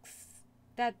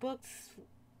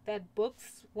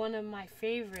book's one of my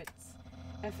favorites.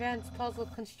 Advanced puzzle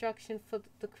construction for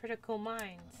the critical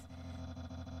minds.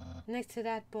 Next to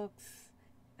that book's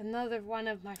another one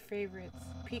of my favorites.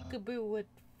 Peekaboo with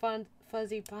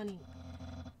Fuzzy Bunny.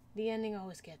 The ending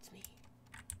always gets me.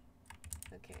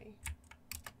 Okay.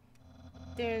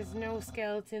 There's no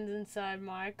skeletons inside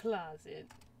my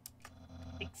closet.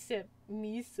 Except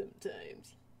me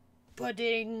sometimes.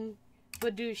 Pudding.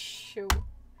 Badoosh.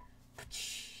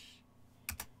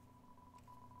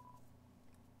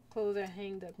 Clothes are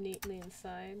hanged up neatly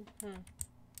inside.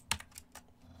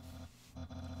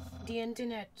 The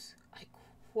internet. I'm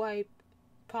quite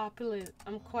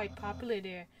popular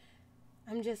there.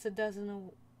 I'm just a dozen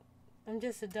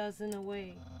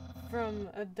away from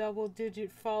a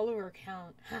double-digit follower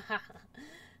count.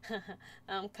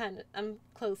 I'm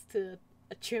close to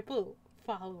a triple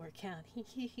follower count.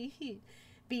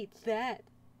 Beat that,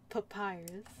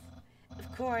 Papyrus.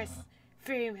 Of course,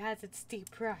 fame has its steep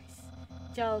price.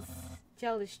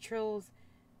 Jealous trolls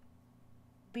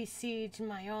besiege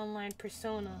my online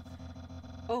persona,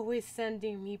 always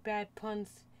sending me bad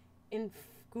puns in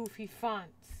goofy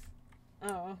fonts.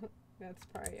 Oh, that's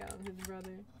probably his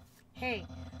brother. Hey,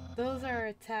 those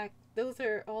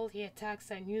are all the attacks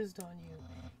I used on you.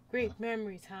 Great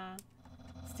memories, huh?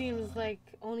 Seems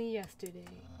like only yesterday.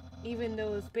 Even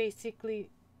though it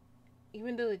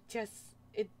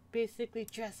basically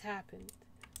just happened.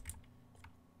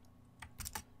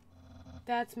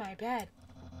 That's my bad.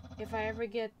 If I ever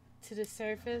get to the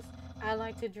surface, I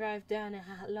like to drive down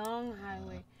a long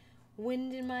highway,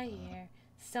 wind in my hair,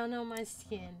 sun on my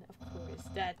skin. Of course,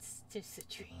 that's just a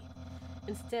dream.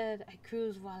 Instead, I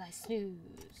cruise while I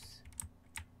snooze.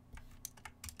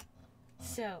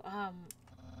 So,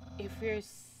 if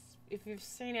you're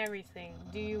saying everything,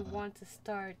 do you want to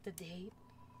start the date?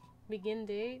 Begin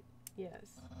date?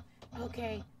 Yes.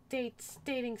 Okay,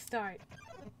 dating start.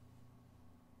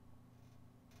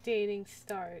 Dating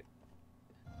start.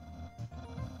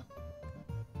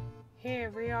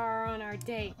 Here we are on our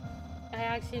date. I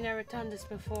actually never done this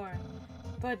before.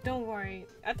 But don't worry.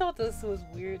 I thought this was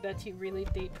weird that you really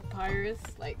date Papyrus.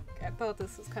 Like, I thought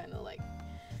this was kind of like,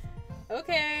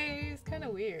 okay, it's kind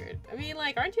of weird. I mean,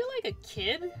 like, aren't you like a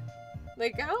kid?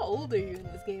 Like, how old are you in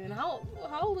this game? And how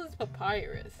old is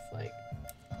Papyrus? Like,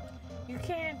 you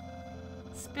can't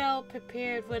spell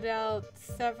prepared without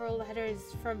several letters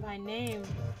from my name.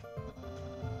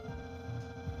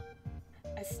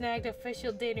 I snagged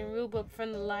official dating rulebook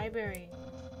from the library.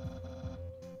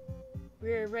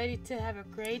 We're ready to have a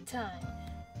great time.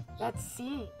 Let's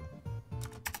see.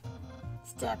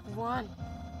 Step 1.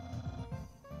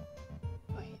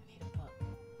 Wait, I need a book.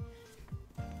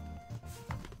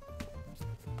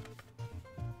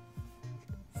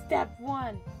 Step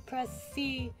 1. Press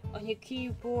C on your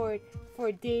keyboard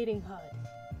for dating HUD.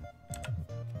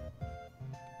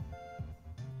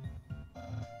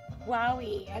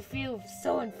 Wowie, I feel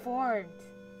so informed.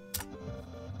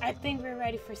 I think we're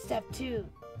ready for step 2.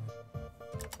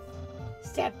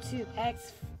 Step 2,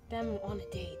 ask them on a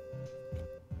date.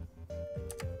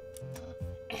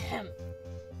 Ahem.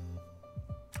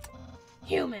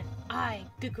 Human, I,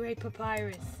 the Great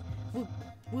Papyrus,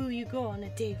 will you go on a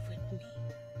date with me?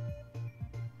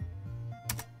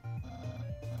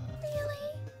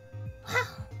 Really? Wow.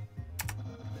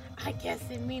 I guess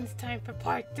it means time for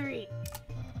part 3.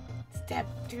 Step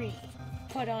 3,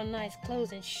 put on nice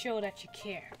clothes and show that you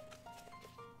care.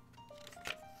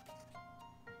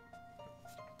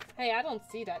 Hey, I don't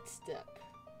see that step.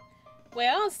 Wait,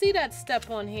 I don't see that step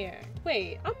on here.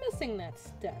 Wait, I'm missing that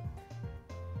step.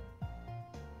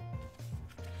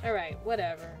 Alright,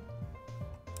 whatever.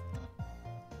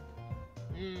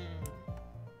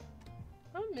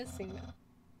 I'm missing that.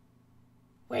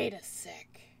 Wait a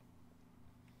sec.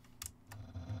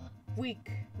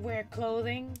 Wear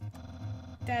clothing?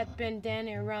 That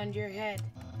bandana around your head.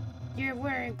 You're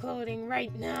wearing clothing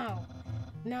right now.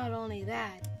 Not only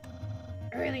that,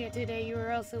 earlier today you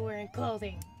were also wearing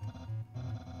clothing.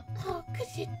 Oh, could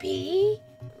it be?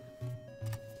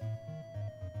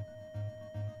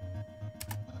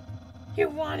 You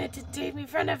wanted to date me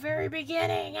from the very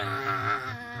beginning.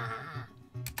 Ah!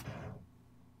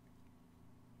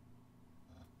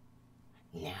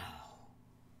 No.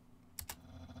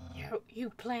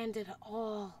 You planned it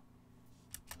all.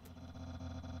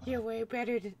 You're way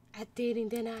better at dating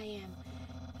than I am.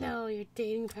 No, your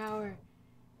dating power.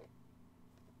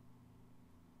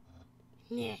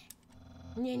 Nyeh.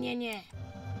 Nyeh, nyeh, nyeh.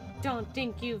 Don't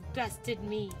think you've bested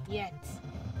me yet.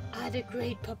 I, the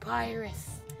Great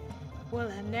Papyrus, will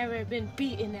have never been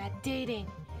beaten at dating,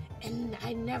 and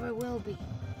I never will be.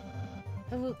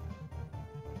 I will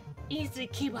easily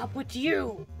keep up with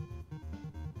you.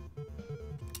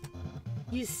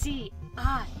 You see,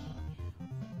 I,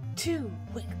 too,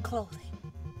 wear clothing.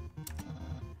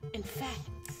 In fact,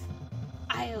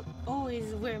 I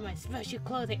always wear my special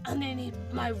clothing underneath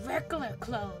my regular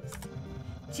clothes,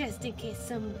 just in case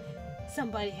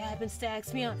somebody happens to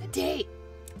ask me on a date.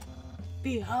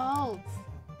 Behold.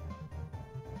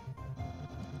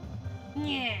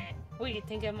 Yeah, what do you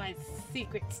think of my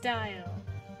secret style?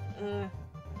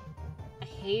 I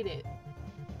hate it.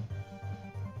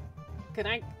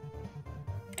 I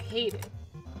hate it.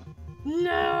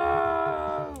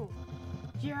 No!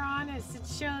 You're honest. It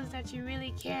shows that you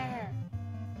really care.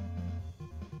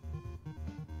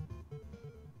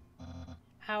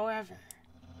 However,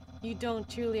 you don't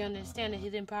truly understand the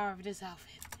hidden power of this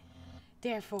outfit.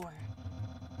 Therefore,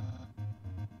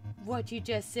 what you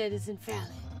just said is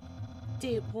invalid.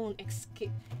 Date won't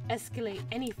escalate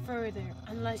any further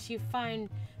unless you find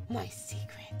my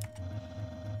secret.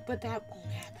 But that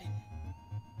won't happen.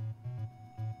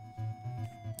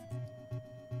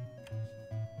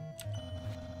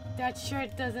 That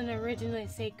shirt doesn't originally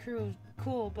say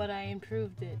cool, but I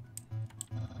improved it.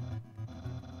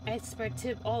 Expert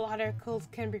tip, all articles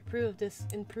can be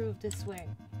improved this way.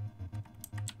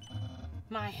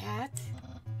 My hat?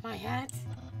 My hat?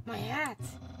 My hat!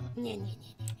 Nyeh, nyeh,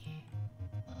 nyeh, nyeh,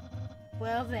 nyeh.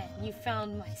 Well then, you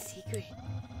found my secret.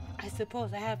 I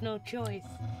suppose I have no choice.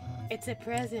 It's a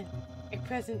present. A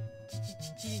present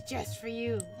just for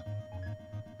you.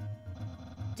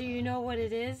 Do you know what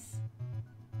it is?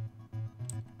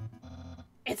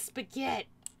 It's spaghetti.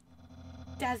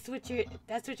 That's what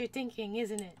you're thinking,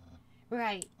 isn't it?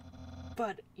 Right.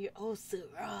 But you're also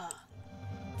wrong.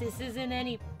 This isn't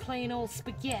any plain old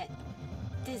spaghetti.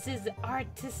 This is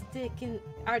artistic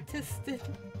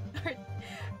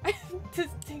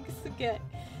spaghetti.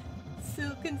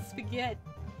 Silken spaghetti.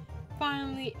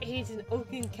 Finally aged in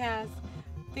oaken cast,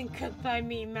 then cooked by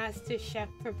me, Master Chef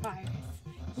Papyrus.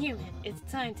 Human, it's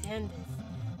time to end this.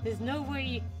 There's no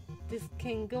way this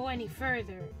can go any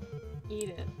further. Eat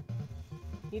it.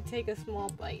 You take a small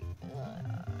bite.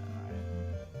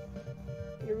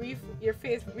 Your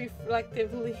face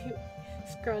reflectively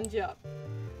scrunch up.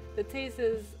 The taste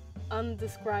is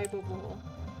undescribable.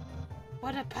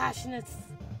 What a passionate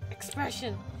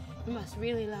expression. You must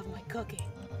really love my cooking.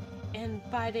 And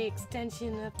by the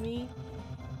extension of me,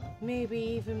 maybe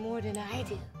even more than I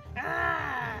do.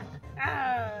 Ah!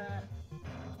 Ah!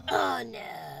 Oh no!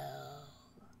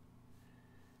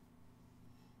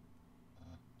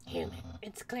 Human,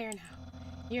 it's clear now.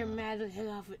 You're madly in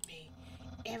love with me.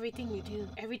 Everything you do,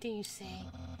 everything you say,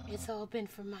 it's all been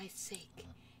for my sake.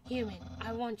 Human,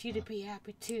 I want you to be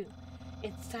happy too.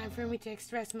 It's time for me to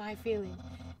express my feeling.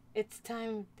 It's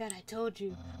time that I told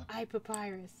you. I,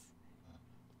 Papyrus.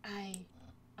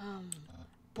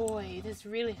 Boy, it's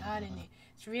really hot in here.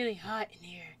 It's really hot in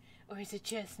here. Or is it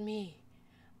just me?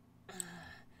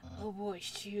 Oh boy,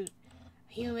 shoot.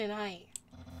 Human,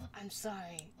 I'm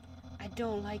sorry. I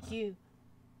don't like you.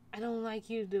 I don't like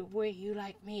you the way you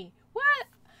like me. What?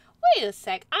 Wait a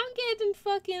sec. I'm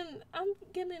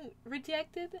getting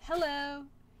rejected. Hello.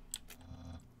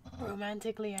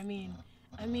 Romantically, I mean,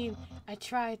 I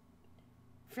tried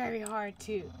very hard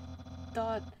to.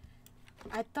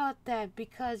 I thought that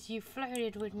because you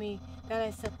flirted with me, that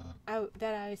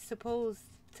I was supposed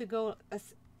to go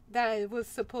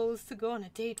on a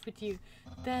date with you.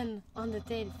 Then on the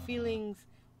date, feelings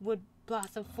would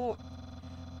blossom forth,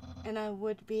 and I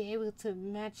would be able to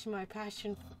match your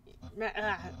passion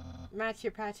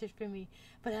for me.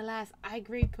 But alas, I,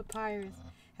 great Papyrus,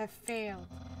 have failed.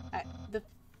 I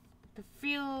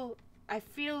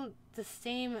feel the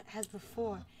same as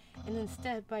before, and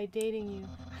instead, by dating you,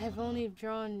 I have only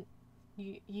drawn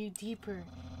you deeper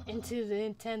into the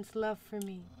intense love for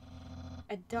me.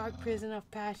 A dark prison of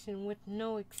passion with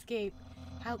no escape.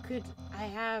 How could I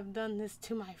have done this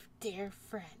to my dear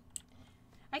friend?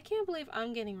 I can't believe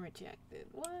I'm getting rejected.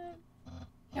 What?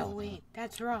 No, wait,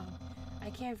 that's wrong. I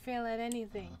can't fail at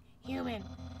anything. Human,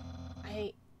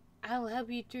 I'll help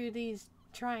you through these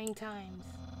trying times.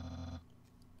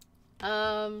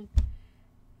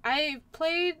 I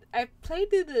played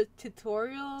the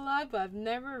tutorial a lot, but I've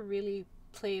never really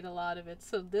played a lot of it.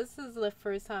 So this is the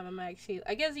first time I'm actually,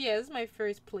 I guess, yeah, this is my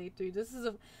first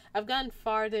playthrough. I've gotten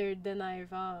farther than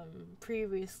I've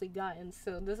previously gotten.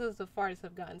 So this is the farthest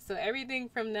I've gotten. So everything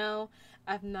from now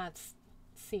I've not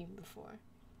seen before.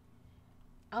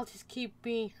 I'll just keep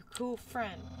being your cool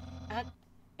friend.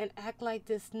 Act like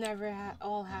this never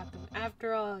all happened.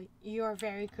 After all, you are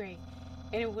very great.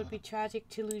 And it would be tragic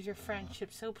to lose your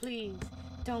friendship. So please,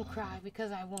 don't cry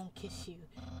because I won't kiss you.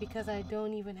 Because I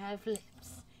don't even have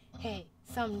lips. Hey,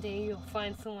 someday you'll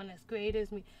find someone as great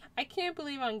as me. I can't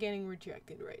believe I'm getting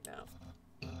rejected right now.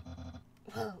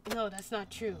 Well, no, that's not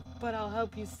true. But I'll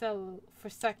help you settle for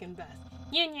second best.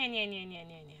 Yeah.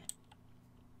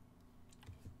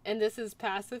 And this is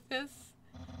pacifist.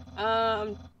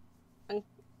 I've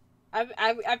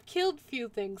killed few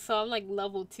things, so I'm like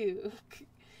level 2.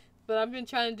 But I've been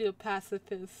trying to do a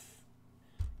pacifist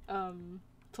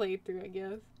playthrough, I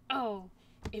guess. Oh,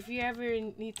 if you ever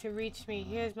need to reach me,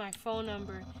 here's my phone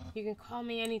number. You can call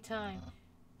me anytime.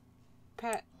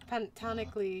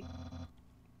 Platonically.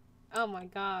 Oh my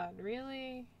god,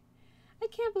 really? I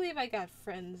can't believe I got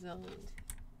friend zoned.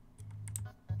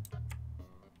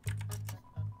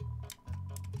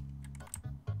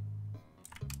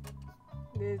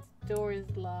 This door is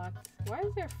locked. Why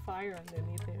is there fire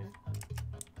underneath here?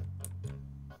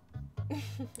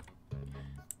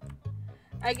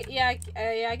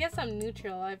 I guess I'm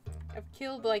neutral. I've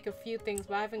killed like a few things,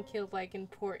 but I haven't killed like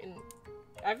important.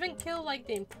 I haven't killed like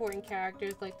the important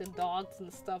characters, like the dogs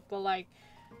and stuff. But like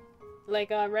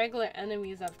regular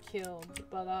enemies I've killed.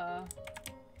 But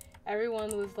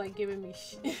everyone was like giving me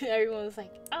everyone was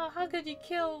like, oh, how could you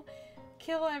kill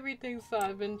everything? So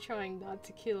I've been trying not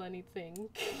to kill anything.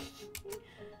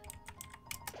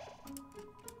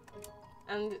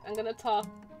 And I'm gonna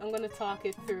talk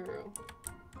it through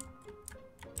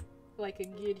like a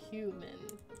good human.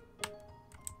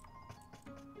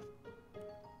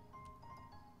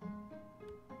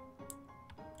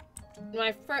 When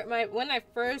I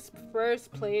first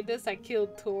played this, I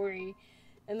killed Tori,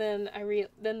 and then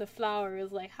then the flower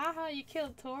was like, haha, you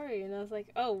killed Tori, and I was like,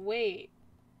 oh wait,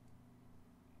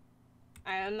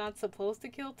 I am not supposed to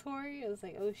kill Tori? I was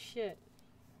like, oh shit.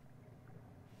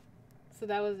 So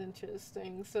that was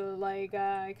interesting. So like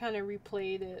I kind of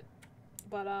replayed it,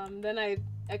 but then I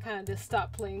kind of just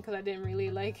stopped playing because I didn't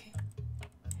really like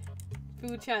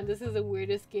Fu-chan. This is the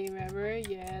weirdest game ever.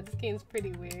 Yeah, this game's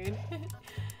pretty weird.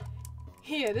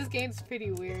 Yeah, this game's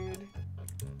pretty weird.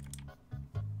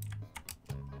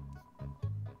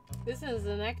 This is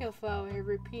an echo flower. It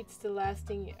repeats the last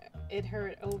thing it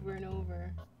heard over and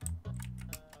over.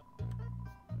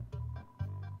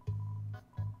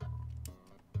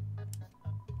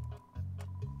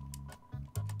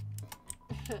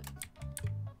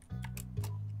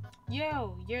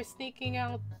 Yo, you're sneaking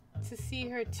out to see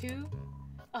her too?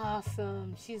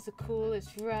 Awesome. She's the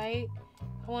coolest, right?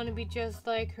 I want to be just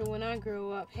like her when I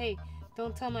grow up. Hey,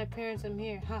 don't tell my parents I'm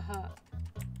here. Haha.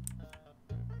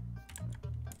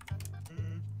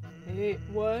 Hey,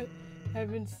 what?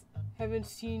 Haven't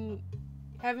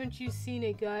you seen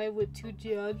a guy with 2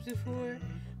 jobs before?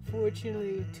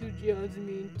 Fortunately, 2 jobs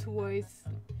mean twice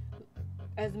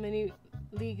as many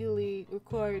legally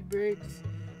required breaks.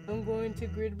 I'm going to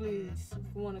Gridley's.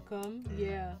 Wanna come?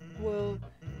 Yeah. Well,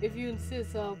 if you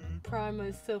insist, I'll pry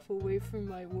myself away from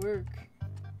my work.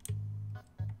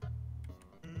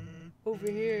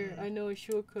 Over here, I know a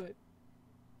shortcut.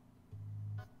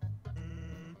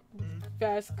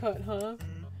 Fast cut, huh?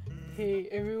 Hey,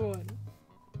 everyone.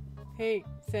 Hey,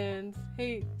 Sans.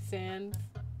 Hey, Sans.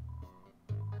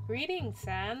 Greetings,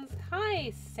 Sans.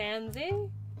 Hi, Sansy.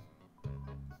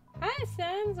 Hi,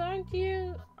 Sans.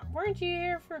 Weren't you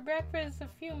here for breakfast a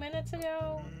few minutes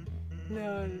ago?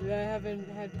 No, I haven't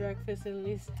had breakfast in at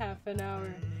least half an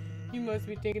hour. You must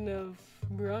be thinking of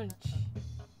brunch.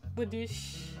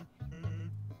 Badish.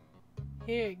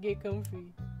 Here, get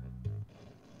comfy.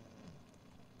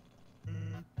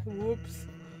 Whoops.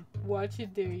 Watch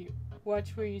it there.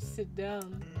 Watch where you sit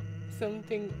down.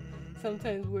 Sometimes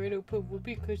weirdo put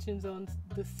whoopee cushions on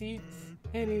the seats.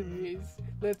 Anyways,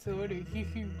 let's order.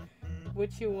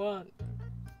 What you want?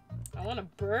 I want a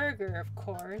burger, of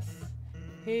course.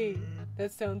 Hey,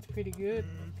 that sounds pretty good.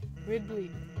 Ridley,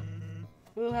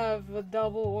 we'll have a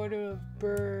double order of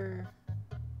burr.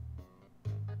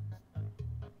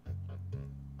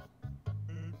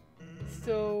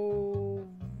 So,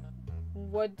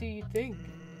 what do you think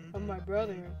of my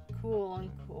brother? Cool,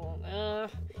 uncool.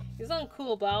 He's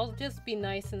uncool, but I'll just be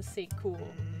nice and say cool.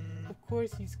 Of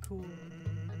course he's cool.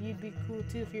 You'd be cool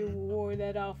too if you wore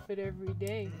that outfit every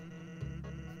day.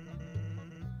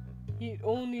 He'd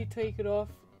only take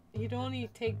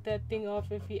that thing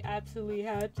off if he absolutely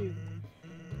had to.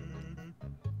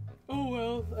 Oh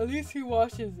well, at least he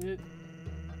washes it.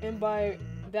 And by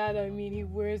that I mean he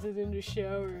wears it in the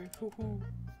shower.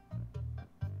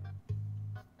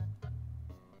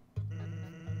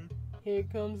 Here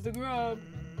comes the grub.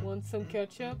 Want some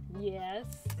ketchup?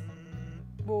 Yes.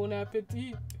 Bon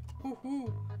appetit.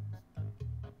 Hoo-hoo.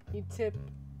 You tip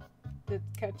the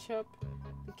ketchup.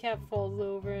 The cat falls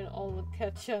over and all the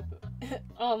ketchup,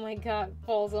 oh my god,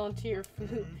 falls onto your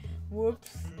food.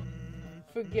 Whoops.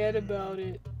 Forget about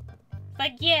it.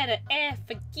 Forget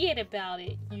about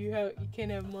it. You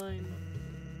can't have mine.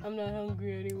 I'm not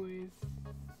hungry anyways.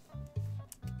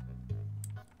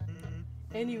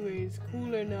 Anyways,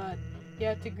 cool or not, you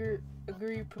have to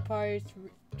agree Papyrus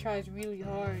tries really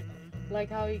hard. Like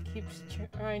how he keeps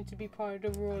trying to be part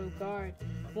of the Royal Guard.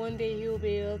 One day he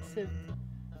went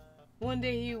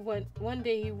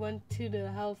to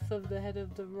the house of the head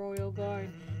of the Royal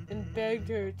Guard and begged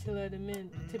her to let him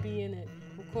in, to be in it.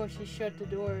 Of course, she shut the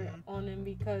door on him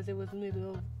because it was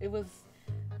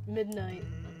midnight.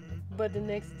 But the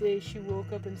next day, she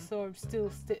woke up and saw him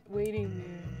still waiting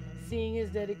there. Seeing his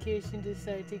dedication,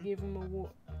 decided to give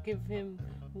him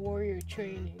warrior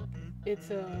training.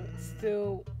 It's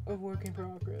still a work in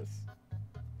progress.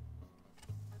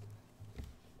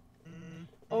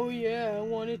 Oh yeah, I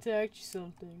wanted to ask you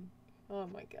something. Oh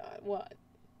my god, what?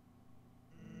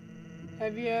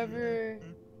 Have you ever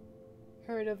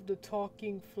heard of the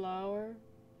talking flower?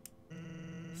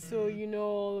 So you know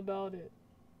all about it.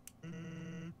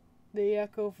 The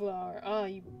echo flower. Ah,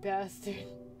 you bastard.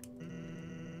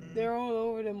 They're all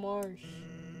over the marsh.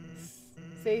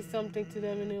 Say something to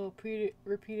them and they'll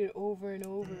repeat it over and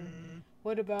over.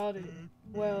 What about it?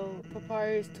 Well,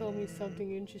 Papyrus told me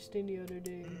something interesting the other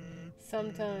day.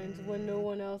 Sometimes, when no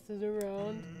one else is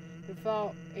around, a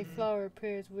flower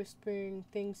appears whispering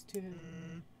things to him.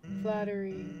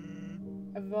 Flattery,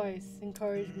 advice,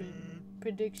 encouragement,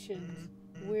 predictions.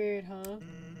 Weird, huh?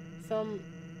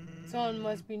 Someone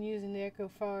must be using the echo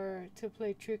flower to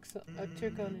play a trick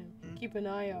on him. Keep an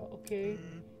eye out, okay?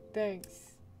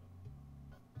 Thanks.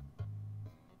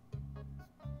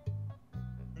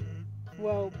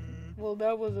 Well,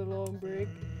 that was a long break.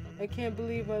 I can't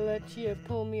believe I let you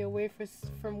pull me away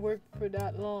from work for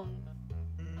that long.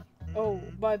 Oh,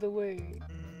 by the way,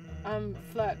 I'm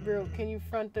flat broke. Can you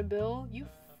front the bill?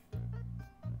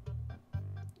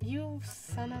 You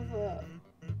son of a...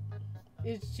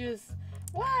 It's just...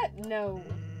 What? No.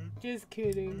 Just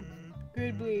kidding.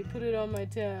 Gridley, put it on my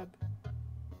tab.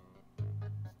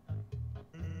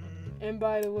 And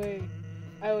by the way,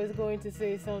 I was going to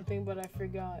say something, but I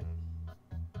forgot.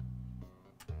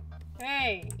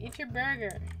 Hey, eat your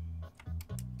burger.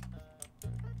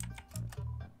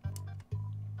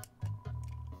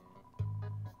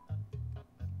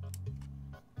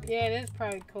 Yeah, it is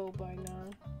probably cold by now.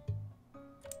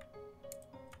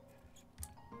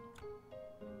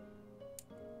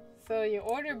 So you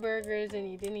order burgers and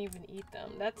you didn't even eat them.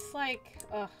 That's like,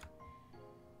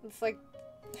 it's like,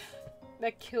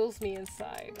 that kills me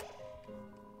inside.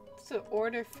 To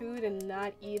order food and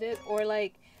not eat it, or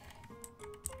like,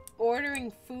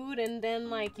 ordering food and then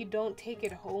like you don't take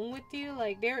it home with you.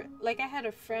 Like I had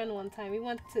a friend one time, we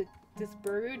went to this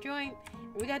burger joint,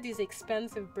 we got these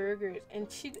expensive burgers and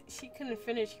she couldn't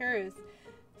finish hers.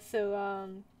 So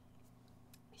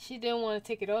she didn't want to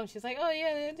take it home. She's like, oh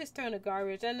yeah, they're just throwing the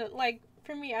garbage. And like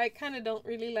for me, I kind of don't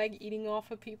really like eating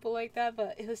off of people like that,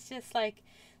 but it was just like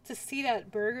to see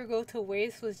that burger go to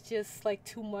waste was just like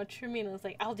too much for me, and I was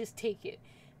like, I'll just take it.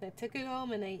 And I took it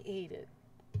home and I ate it.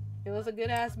 It was a good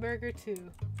ass burger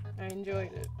too. I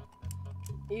enjoyed it,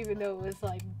 even though it was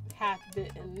like half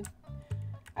bitten.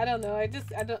 I don't know. I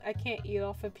can't eat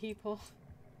off of people.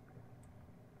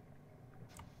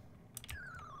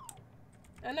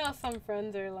 I know some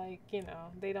friends are like, you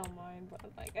know, they don't mind, but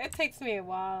like it takes me a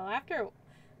while.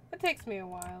 It takes me a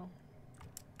while.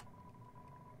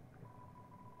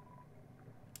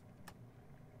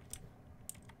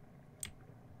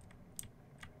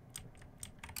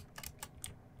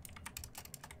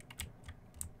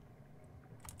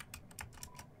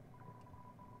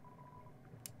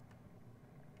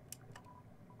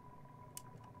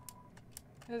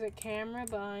 There's a camera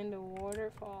behind the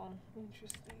waterfall.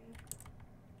 Interesting.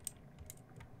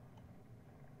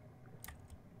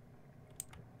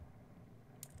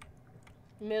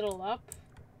 Middle up.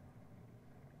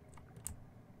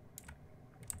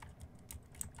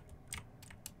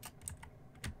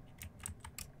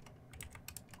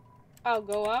 Oh,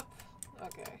 go up?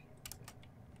 Okay.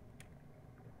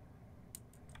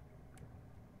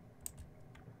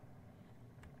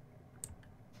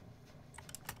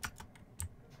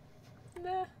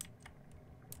 Nah.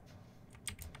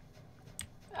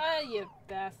 Ah, you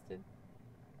bastard.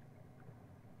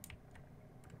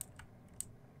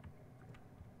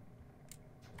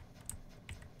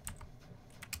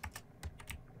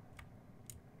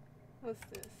 What's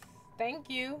this? Thank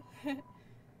you.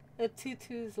 The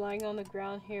tutu's lying on the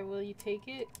ground here. Will you take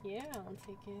it? Yeah, I'll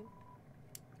take it.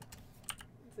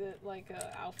 Is it like an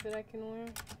outfit I can wear?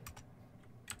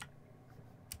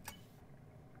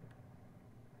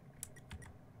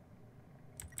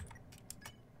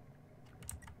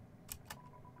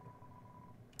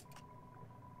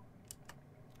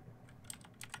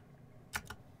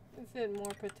 Is it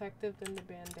more protective than the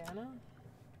bandana?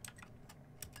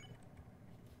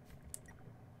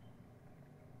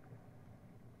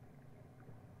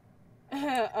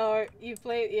 Oh, you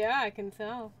played? Yeah, I can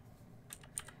tell.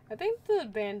 I think the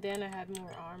bandana had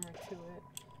more armor to it.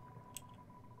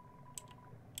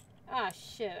 Ah,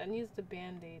 shit. I used the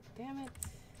band-aid. Damn it.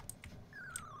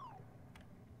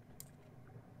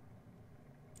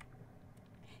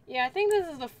 Yeah, I think this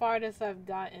is the farthest I've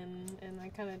gotten, and I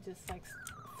kind of just, like...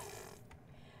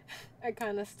 I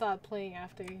kind of stopped playing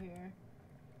after here.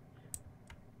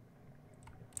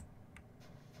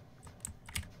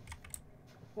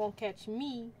 Won't catch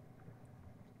me.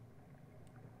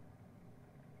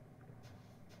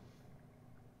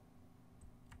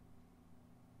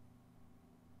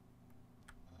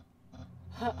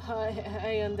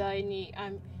 Hi, Undyne.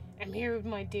 I'm here with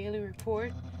my daily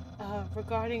report,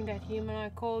 regarding that human I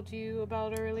called you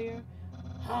about earlier.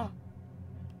 Huh?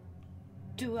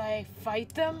 Do I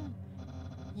fight them?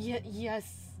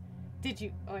 Yes. Did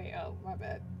you? Oh, yeah, oh, my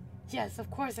bad. Yes,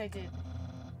 of course I did.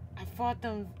 I fought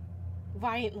them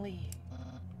violently.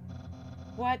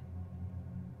 What?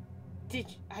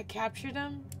 I capture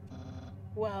them?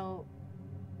 Well...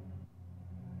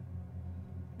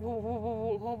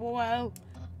 Well...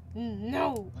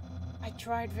 No! I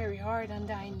tried very hard,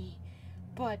 Undyne,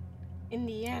 but in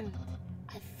the end,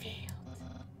 I failed.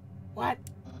 What?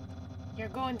 You're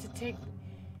going to take...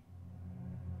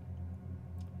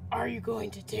 Are you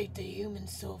going to take the human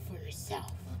soul for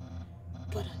yourself?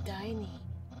 But Undyne,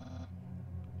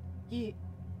 you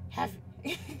have...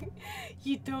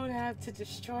 you don't have to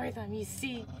destroy them, you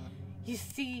see...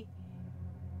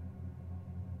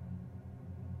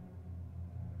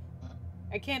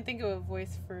 I can't think of a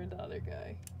voice for the other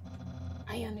guy.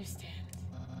 I understand.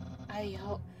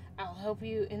 I'll help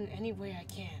you in any way I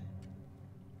can.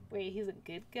 Wait, he's a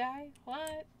good guy?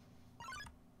 What?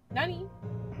 Nani?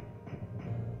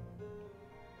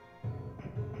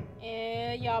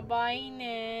 Yabai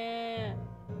ne.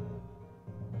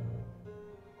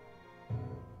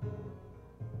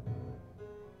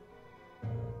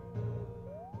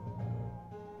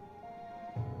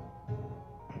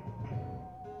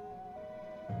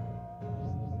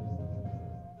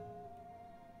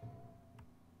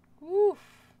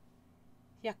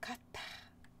 Yakata.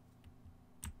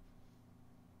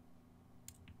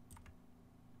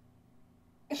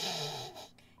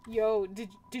 Yo,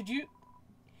 did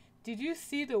you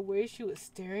see the way she was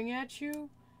staring at you?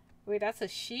 Wait, that's a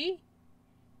she?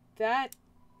 That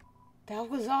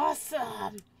was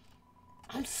awesome.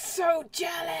 I'm so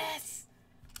jealous.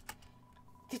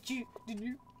 Did you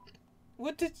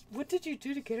what did you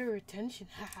do to get her attention?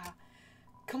 Haha.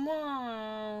 Come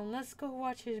on, let's go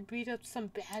watch her beat up some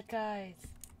bad guys.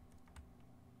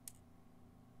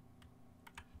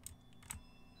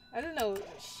 I didn't know it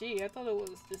was she. I thought it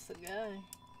was just a guy.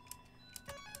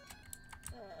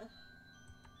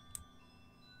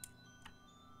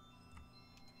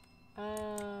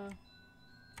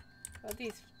 What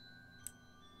these?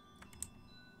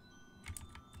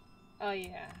 Oh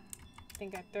yeah, I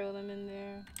think I throw them in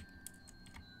there.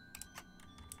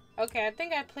 Okay, I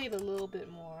think I played a little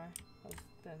bit more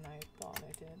than I thought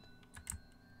I did.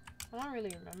 I don't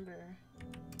really remember.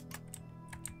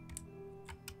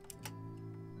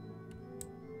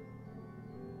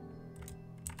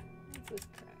 What's this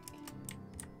crack?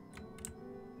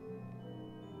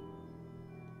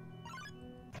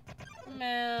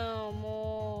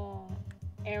 More.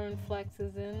 Aaron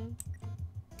flexes in.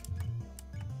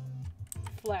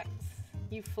 Flex.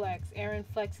 You flex. Aaron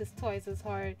flexes twice as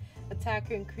hard.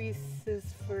 Attacker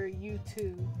increases for you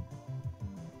too.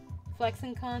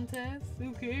 Flexing contest?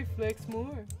 Okay, flex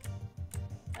more.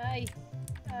 Aye.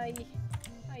 Aye.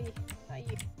 Aye. Aye.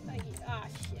 Aye. Ah,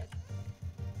 shit.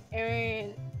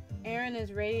 Aaron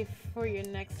is ready for your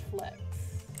next flex.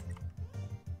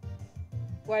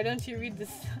 Why don't you read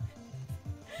this?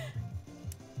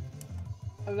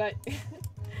 I'm like...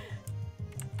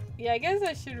 Yeah, I guess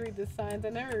I should read the signs. I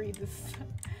never read this.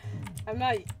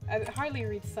 I hardly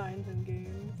read signs in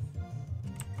games.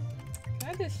 Can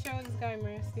I just show this guy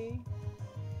mercy?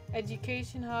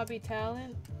 Education, hobby,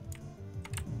 talent.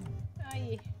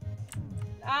 Aye.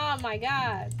 Oh my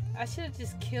god. I should have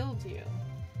just killed you.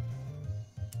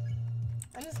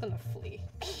 I'm just gonna flee.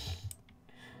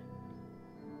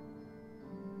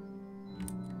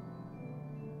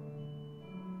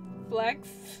 Flex.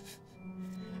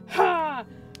 Ha!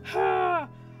 Ha!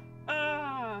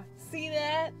 Ah! See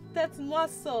that? That's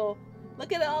muscle.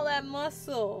 Look at all that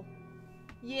muscle.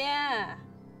 Yeah.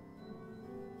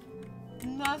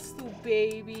 Muscle,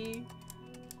 baby.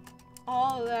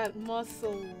 All that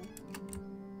muscle.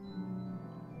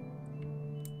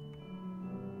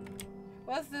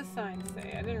 What's this sign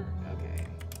say? I didn't. Okay.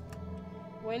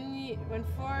 When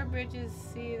four bridges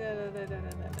see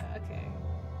okay.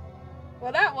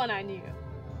 Well, that one I knew.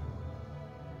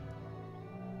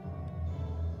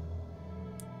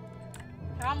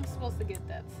 How am I supposed to get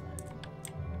that sign?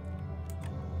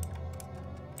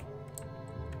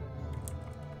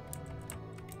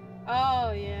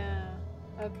 Oh yeah.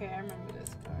 Okay, I remember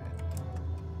this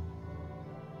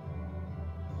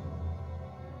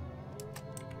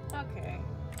part. Okay.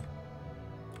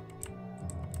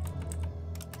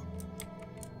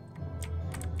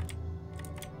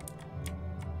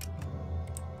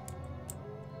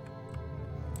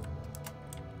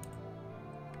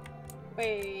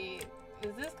 Wait,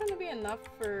 is this gonna be enough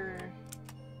for...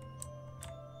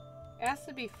 It has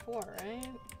to be 4, right?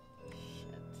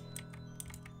 Shit.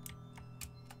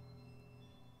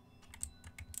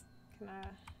 Can I...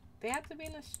 They have to be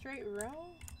in a straight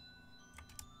row?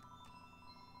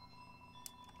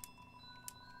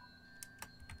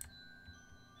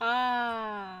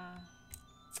 Ah.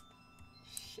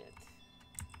 Shit.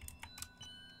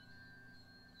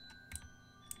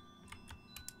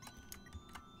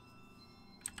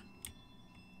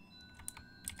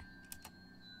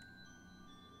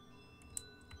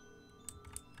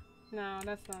 No,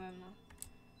 that's not enough.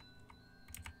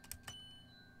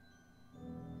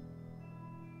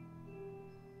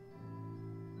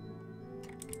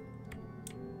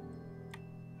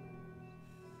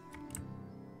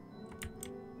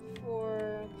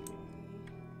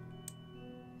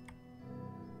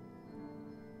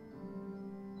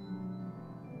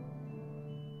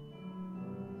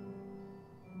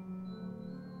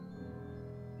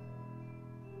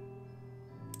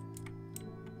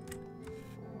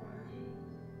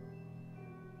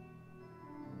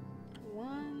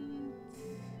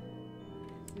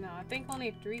 No, I think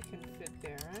only 3 can fit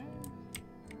there, right?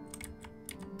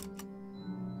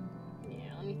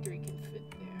 Yeah, only 3 can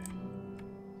fit there.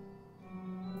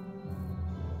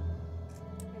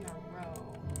 In a row.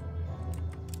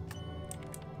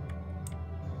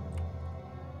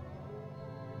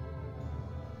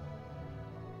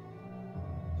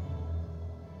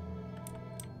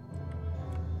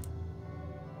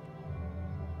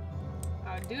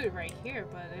 I'd do it right here,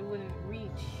 but it wouldn't reach.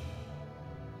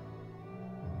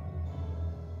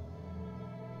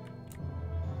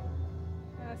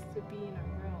 It has to be in a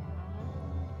row, huh?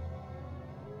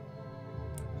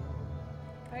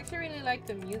 I actually really like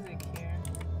the music here.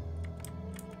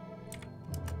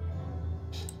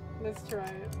 Let's try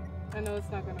it. I know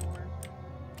it's not gonna work.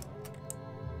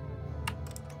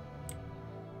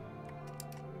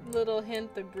 Little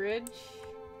hint, the bridge.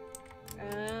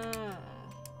 Ah.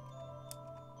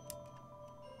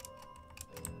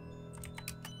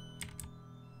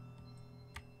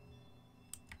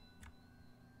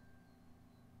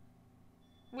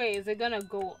 Wait, is it gonna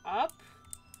go up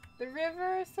the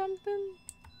river or something?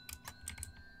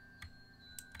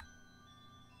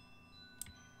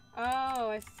 Oh,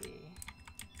 I see.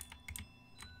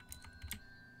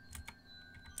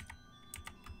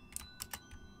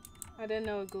 I didn't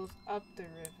know it goes up the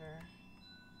river.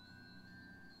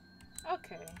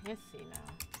 Okay, I see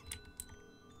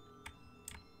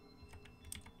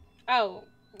now. Oh,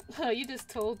 you just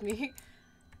told me.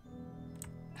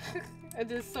 I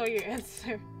just saw your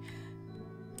answer.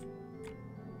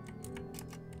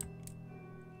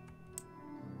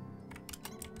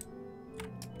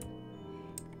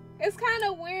 It's kind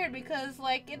of weird because,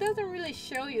 like, it doesn't really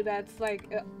show you that's like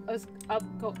it's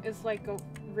like a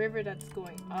river that's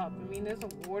going up. I mean, there's a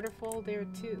waterfall there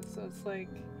too, so it's like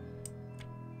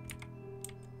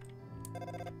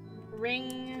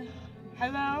ring.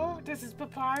 Hello, this is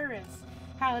Papyrus.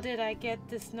 How did I get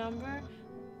this number?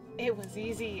 It was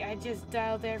easy. I just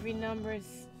dialed every number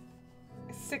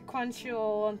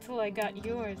sequential until I got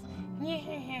yours.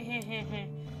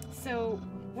 So,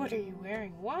 what are you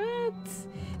wearing? What?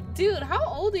 Dude, how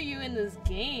old are you in this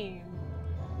game?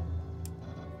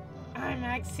 I'm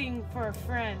asking for a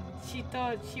friend. She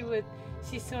thought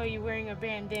she saw you wearing a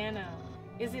bandana.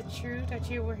 Is it true that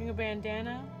you're wearing a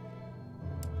bandana?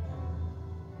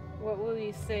 What will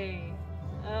you say?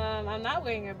 I'm not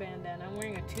wearing a bandana. I'm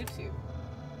wearing a tutu.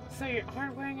 So you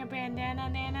aren't wearing a bandana,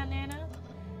 Nana?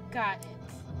 Got it.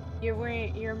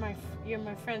 You're my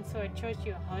friend, so I trust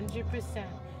you 100%.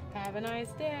 Have a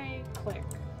nice day. Click.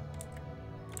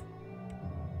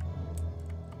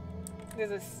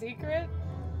 There's a secret?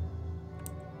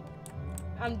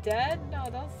 I'm dead? No,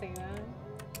 don't say that.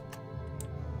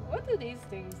 What do these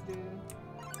things do?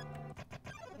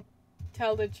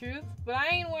 Tell the truth? But I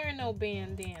ain't wearing no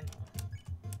bandana.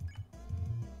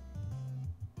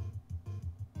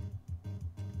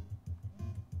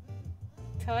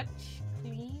 Touch,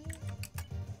 clean.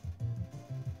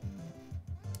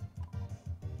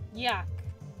 Yuck.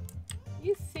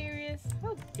 You serious?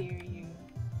 How dare you?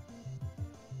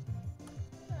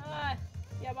 Ah,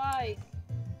 yeah, bye.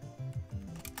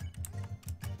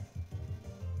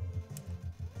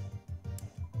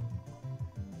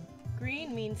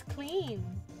 Green means clean.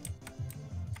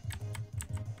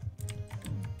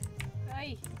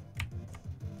 Ay.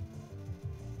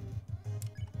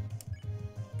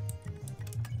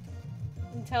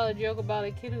 You tell a joke about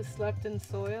a kid who slept in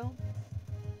soil?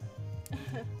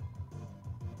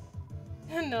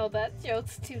 No, that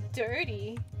joke's too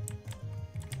dirty.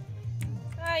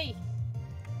 Ay.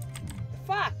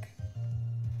 Fuck.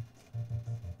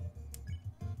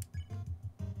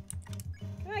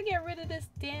 Can I get rid of this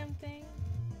damn thing?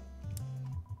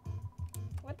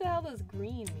 What the hell does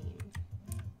green mean?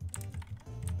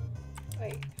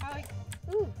 Wait, how I...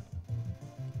 Ooh.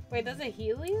 Wait, does it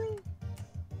heal you?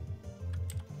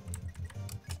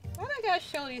 Why do I gotta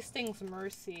show these things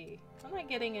mercy? I'm not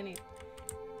getting any...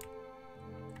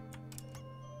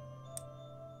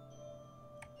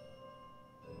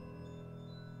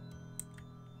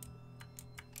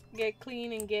 Get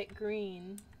clean and get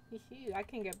green. I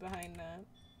can get behind that.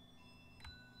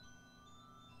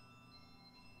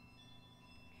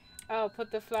 Oh,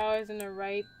 put the flowers in the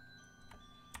right.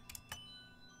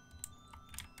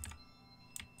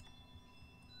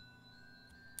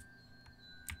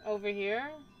 Over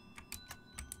here?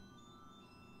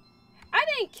 I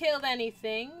didn't kill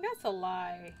anything. That's a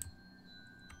lie.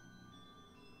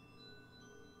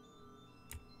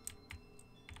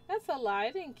 That's a lie.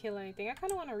 I didn't kill anything. I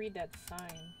kind of want to read that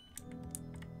sign.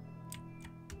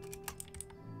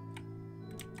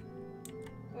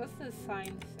 What's this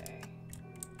sign say?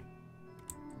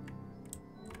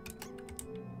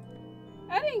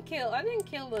 I didn't kill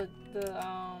the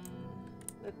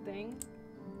thing.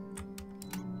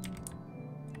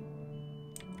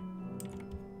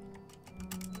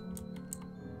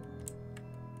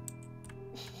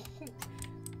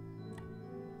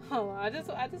 Oh, I just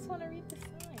want to read the sign.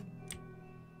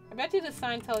 I bet you the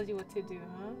sign tells you what to do,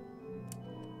 huh?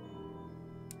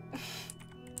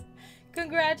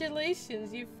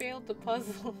 Congratulations, you failed the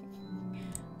puzzle.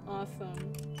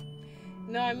 Awesome.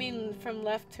 No, I mean from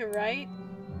left to right.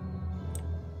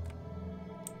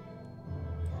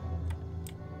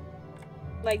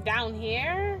 Like down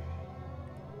here?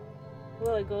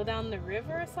 Will it go down the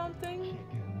river or something?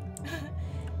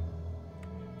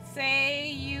 Say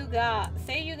you got,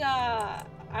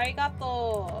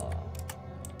 arigato.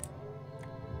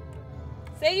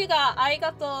 Say you got,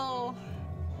 arigato.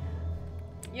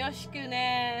 Yoshiku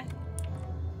ne.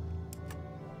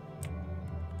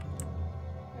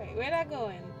 Wait, where'd I go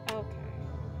in? Okay.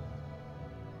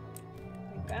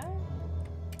 Like that?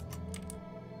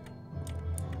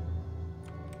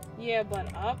 Yeah,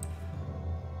 but up?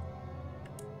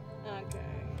 Okay.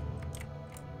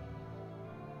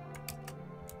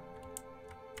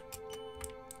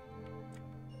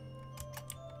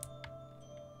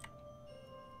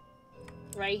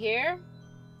 Right here?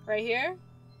 Right here?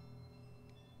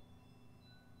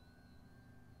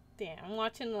 Damn, I'm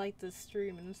watching like the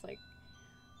stream and it's like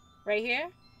right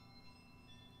here?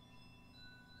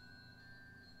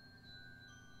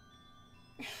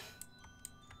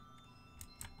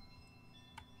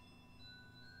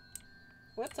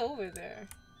 What's over there?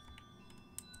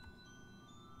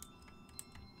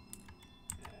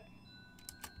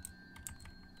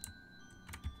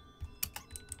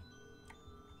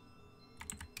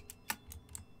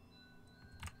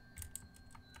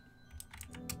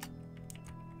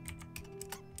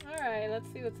 Alright,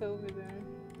 let's see what's over there.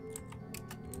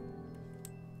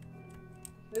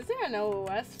 Is there an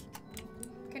OOS?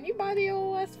 Can you buy the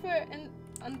OOS for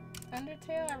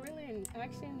Undertale? I really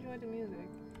actually enjoy the music.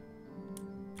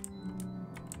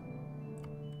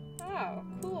 Oh,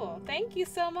 cool. Thank you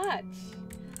so much.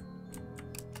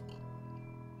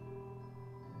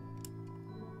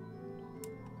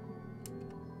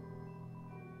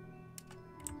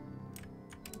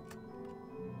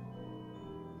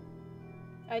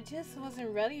 I just wasn't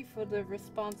ready for the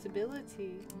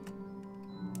responsibility.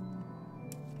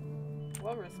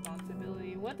 What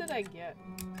responsibility? What did I get?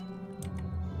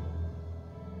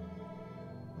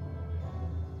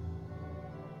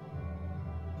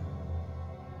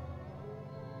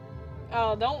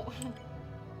 Oh, don't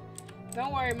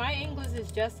worry. My English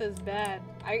is just as bad.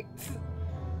 I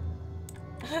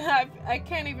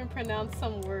can't even pronounce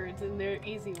some words, and they're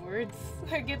easy words.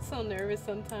 I get so nervous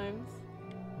sometimes.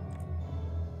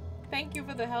 Thank you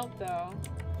for the help, though.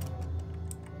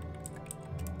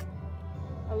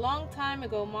 A long time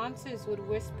ago, monsters would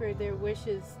whisper their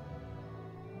wishes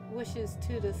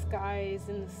to the skies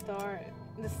and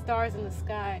the stars in the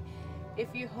sky.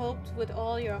 If you hoped with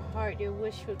all your heart, your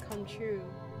wish would come true.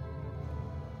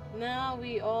 Now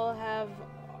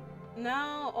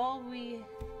all we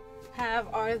have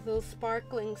are those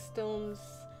sparkling stones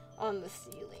on the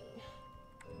ceiling.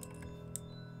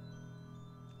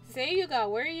 Sayuga,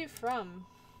 where are you from?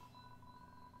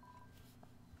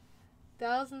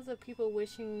 Thousands of people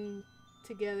wishing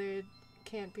together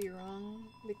can't be wrong.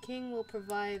 The king will prove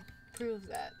that.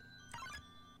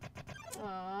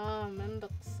 Ah,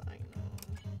 mendokusai no.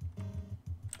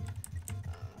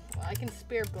 Well, I can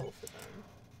spare both of them.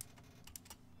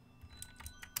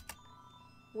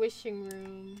 Wishing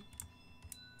room.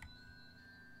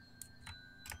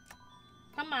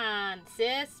 Come on,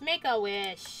 sis, make a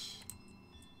wish.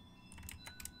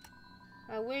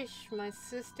 I wish my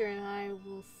sister and I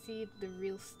will see the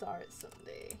real stars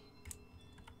someday.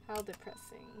 How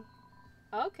depressing.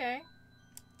 Okay.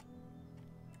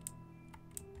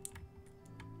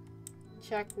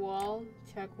 Check wall.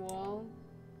 Check wall.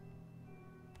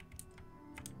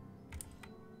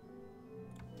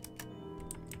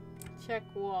 Check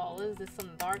wall. Is this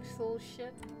some Dark Souls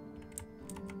shit?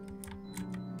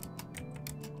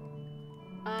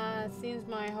 Seems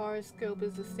my horoscope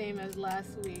is the same as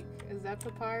last week. Is that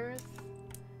papyrus?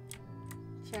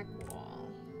 Check wall.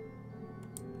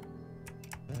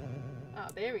 Oh,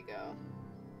 there we go.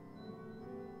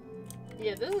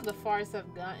 Yeah, this is the farthest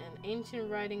I've gotten.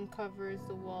 Ancient writing covers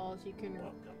the walls. You can...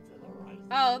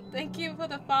 Oh, thank you for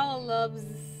the follow, loves.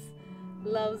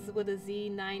 Loves with a Z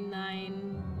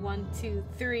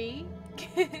 99123.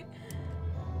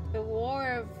 The war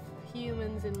of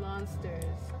humans and monsters.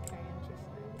 Okay, interesting.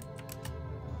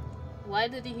 Why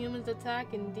did the humans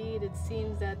attack? Indeed, it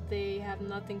seems that they have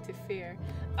nothing to fear.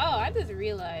 Oh, I just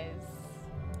realized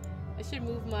I should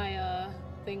move my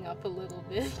thing up a little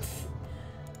bit.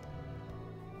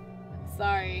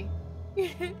 Sorry.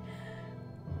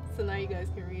 So now you guys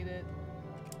can read it.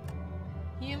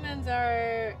 Humans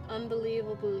are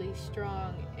unbelievably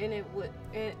strong, and it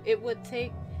would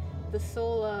take the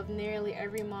soul of nearly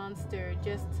every monster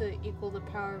just to equal the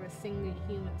power of a single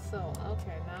human soul.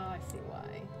 Okay, now I see why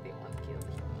they want to kill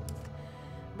the humans.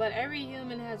 But every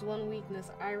human has one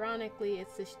weakness. Ironically,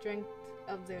 it's the strength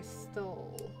of their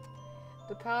soul.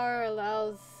 The power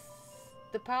allows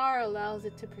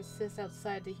it to persist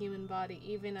outside the human body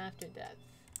even after death.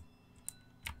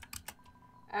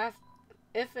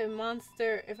 If a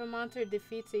monster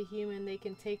defeats a human, they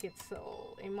can take its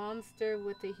soul. A monster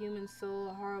with a human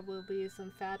soul horribly is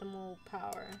unfathomable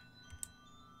power.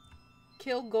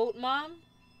 Kill Goatmon?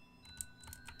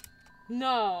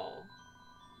 No.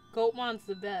 Goatmon's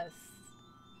the best.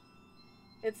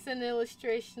 It's an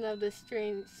illustration of a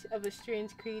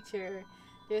strange creature.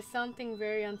 There's something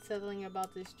very unsettling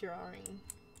about this drawing.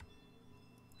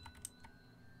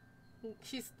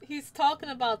 He's talking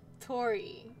about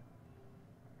Tori.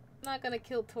 I'm not gonna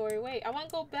kill Tori. Wait, I wanna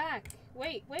go back.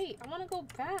 Wait, I wanna go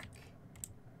back.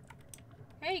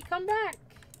 Hey, come back.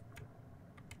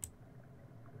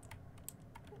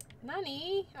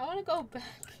 Nani, I wanna go back.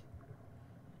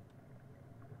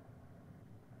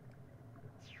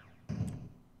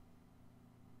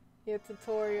 Yeah,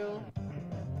 tutorial.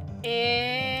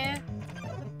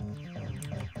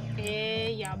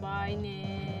 Yabai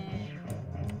ne.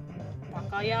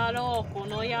 Baka yaro,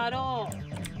 kono yaro.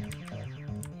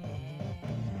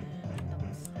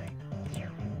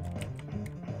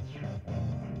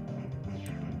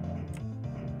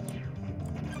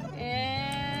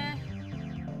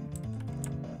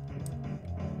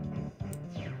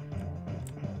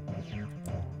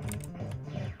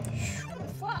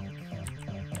 Fuck.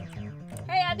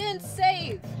 Hey, I didn't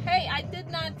save. Hey, I did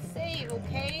not save,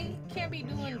 okay? Can't be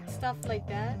doing stuff like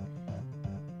that.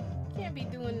 Can't be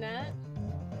doing that.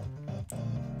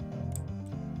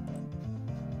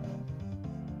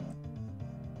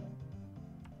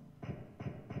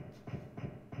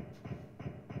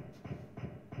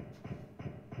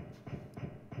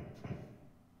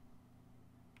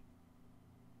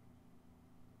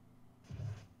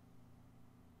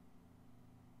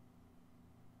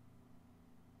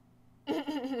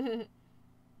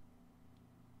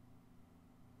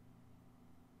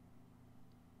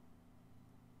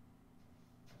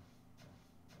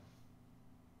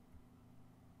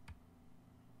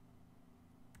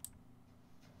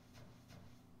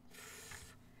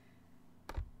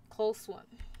 Close one.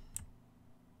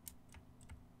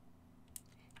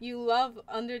 You love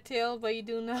Undertale, but you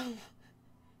do know.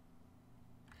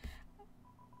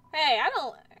 Hey,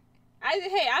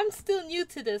 I'm still new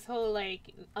to this whole,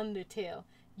 like, Undertale.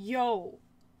 Yo,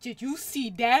 did you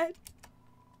see that?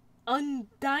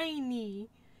 Undyne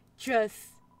just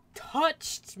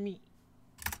touched me.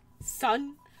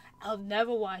 Son, I'll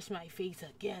never wash my face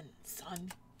again,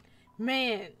 son.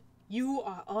 Man, you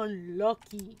are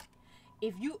unlucky.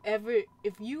 If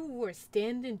you were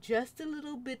standing just a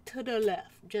little bit to the left,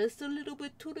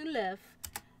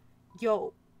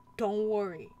 yo, don't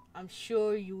worry. I'm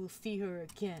sure you will see her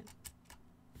again.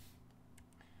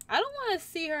 I don't want to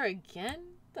see her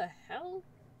again. What the hell?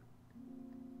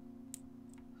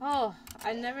 Oh,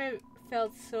 I never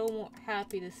felt so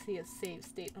happy to see a save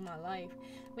state in my life.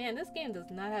 Man, this game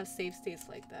does not have save states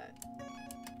like that.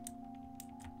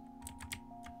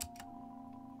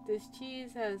 This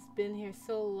cheese has been here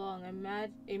so long,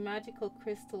 a magical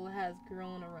crystal has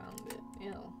grown around it.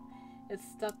 Ew. It's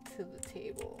stuck to the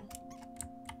table.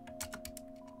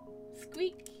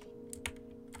 Squeak!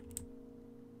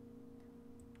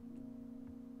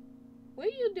 What are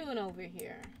you doing over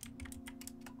here?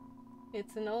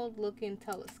 It's an old-looking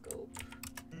telescope.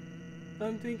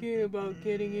 I'm thinking about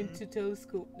getting into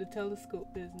the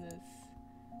telescope business.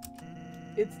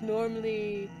 It's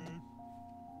normally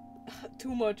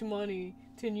too much money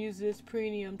to use this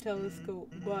premium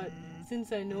telescope, but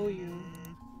since I know you...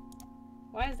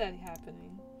 Why is that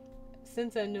happening?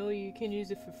 Since I know you can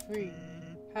use it for free.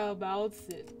 How about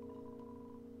it?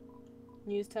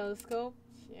 Use telescope?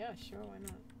 Yeah, sure, why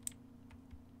not?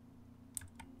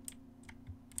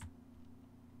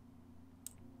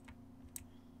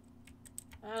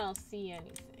 I don't see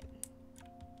anything.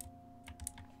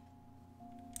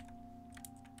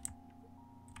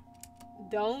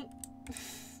 Don't.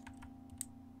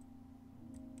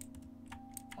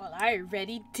 Well, I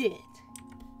already did.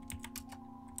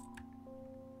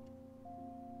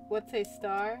 What's a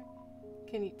star?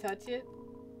 Can you touch it?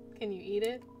 Can you eat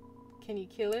it? Can you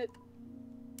kill it?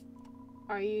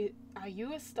 Are you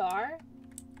a star?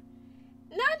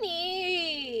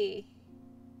 Nani?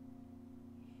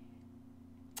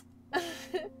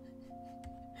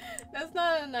 That's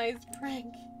not a nice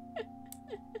prank.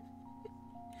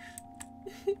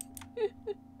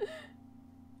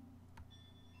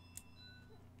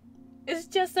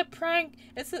 just a prank.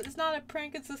 It's not a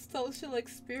prank. It's a social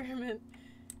experiment.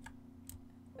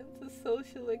 It's a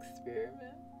social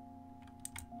experiment.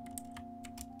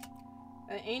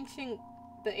 The ancient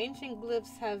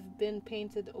glyphs have been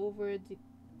painted over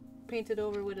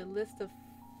with a list of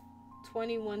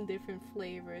 21 different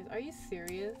flavors. Are you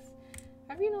serious?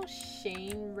 Have you no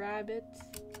shame, rabbit?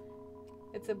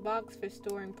 It's a box for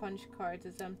storing punch cards.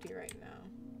 It's empty right now.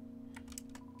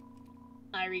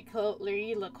 I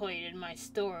relocated my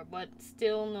store, but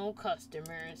still no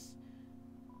customers.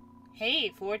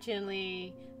 Hey,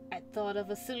 fortunately, I thought of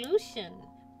a solution.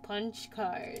 Punch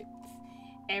cards.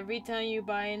 Every time you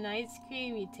buy an ice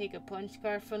cream, you take a punch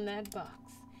card from that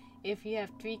box. If you have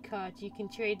 3 cards, you can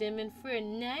trade them in for a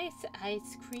nice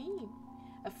ice cream.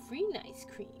 A free ice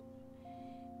cream.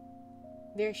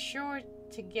 They're sure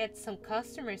to get some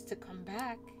customers to come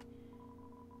back.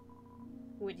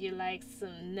 Would you like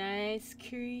some nice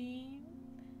cream?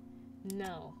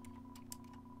 No.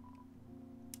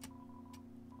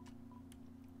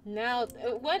 Now,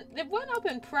 it went up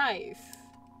in price.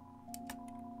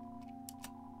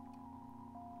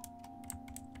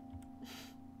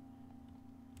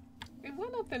 It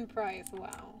went up in price,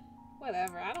 wow.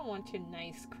 Whatever, I don't want your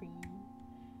nice cream.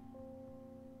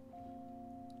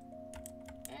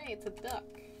 Hey, it's a duck.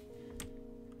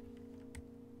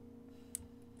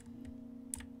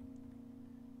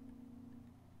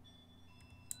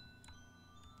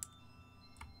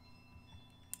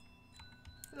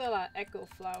 There's a lot of echo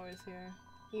flowers here.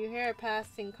 You hear a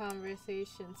passing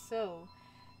conversation, so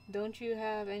don't you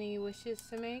have any wishes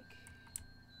to make?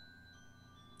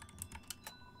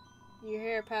 You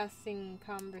hear a passing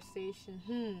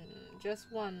conversation.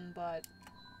 Just one, but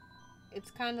it's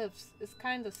kind of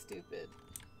stupid.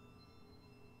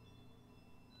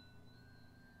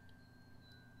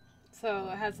 So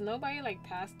has nobody like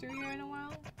passed through here in a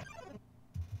while?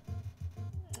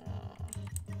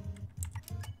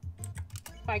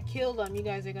 If I kill them, you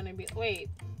guys are gonna be wait.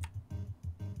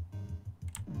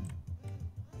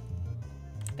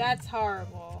 That's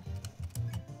horrible.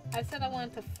 I said I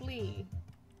wanted to flee.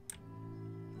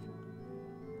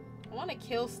 I want to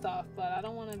kill stuff, but I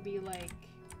don't want to be like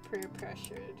peer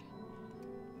pressured.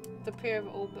 The pair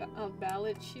of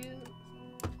ballet shoes.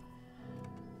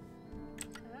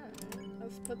 Alright,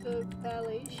 let's put the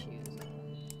ballet shoes on.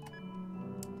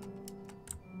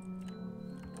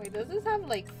 Wait, does this have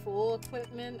like full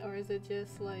equipment or is it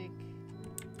just like...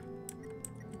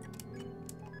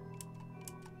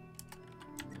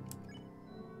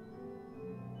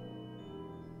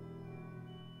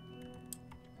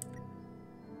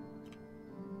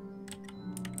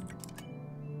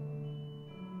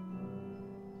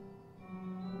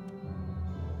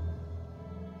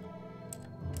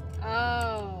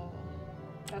 Oh,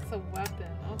 that's a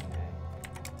weapon. Okay.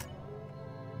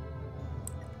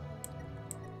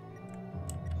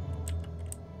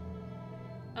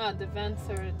 Ah, defense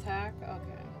or attack?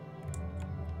 Okay.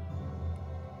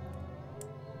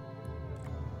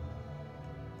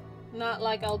 Not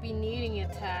like I'll be needing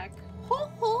attack.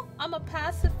 Ho ho! I'm a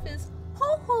pacifist.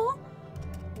 Ho ho!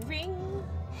 Ring.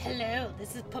 Hello,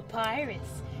 this is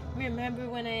Papyrus. Remember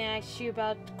when I asked you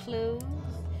about clothes?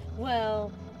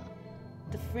 Well,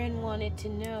 the friend wanted to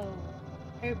know.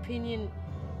 Her opinion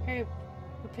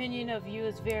of you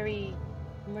is very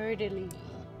murderly.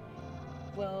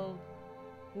 Well,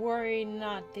 worry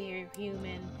not, dear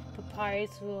human.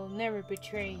 Papyrus will never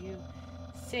betray you.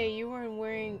 Say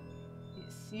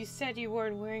you said you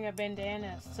weren't wearing a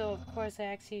bandana, so of course I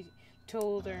actually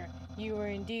told her you were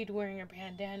indeed wearing a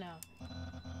bandana.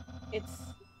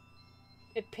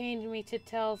 It pained me to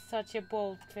tell such a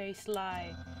bold-faced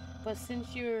lie, but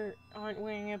since you aren't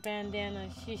wearing a bandana,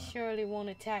 she surely won't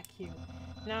attack you.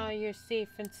 Now you're safe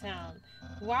and sound.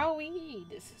 Wowee,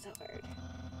 this is hard.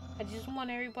 I just want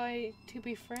everybody to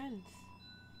be friends.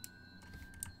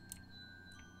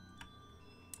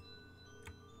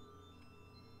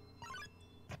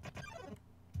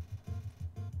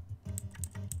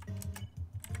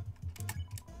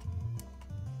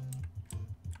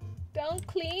 Don't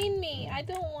clean me. I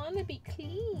don't want to be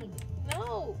clean.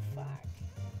 No, fuck.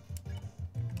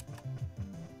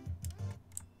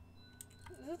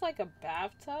 Is this like a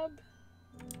bathtub?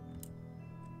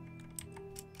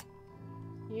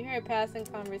 You hear a passing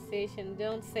conversation.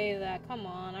 Don't say that. Come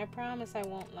on. I promise I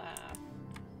won't laugh.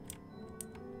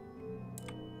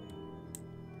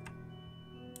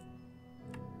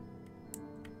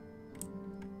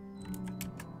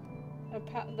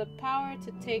 The power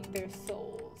to take their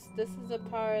souls. This is a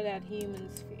power that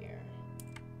humans fear.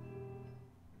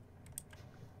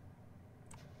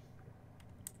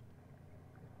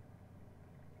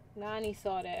 Nani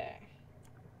saw that.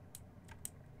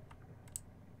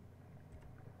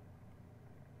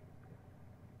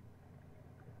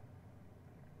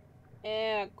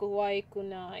 kawaiiku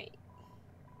nai.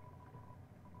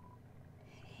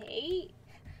 Hey,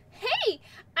 hey!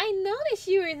 I noticed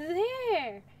you were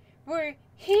there. We're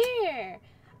here.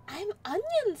 I'm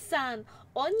Onion-san.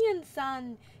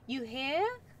 Onion-san, you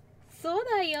here? そう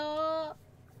だよ.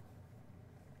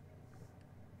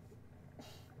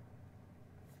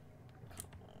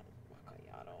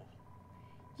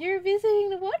 You're visiting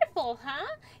the waterfall,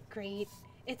 huh? Great.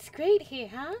 It's great here,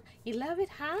 huh? You love it,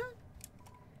 huh?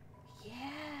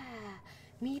 Yeah,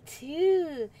 me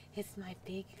too. It's my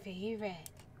big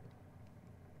favorite.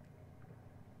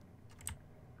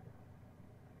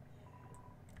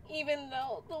 Even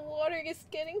though the water is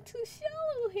getting too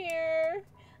shallow here,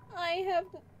 I have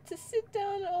to sit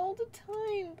down all the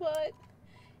time, but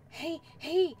hey,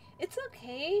 it's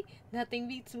okay. Nothing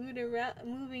beats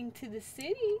moving to the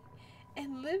city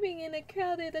and living in a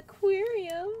crowded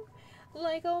aquarium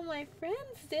like all my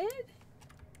friends did.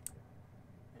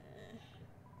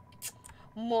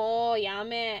 Mo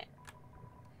yame.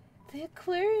 The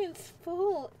aquarium's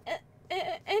full.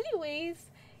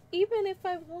 Anyways, even if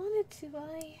I wanted to,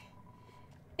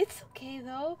 it's okay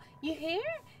though. You hear?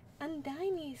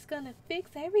 Undine's gonna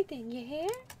fix everything, you hear?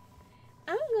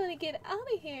 I'm gonna get out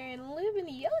of here and live in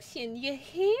the ocean, you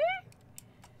hear?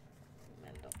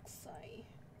 Mendokusai.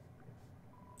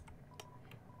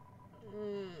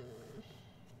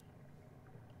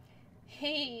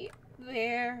 Hey,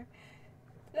 there.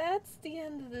 That's the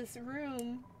end of this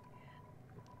room.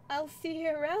 I'll see you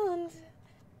around.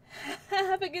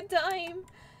 Have a good time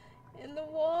in the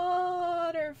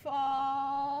waterfall.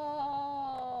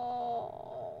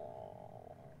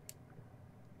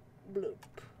 Bloop.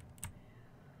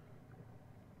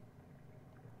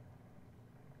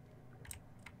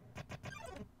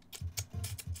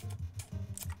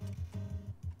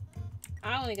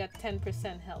 I only got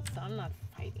 10% health, so I'm not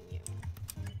fighting you.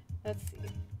 Let's see.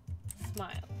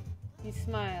 Smile. You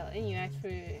smile and you ask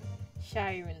for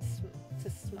Shiren to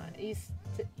smile.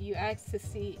 You ask to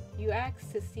see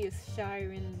if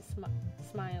Shiren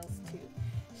smiles too.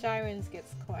 Shiren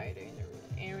gets quieter in the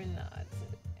room. Aaron nods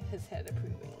his head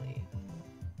approvingly.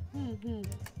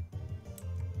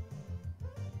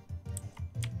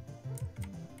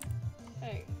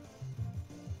 Hey.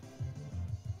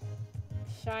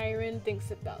 Shiren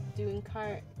thinks about doing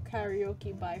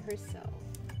karaoke by herself.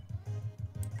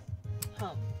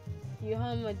 Hum. You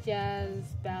hum a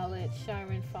jazz ballad.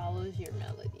 Shiren follows your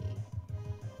melody.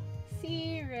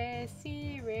 Si re,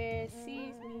 si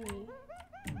mi.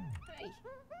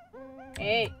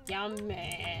 Hey,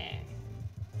 yummy.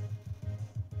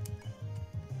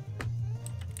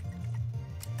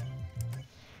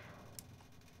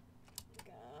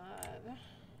 God.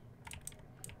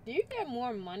 Do you get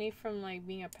more money from like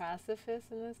being a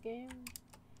pacifist in this game?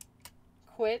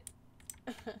 Quit.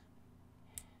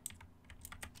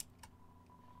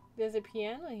 There's a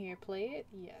piano here. Play it?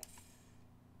 Yes.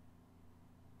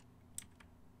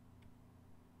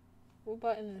 What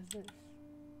button is this?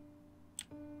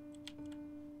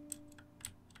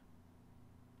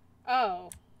 Oh.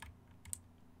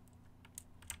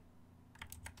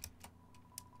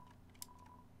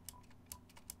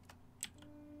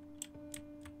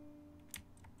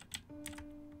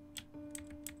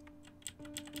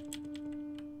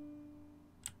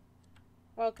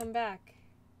 Welcome back.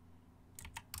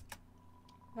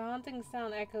 The haunting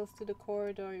sound echoes through the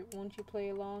corridor. Won't you play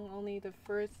along? Only the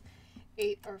first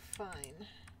 8 are fine.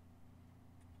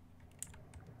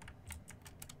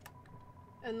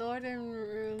 A northern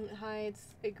room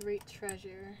hides a great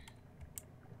treasure.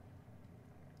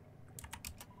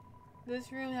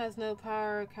 This room has no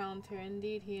power counter.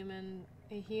 Indeed,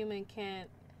 a human can't.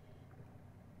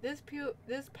 This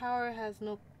power has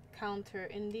no counter.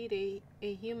 Indeed,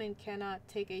 a human cannot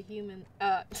take a human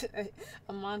a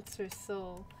monster's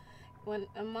soul. When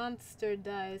a monster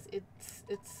dies,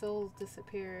 its souls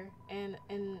disappear, and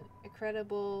an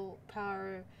incredible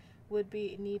power would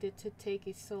be needed to take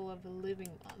a soul of a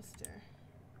living monster.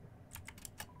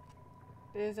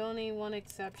 There's only one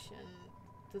exception: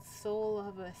 the soul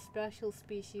of a special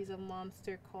species of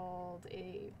monster called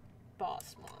a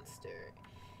boss monster.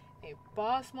 A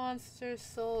boss monster's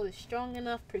soul is strong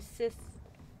enough to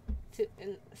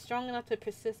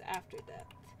persist after death.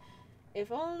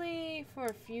 If only for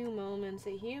a few moments,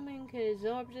 a human could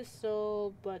absorb the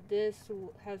soul, but this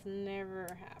has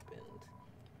never happened,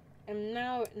 and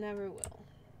now it never will.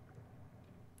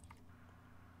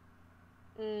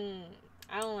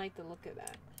 I don't like the look of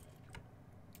that.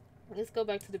 Let's go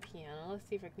back to the piano. Let's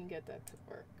see if I can get that to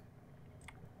work.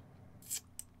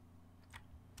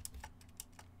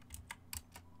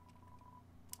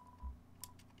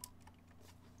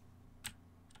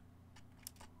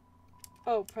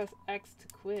 Oh, press X to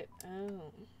quit.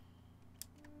 Oh.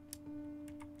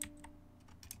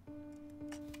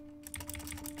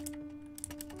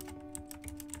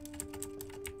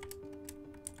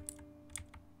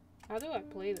 How do I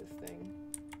play this thing?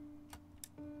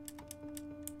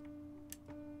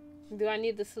 Do I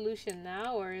need the solution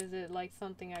now, or is it like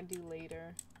something I do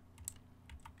later?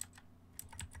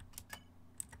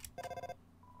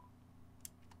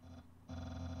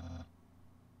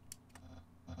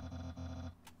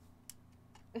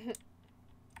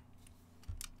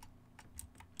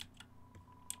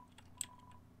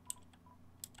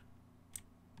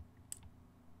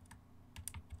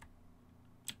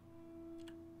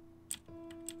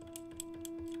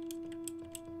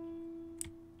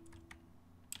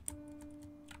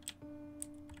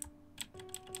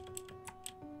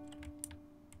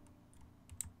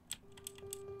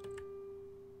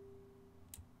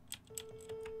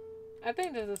 I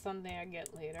think this is something I get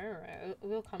later. Alright,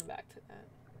 we'll come back to that.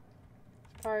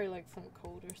 It's probably like some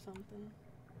code or something.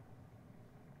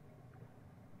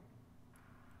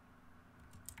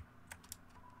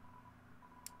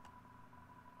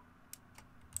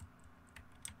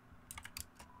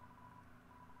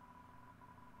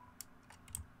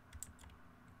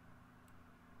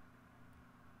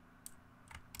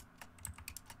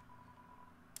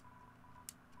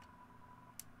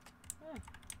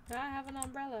 I have an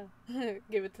umbrella.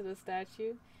 Give it to the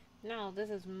statue. No, this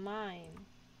is mine.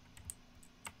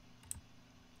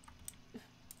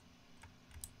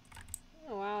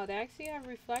 Oh, wow, they actually have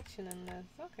reflection in this.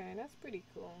 Okay, that's pretty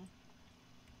cool.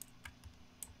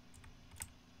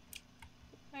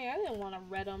 Hey, I didn't want a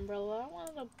red umbrella. I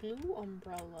wanted a blue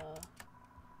umbrella.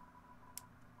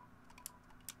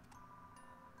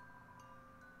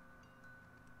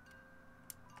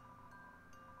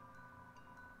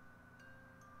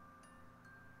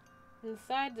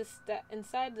 Inside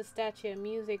the statue, a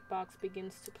music box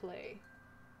begins to play.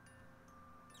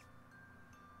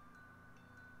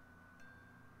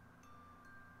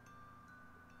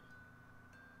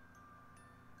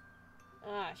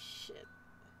 Ah, shit.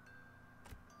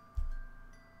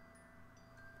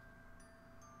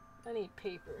 I need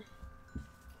paper.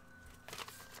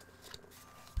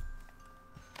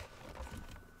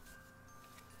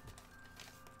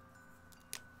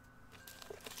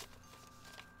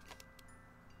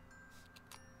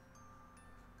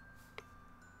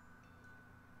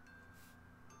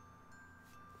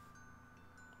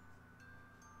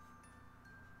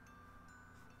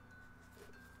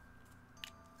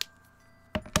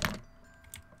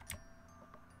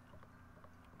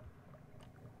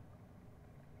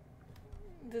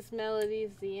 This melody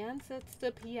is the answer to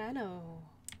the piano.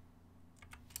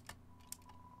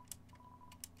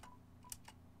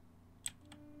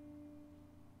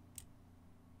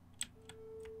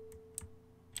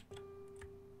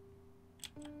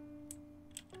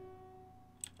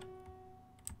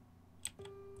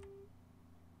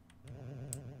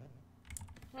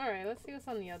 Alright, let's see what's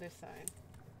on the other side.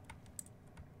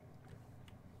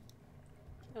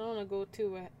 I don't want to go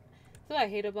too... That's what I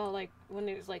hate about, like, when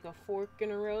there's, like, a fork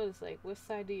in a road. It's like, which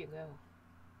side do you go?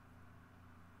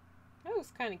 That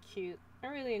was kind of cute. I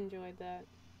really enjoyed that.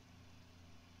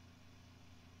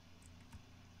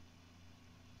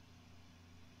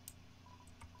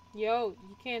 Yo,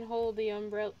 you can't hold the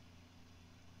umbrella.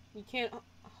 You can't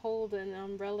hold an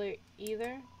umbrella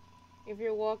either. If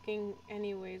you're walking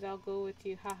anyways, I'll go with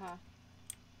you. Haha.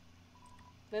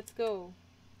 Let's go.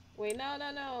 Wait, no,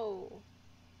 no, no.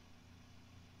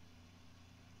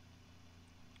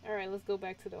 Alright, let's go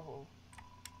back to the hole.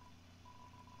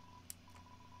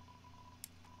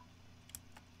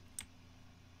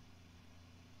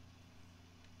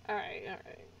 Alright,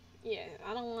 alright. Yeah,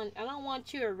 I don't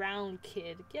want you around,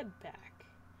 kid. Get back.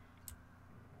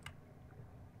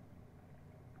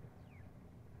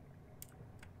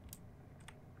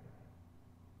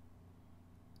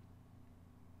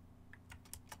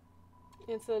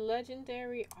 It's a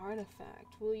legendary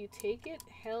artifact. Will you take it?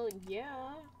 Hell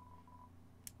yeah.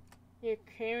 You're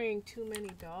carrying too many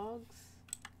dogs.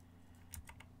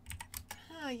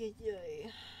 Ay, ay,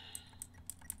 ay.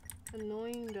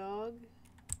 Annoying dog.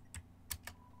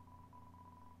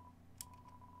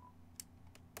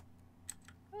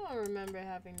 I don't remember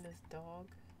having this dog.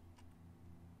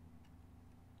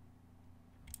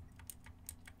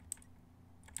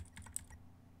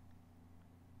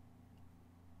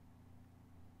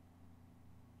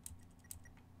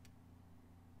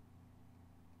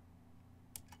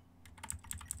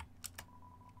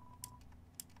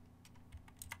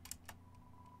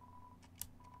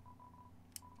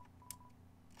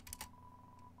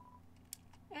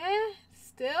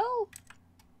 Still?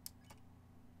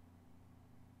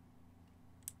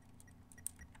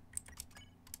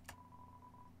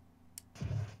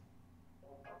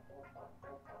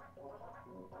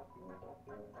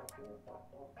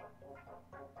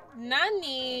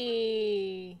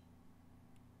 Nani?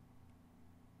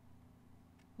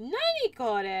 Nani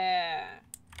kore?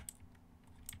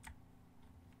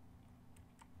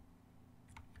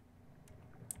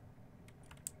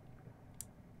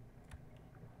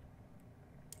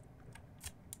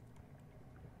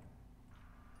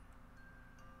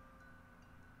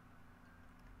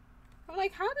 I'm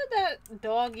like, how did that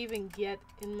dog even get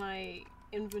in my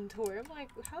inventory? I'm like,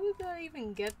 how did that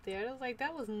even get there? I was like,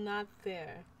 that was not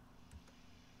there.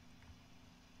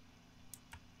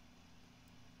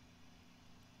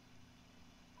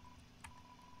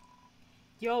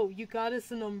 Yo, you got us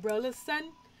an umbrella,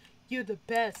 son? You're the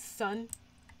best, son.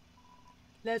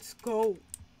 Let's go.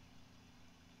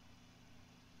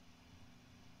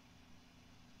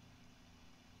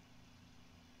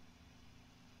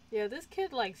 Yeah, this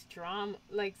kid likes drama,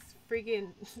 likes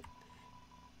freaking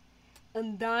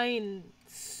Undyne.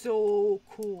 So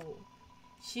cool.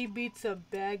 She beats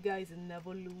up bad guys and never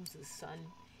loses, son.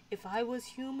 If I was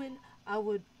human, I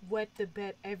would wet the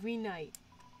bed every night.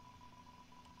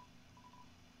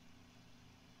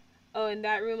 Oh, in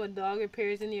that room a dog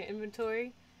appears in your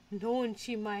inventory? Knowing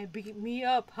she might beat me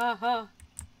up, haha.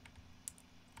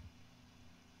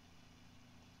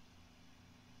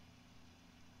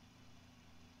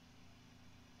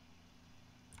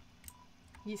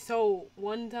 So,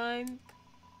 one time,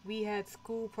 we had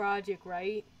school project,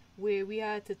 right? Where we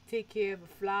had to take care of a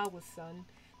flower, son.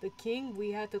 The king,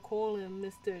 we had to call him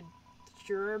Mr.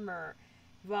 Germer,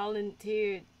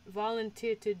 volunteered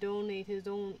to donate his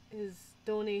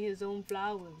own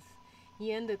flowers.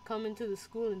 He ended up coming to the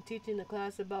school and teaching the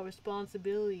class about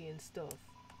responsibility and stuff.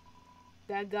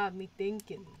 That got me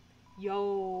thinking.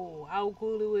 Yo, how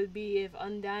cool it would be if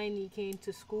Undyne came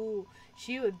to school.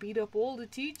 She would beat up all the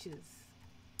teachers.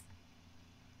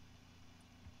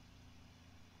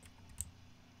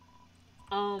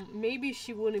 Maybe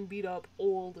she wouldn't beat up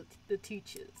all the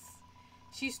teachers.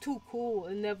 She's too cool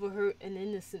and never hurt an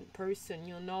innocent person,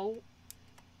 you know?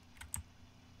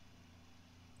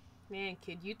 Man,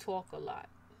 kid, you talk a lot.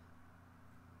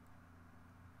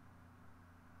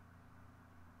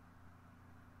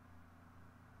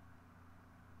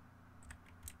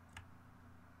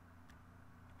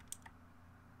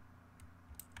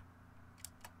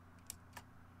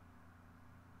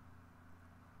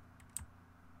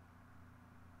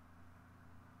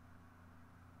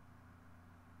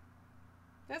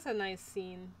 That's a nice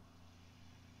scene.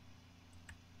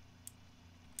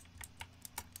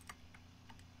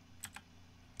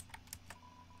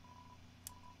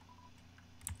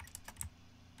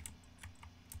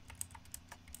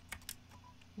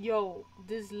 Yo,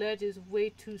 this ledge is way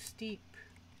too steep.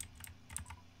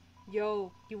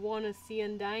 Yo, you wanna see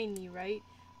Undyne, right?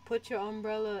 Put your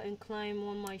umbrella and climb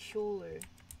on my shoulder.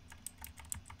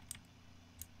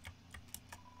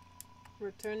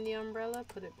 Return the umbrella,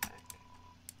 put it back.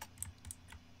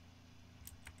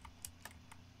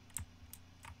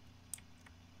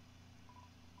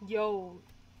 Yo,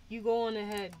 you go on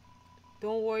ahead.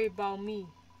 Don't worry about me.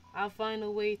 I'll find a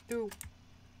way through.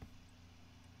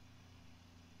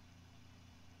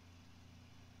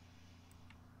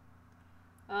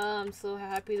 I'm so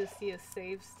happy to see a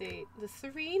save state. The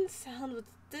serene sound of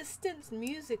the distant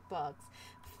music box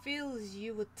fills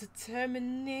you with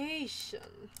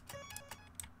determination.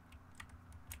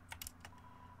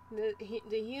 The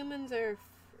humans are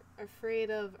afraid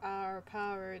of our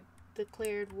power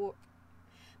declared war.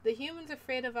 The humans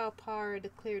afraid of our power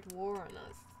declared war on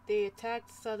us. They attacked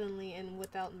suddenly and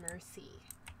without mercy.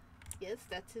 Yes,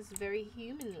 that is very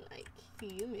human-like.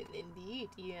 Human, indeed.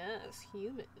 Yes,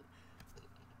 human.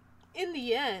 In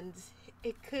the end,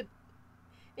 it could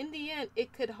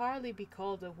hardly be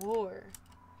called a war.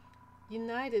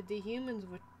 United, the humans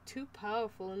were too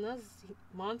powerful and us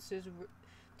monsters were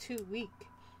too weak.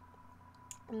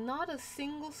 Not a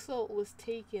single soul was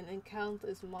taken and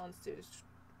countless monsters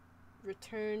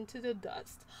returned to the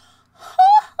dust.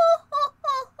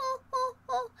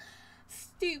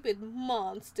 Stupid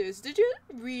monsters, did you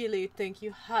really think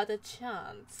you had a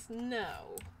chance?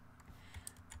 No.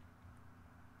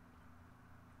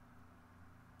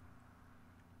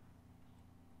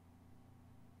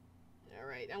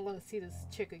 Alright, I'm gonna see this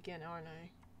chick again, aren't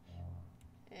I?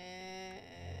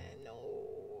 No.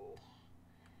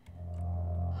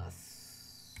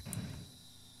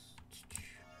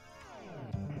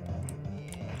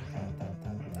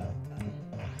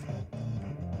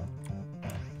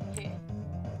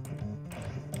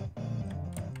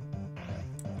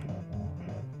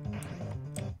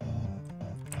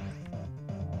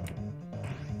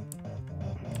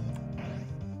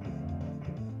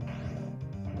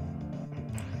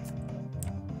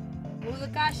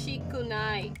 Muzakashi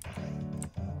kunai.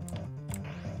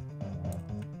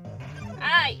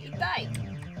 Ai, itai.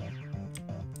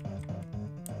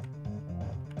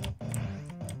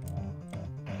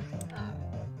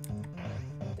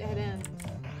 Dead ends.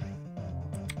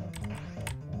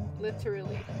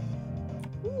 Literally.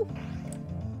 Woo.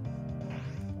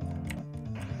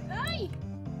 Ai.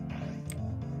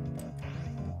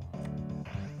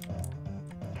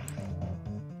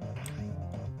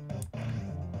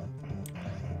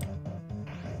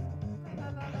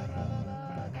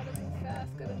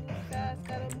 Gotta move fast,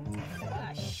 gotta move.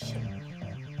 Ah, shit.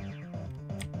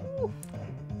 Woo.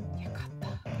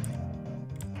 Yakata.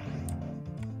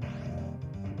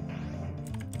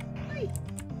 Ai.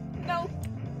 No.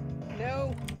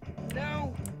 No.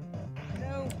 No.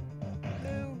 No.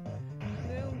 No.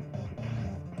 No.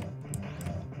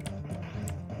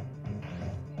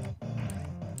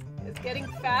 It's getting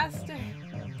faster.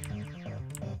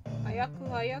 Hayaku,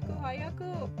 hayaku,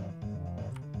 hayaku.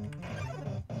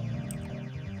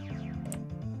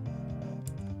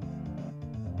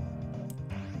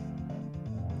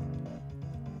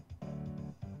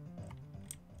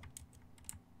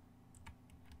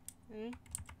 Hmm?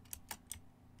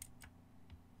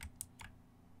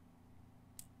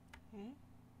 Hmm?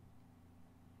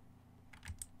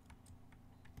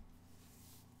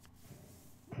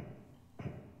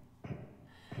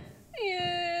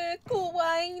 Yeah,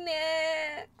 kawaii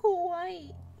ne.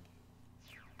 Kawaii.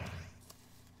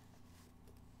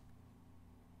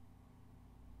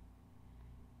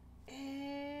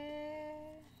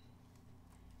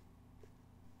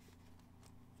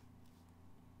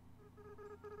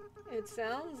 It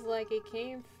sounds like it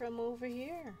came from over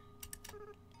here.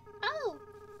 Oh,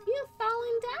 you've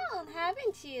fallen down,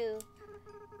 haven't you?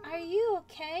 Are you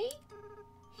okay?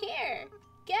 Here,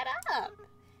 get up.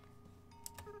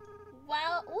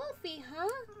 Wild Wolfie,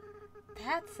 huh?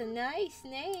 That's a nice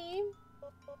name.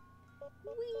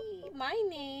 Wee, my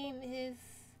name is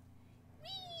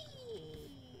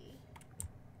Wee.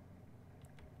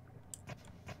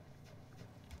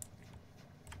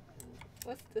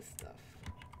 What's this stuff?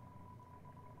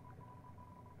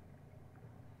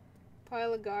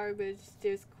 Pile of garbage.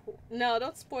 There's no,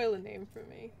 don't spoil a name for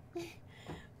me.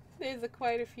 There's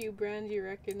quite a few brands you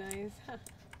recognize.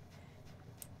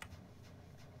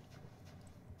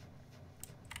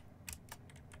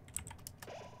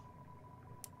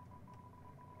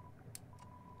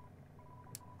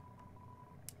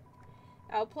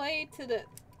 I'll play to the...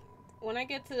 When I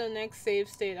get to the next save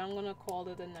state, I'm gonna call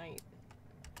it a night.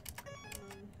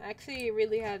 Actually, it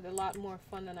really had a lot more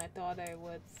fun than I thought I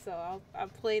would, so I'll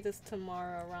play this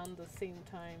tomorrow around the same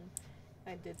time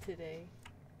I did today.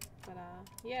 But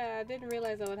yeah, I didn't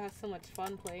realize I would have so much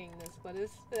fun playing this, but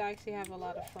I actually have a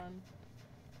lot of fun.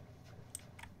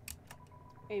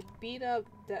 A beat up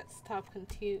desktop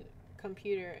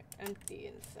computer empty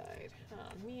inside.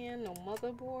 Oh man, no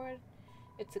motherboard.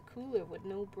 It's a cooler with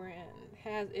no brand.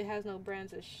 It has no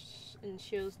brands and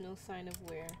shows no sign of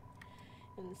wear.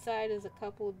 Inside is a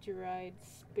couple dried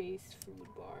space food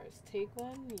bars. Take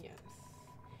one? Yes.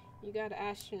 You got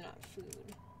astronaut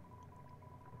food.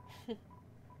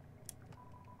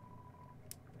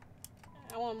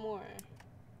 I want more.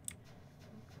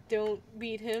 Don't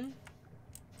beat him.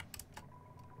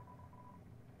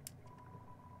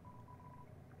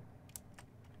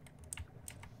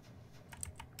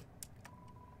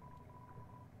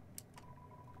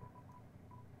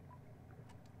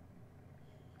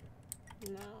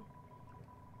 No.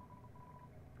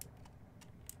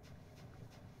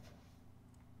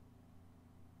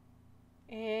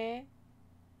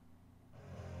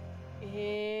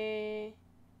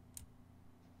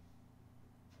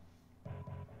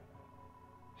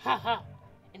 Haha.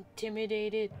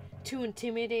 Intimidated? Too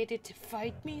intimidated to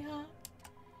fight me, huh?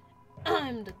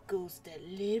 I'm the ghost that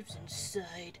lives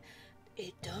inside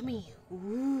a dummy.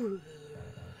 Ooh.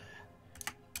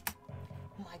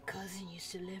 My cousin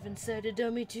used to live inside a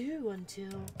dummy too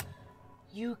until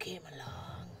you came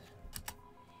along.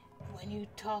 When you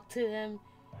talked to them,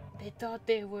 they thought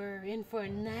they were in for a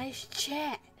nice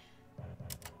chat.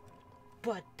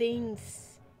 But the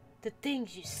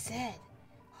things you said,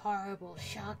 horrible,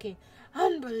 shocking,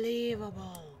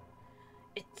 unbelievable.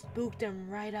 It spooked them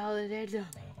right out of their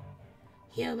dummy.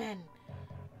 Human,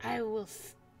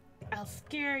 I'll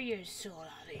scare your soul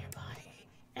out of your body.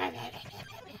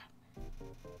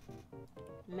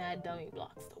 Mad dummy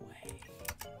blocks the way.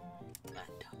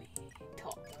 Mad dummy,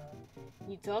 talk.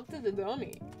 You talk to the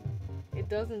dummy. It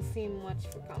doesn't seem much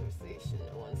for conversation.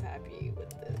 No one's happy with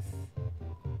this.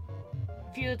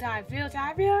 Futile,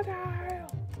 futile, futile!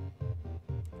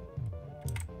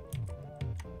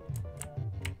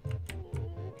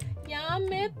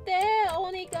 Yamete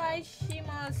onigai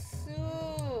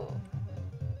shimasu.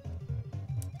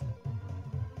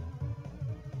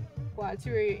 Watch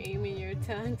where you're aiming your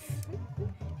attacks.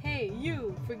 Hey,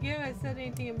 you! Forget I said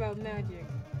anything about magic.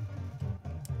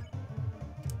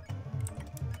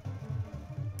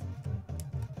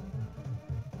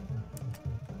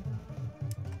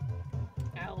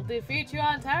 I'll defeat you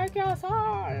on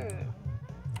Terracotta!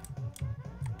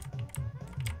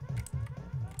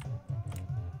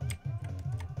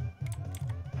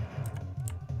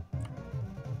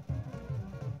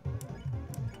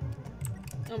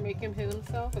 I'll make him hit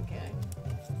himself? Okay.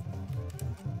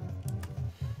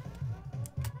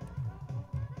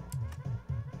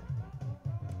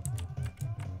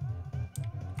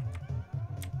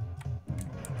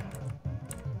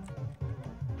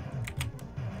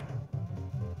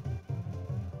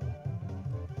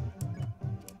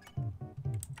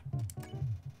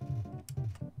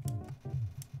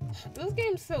 This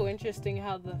game's so interesting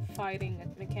how the fighting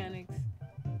mechanics.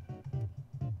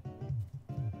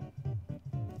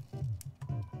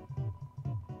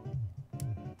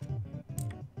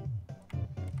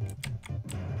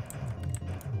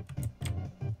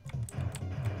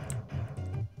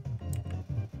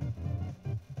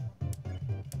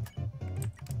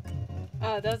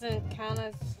 Oh, it doesn't count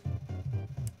as...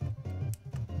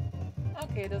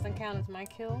 Okay, it doesn't count as my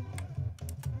kill.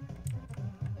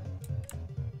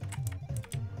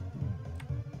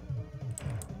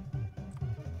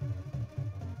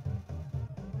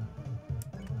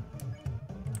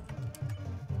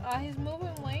 Ah, he's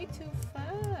moving way too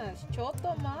fast.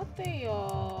 Chotto mate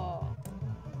yo.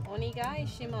 Onigai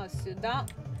shimasu.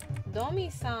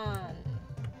 Domi-san.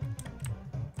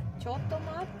 Chotto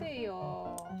mate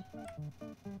yo.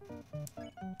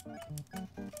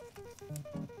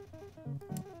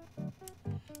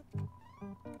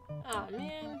 Aw,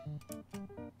 man.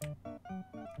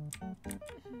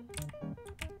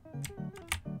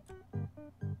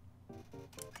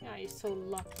 Yeah, you're so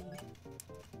lucky.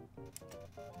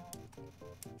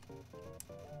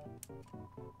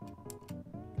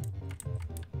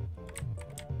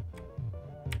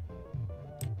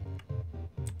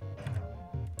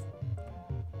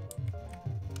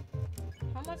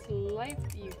 How much life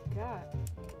do you got?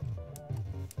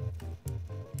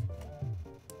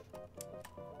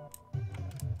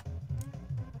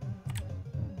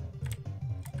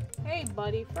 Hey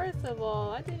buddy, first of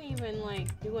all, I didn't even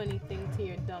like do anything to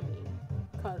your dummy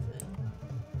cousin.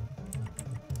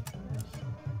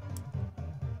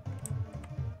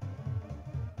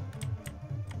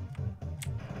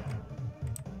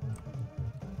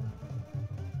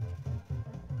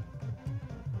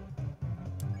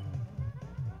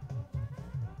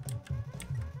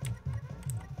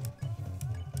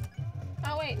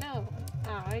 Oh wait, no.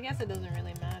 Oh, I guess it doesn't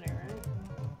really matter, right?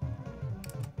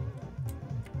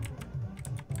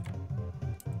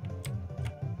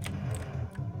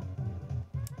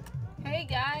 Hey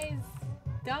guys!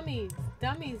 Dummies!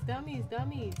 Dummies, dummies,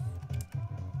 dummies!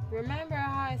 Remember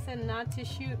how I said not to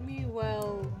shoot me?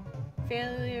 Well,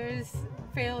 failures,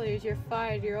 you're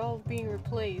fired, you're all being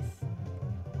replaced.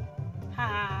 Ha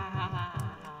ha ha ha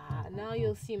ha. Now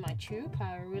you'll see my true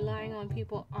power, relying on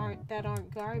people that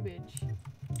aren't garbage.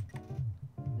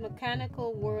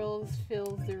 Mechanical worlds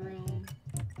fills the room.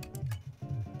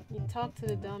 You talk to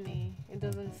the dummy, it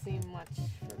doesn't seem much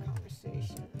for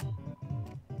conversation.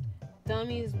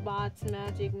 Dummy's bots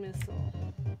magic missile.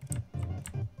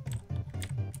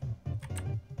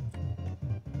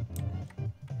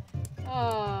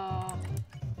 Oh,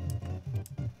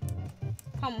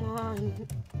 come on.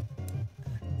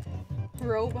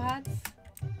 Robots?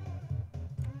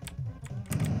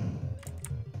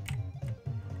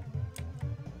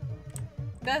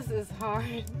 This is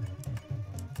hard.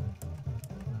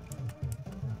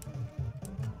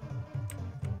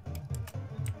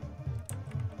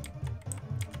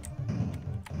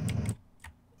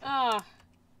 Ah.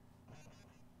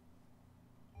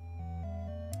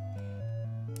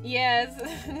 Yes.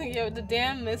 Yo, the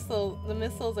damn the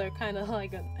missiles are kind of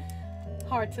like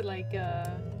hard to like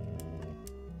to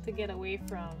get away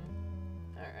from.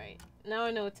 Alright. Now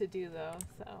I know what to do though,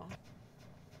 so.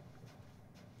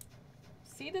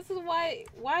 See, this is why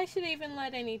should I even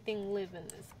let anything live in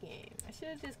this game? I should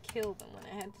have just killed them when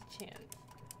I had the chance.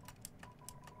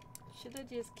 Should have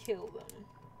just killed them.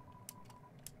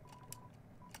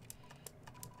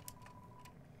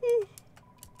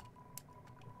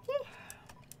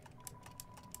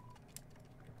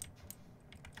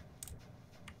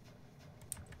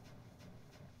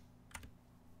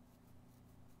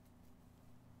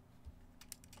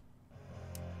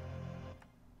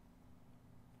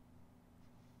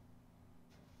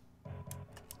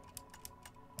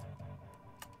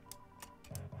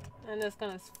 I'm just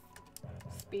gonna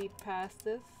speed past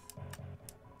this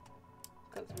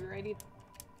because we already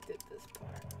did this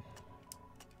part.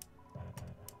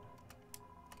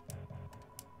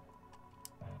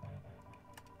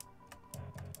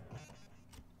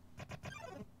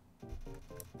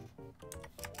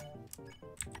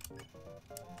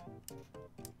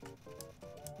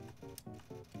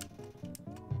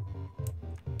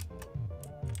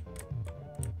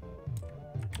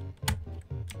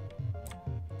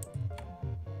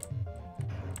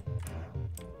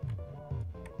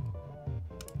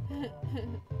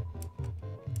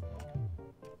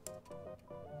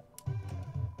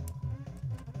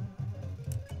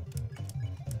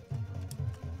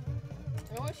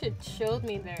 I wish it showed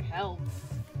me their health.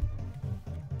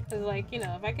 Cause like, you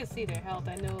know, if I could see their health,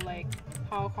 I know like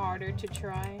how harder to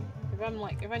try. If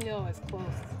I know it's close,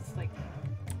 it's like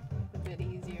a bit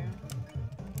easier.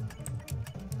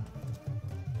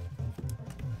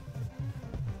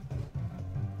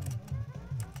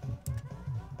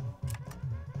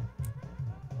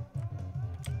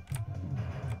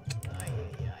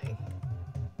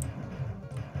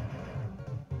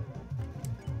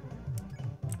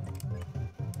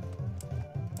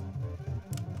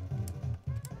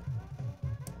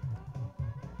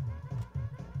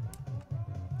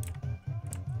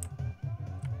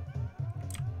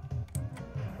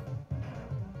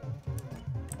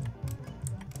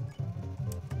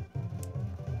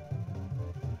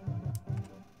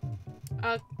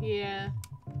 Yeah.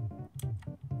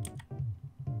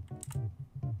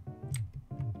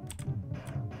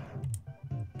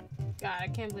 God, I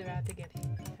can't believe I had to get hit.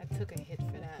 I took a hit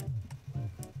for that.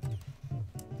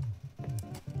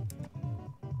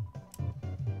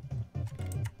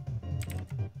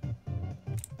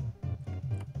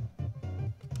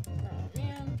 Oh,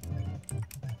 man.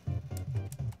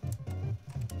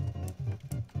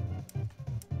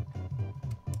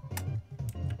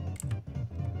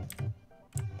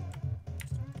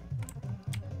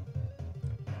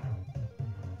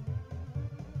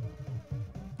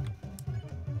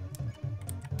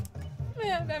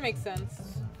 Yeah, that makes sense.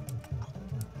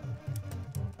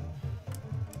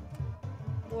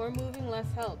 More moving,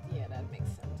 less health. Yeah, that makes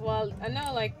sense. Well, I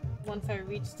know like once I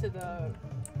reach to the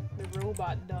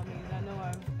robot dummies,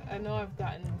 I know I've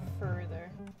gotten further.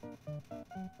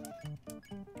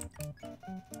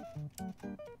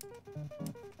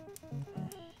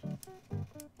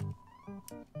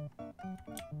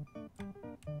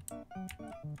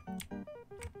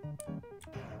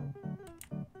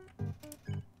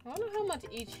 I wonder how much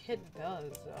each hit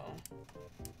does, though.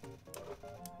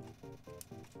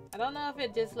 I don't know if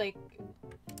it just, like...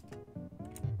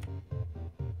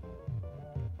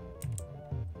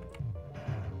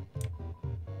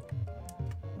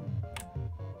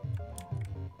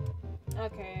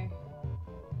 Okay.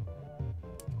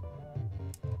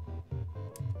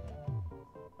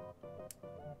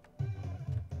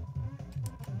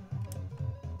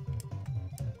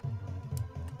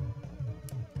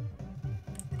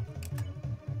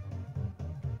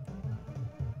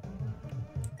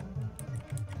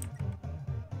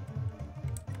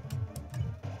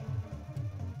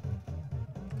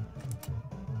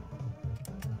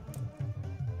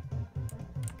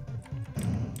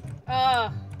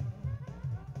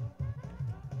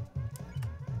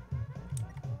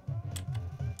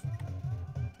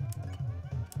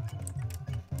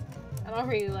 I don't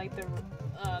really like the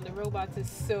robots is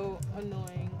so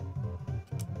annoying.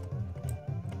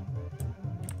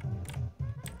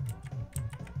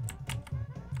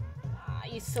 Ah,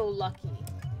 he's so lucky.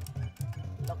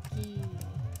 Lucky.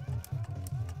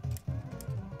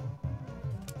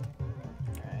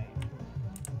 Alright.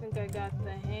 I think I got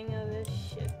the hang of this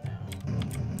shit now.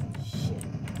 Shit.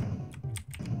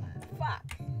 Fuck.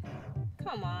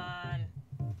 Come on.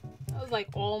 That was like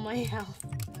all my health.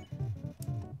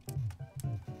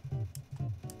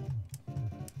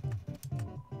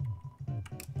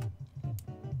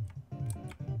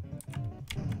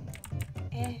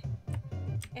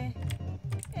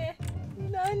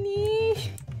 Nani?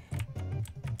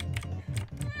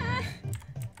 Ah.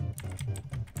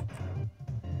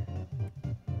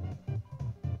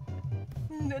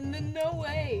 No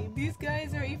way. These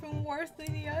guys are even worse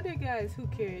than the other guys. Who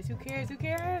cares? Who cares? Who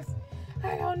cares?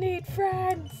 I don't need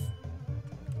friends.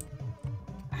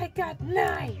 I got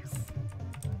knives.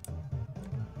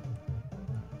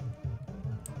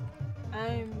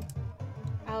 I'm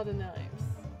out of knives.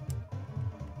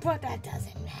 But that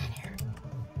doesn't matter.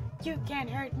 You can't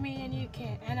hurt me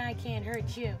and I can't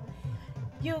hurt you.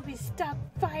 You'll be stuck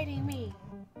fighting me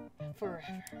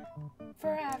Forever.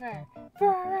 Forever.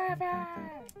 Forever.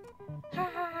 Ha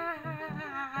ha ha ha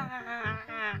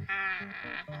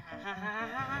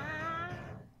ha.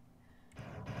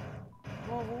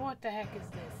 Well, what the heck is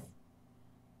this?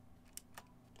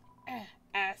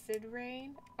 Acid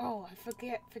rain? Oh,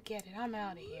 forget it. I'm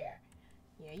out of here.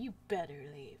 Yeah, you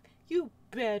better leave. You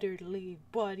better leave,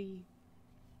 buddy.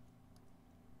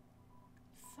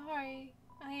 Sorry,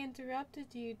 I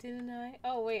interrupted you, didn't I?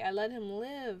 Oh, wait, I let him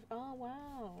live. Oh,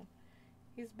 wow.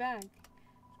 He's back.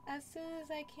 As soon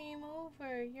as I came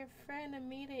over, your friend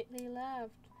immediately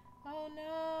left. Oh,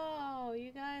 no.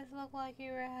 You guys look like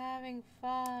you were having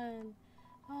fun.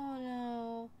 Oh,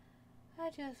 no. I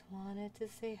just wanted to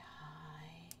say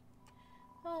hi.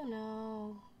 Oh,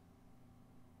 no.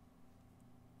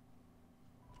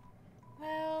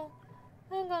 Well,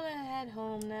 I'm gonna head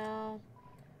home now.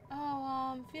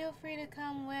 Oh, feel free to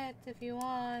come with if you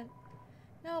want.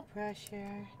 No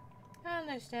pressure. I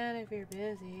understand if you're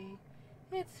busy.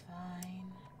 It's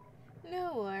fine.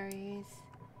 No worries.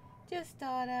 Just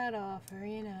thought I'd offer,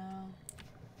 you know.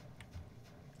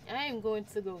 I am going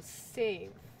to go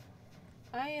save.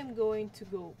 I am going to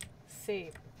go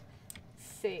save.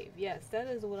 Save. Yes, that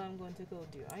is what I'm going to go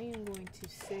do. I am going to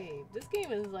save. This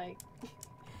game is like...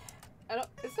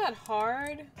 it's not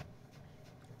hard.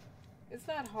 It's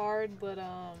not hard, but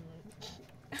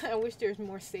I wish there's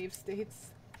more save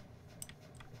states.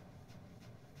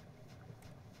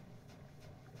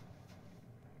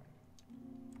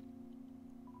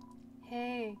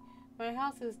 Hey, my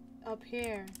house is up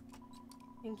here.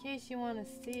 In case you want to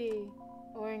see,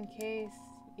 or in case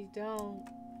you don't.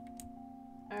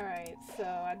 Alright, so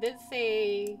I did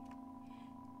say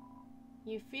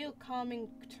you feel calming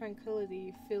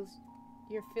tranquility.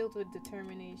 You're filled with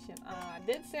determination. I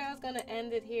did say I was gonna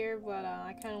end it here, but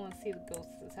I kind of want to see the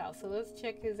ghost's house. So let's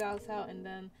check his house out, and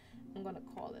then I'm gonna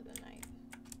call it a night.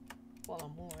 Well, a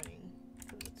morning,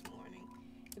 because it's morning.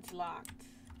 It's locked.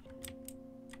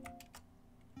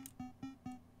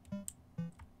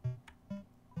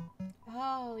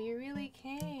 Oh, you really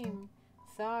came.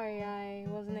 Sorry, I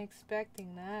wasn't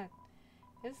expecting that.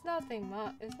 It's nothing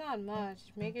much. It's not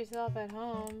much. Make yourself at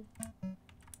home.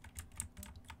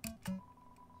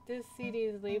 This CD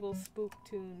is labeled Spook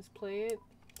Tunes. Play it.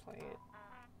 Play it.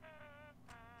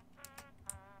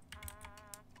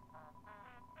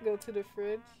 Go to the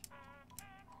fridge.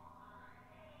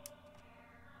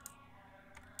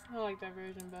 I like that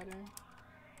version better.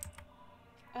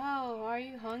 Oh, are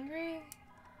you hungry?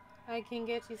 I can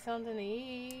get you something to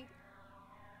eat.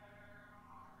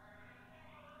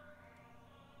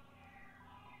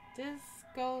 This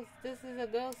is a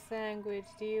ghost sandwich.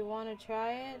 Do you want to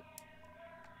try it?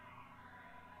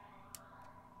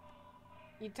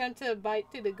 You tend to bite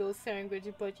through the ghost sandwich,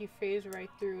 but you phase right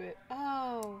through it.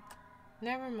 Oh,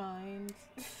 never mind.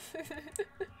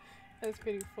 That's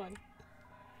pretty funny.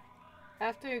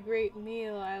 After a great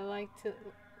meal, I like to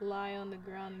lie on the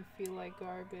ground and feel like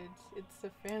garbage. It's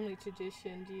a family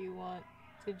tradition. Do you want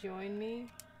to join me?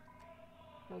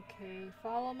 Okay,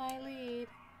 follow my lead.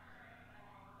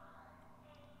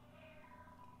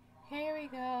 Here we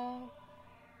go.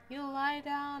 You'll lie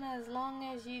down as long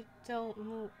as you don't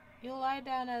move. You'll lie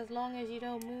down as long as you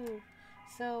don't move.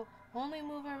 So, only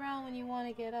move around when you want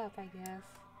to get up, I guess.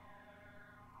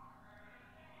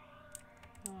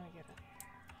 I want to get up.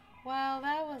 Well,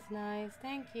 that was nice.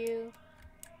 Thank you.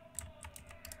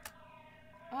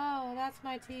 Oh, that's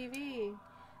my TV.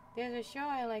 There's a show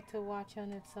I like to watch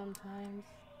on it sometimes.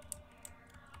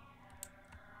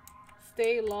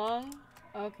 Stay long?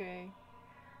 Okay.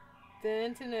 The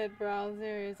internet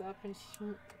browser is up and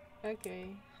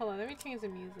okay. Hold on, let me change the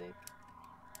music.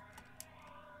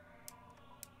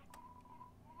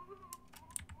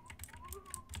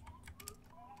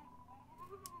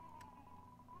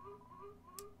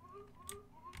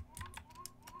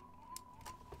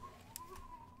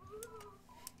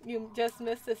 You just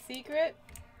missed a secret?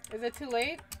 Is it too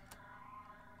late?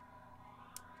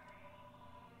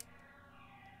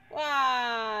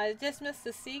 Wow, just missed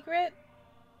a secret?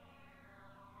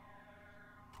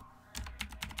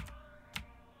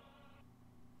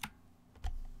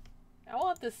 I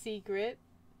want the secret.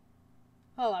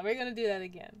 Hold on, we're gonna do that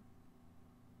again.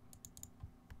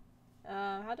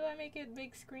 How do I make it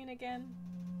big screen again?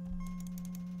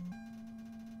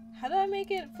 How do I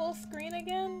make it full screen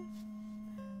again?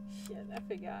 Shit, I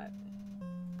forgot.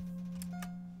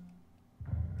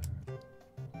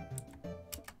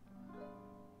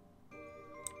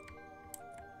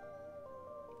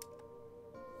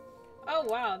 Oh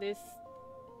wow, there's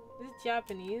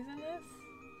Japanese in this?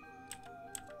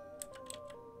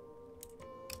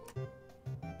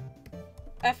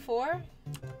 F4?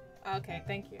 Okay,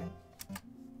 thank you.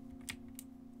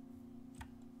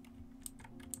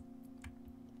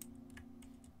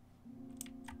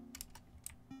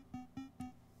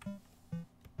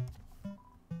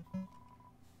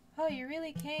 Oh, you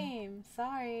really came.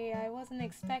 Sorry, I wasn't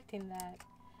expecting that.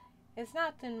 It's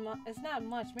not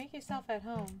much. Make yourself at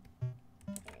home.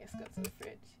 Okay, let's go to the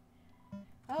fridge.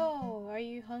 Oh, are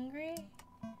you hungry?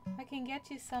 I can get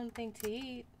you something to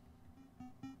eat.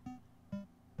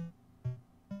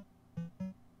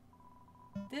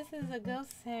 This is a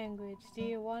ghost sandwich. Do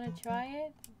you want to try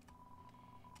it?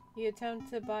 You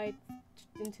attempt to bite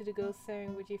into the ghost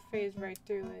sandwich. You phase right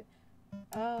through it.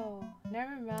 Oh,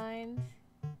 never mind.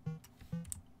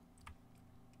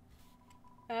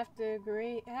 After a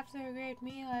great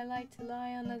meal, I like to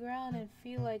lie on the ground and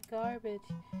feel like garbage.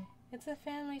 It's a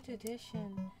family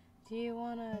tradition. Do you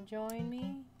want to join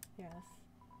me? Yes.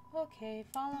 Okay,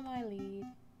 follow my lead.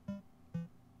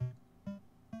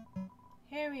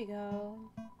 Here we go.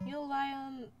 You'll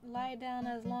lie down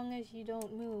as long as you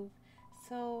don't move.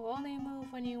 So only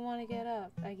move when you want to get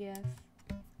up, I guess.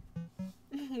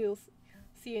 You'll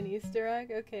see an Easter egg?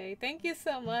 Okay, thank you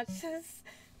so much.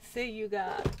 Say you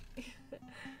got.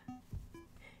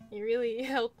 You really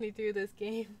helped me through this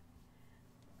game.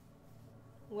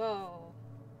 Whoa.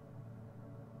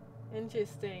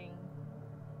 Interesting.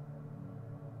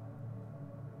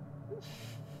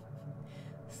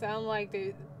 Sounds like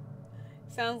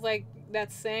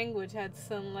that sandwich had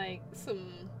some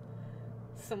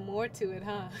more to it,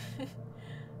 huh?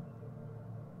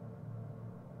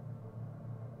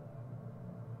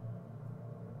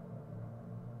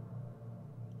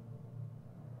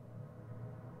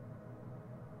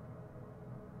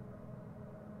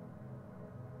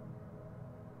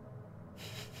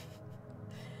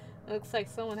 Looks like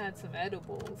someone had some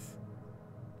edibles.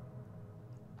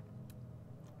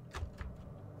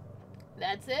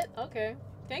 That's it? Okay.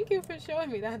 Thank you for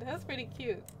showing me that. That's pretty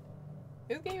cute.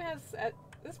 This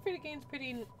game's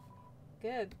pretty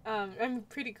good.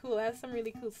 Pretty cool. It has some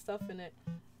really cool stuff in it.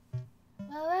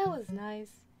 Well, that was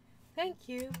nice. Thank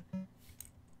you.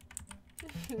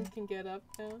 You can get up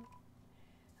now.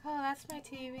 Oh, that's my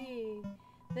TV.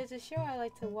 There's a show I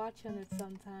like to watch on it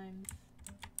sometimes.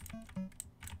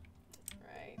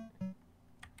 Right.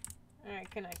 Alright,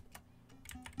 can I...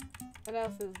 What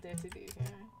else is there to do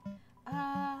here?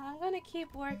 I'm gonna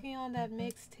keep working on that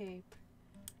mixtape.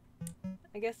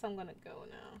 I guess I'm gonna go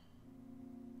now.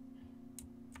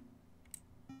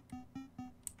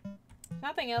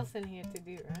 Nothing else in here to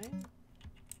do, right?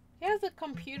 He has a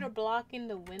computer blocking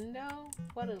the window?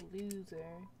 What a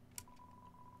loser.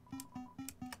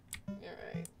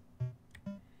 Alright.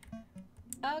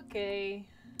 Okay.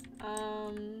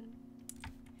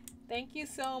 Thank you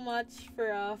so much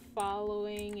for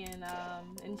following and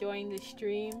enjoying the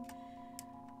stream.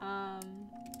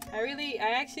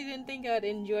 I actually didn't think I'd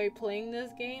enjoy playing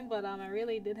this game, but I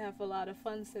really did have a lot of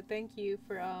fun, so thank you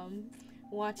for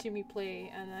watching me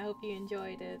play, and I hope you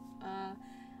enjoyed it.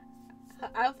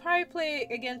 I'll probably play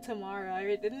it again tomorrow.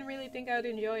 I didn't really think I'd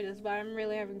enjoy this, but I'm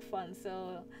really having fun,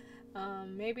 so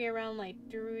maybe around like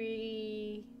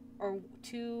 3 or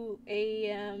 2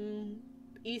 a.m.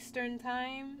 Eastern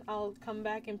time, I'll come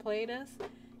back and play this.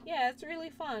 Yeah, it's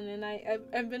really fun, and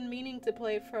I've been meaning to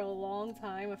play it for a long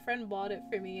time. A friend bought it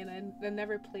for me, and I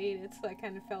never played it, so I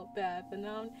kind of felt bad. But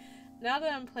now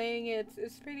that I'm playing it,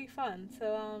 it's pretty fun.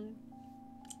 So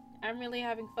I'm really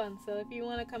having fun. So if you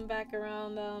want to come back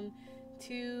around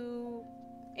 2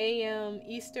 a.m.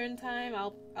 Eastern time,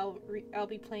 I'll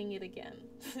be playing it again.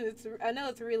 I know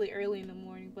it's really early in the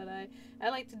morning, but I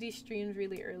like to do streams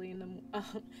really early in the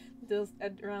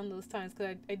around those times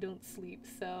because I don't sleep.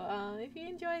 So if you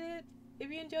enjoyed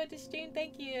the stream,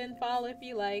 thank you, and follow if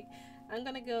you like. I'm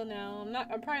gonna go now.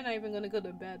 I'm probably not even gonna go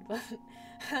to bed, but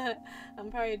I'm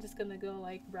probably just gonna go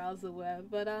like browse the web.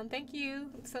 But thank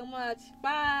you so much.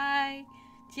 Bye,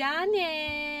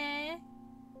 Johnny.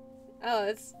 Oh,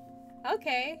 it's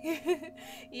okay.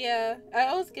 Yeah, I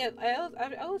always try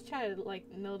to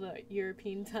like know the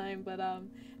European time, but I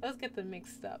always get them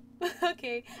mixed up.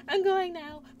 Okay, I'm going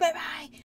now. Bye bye.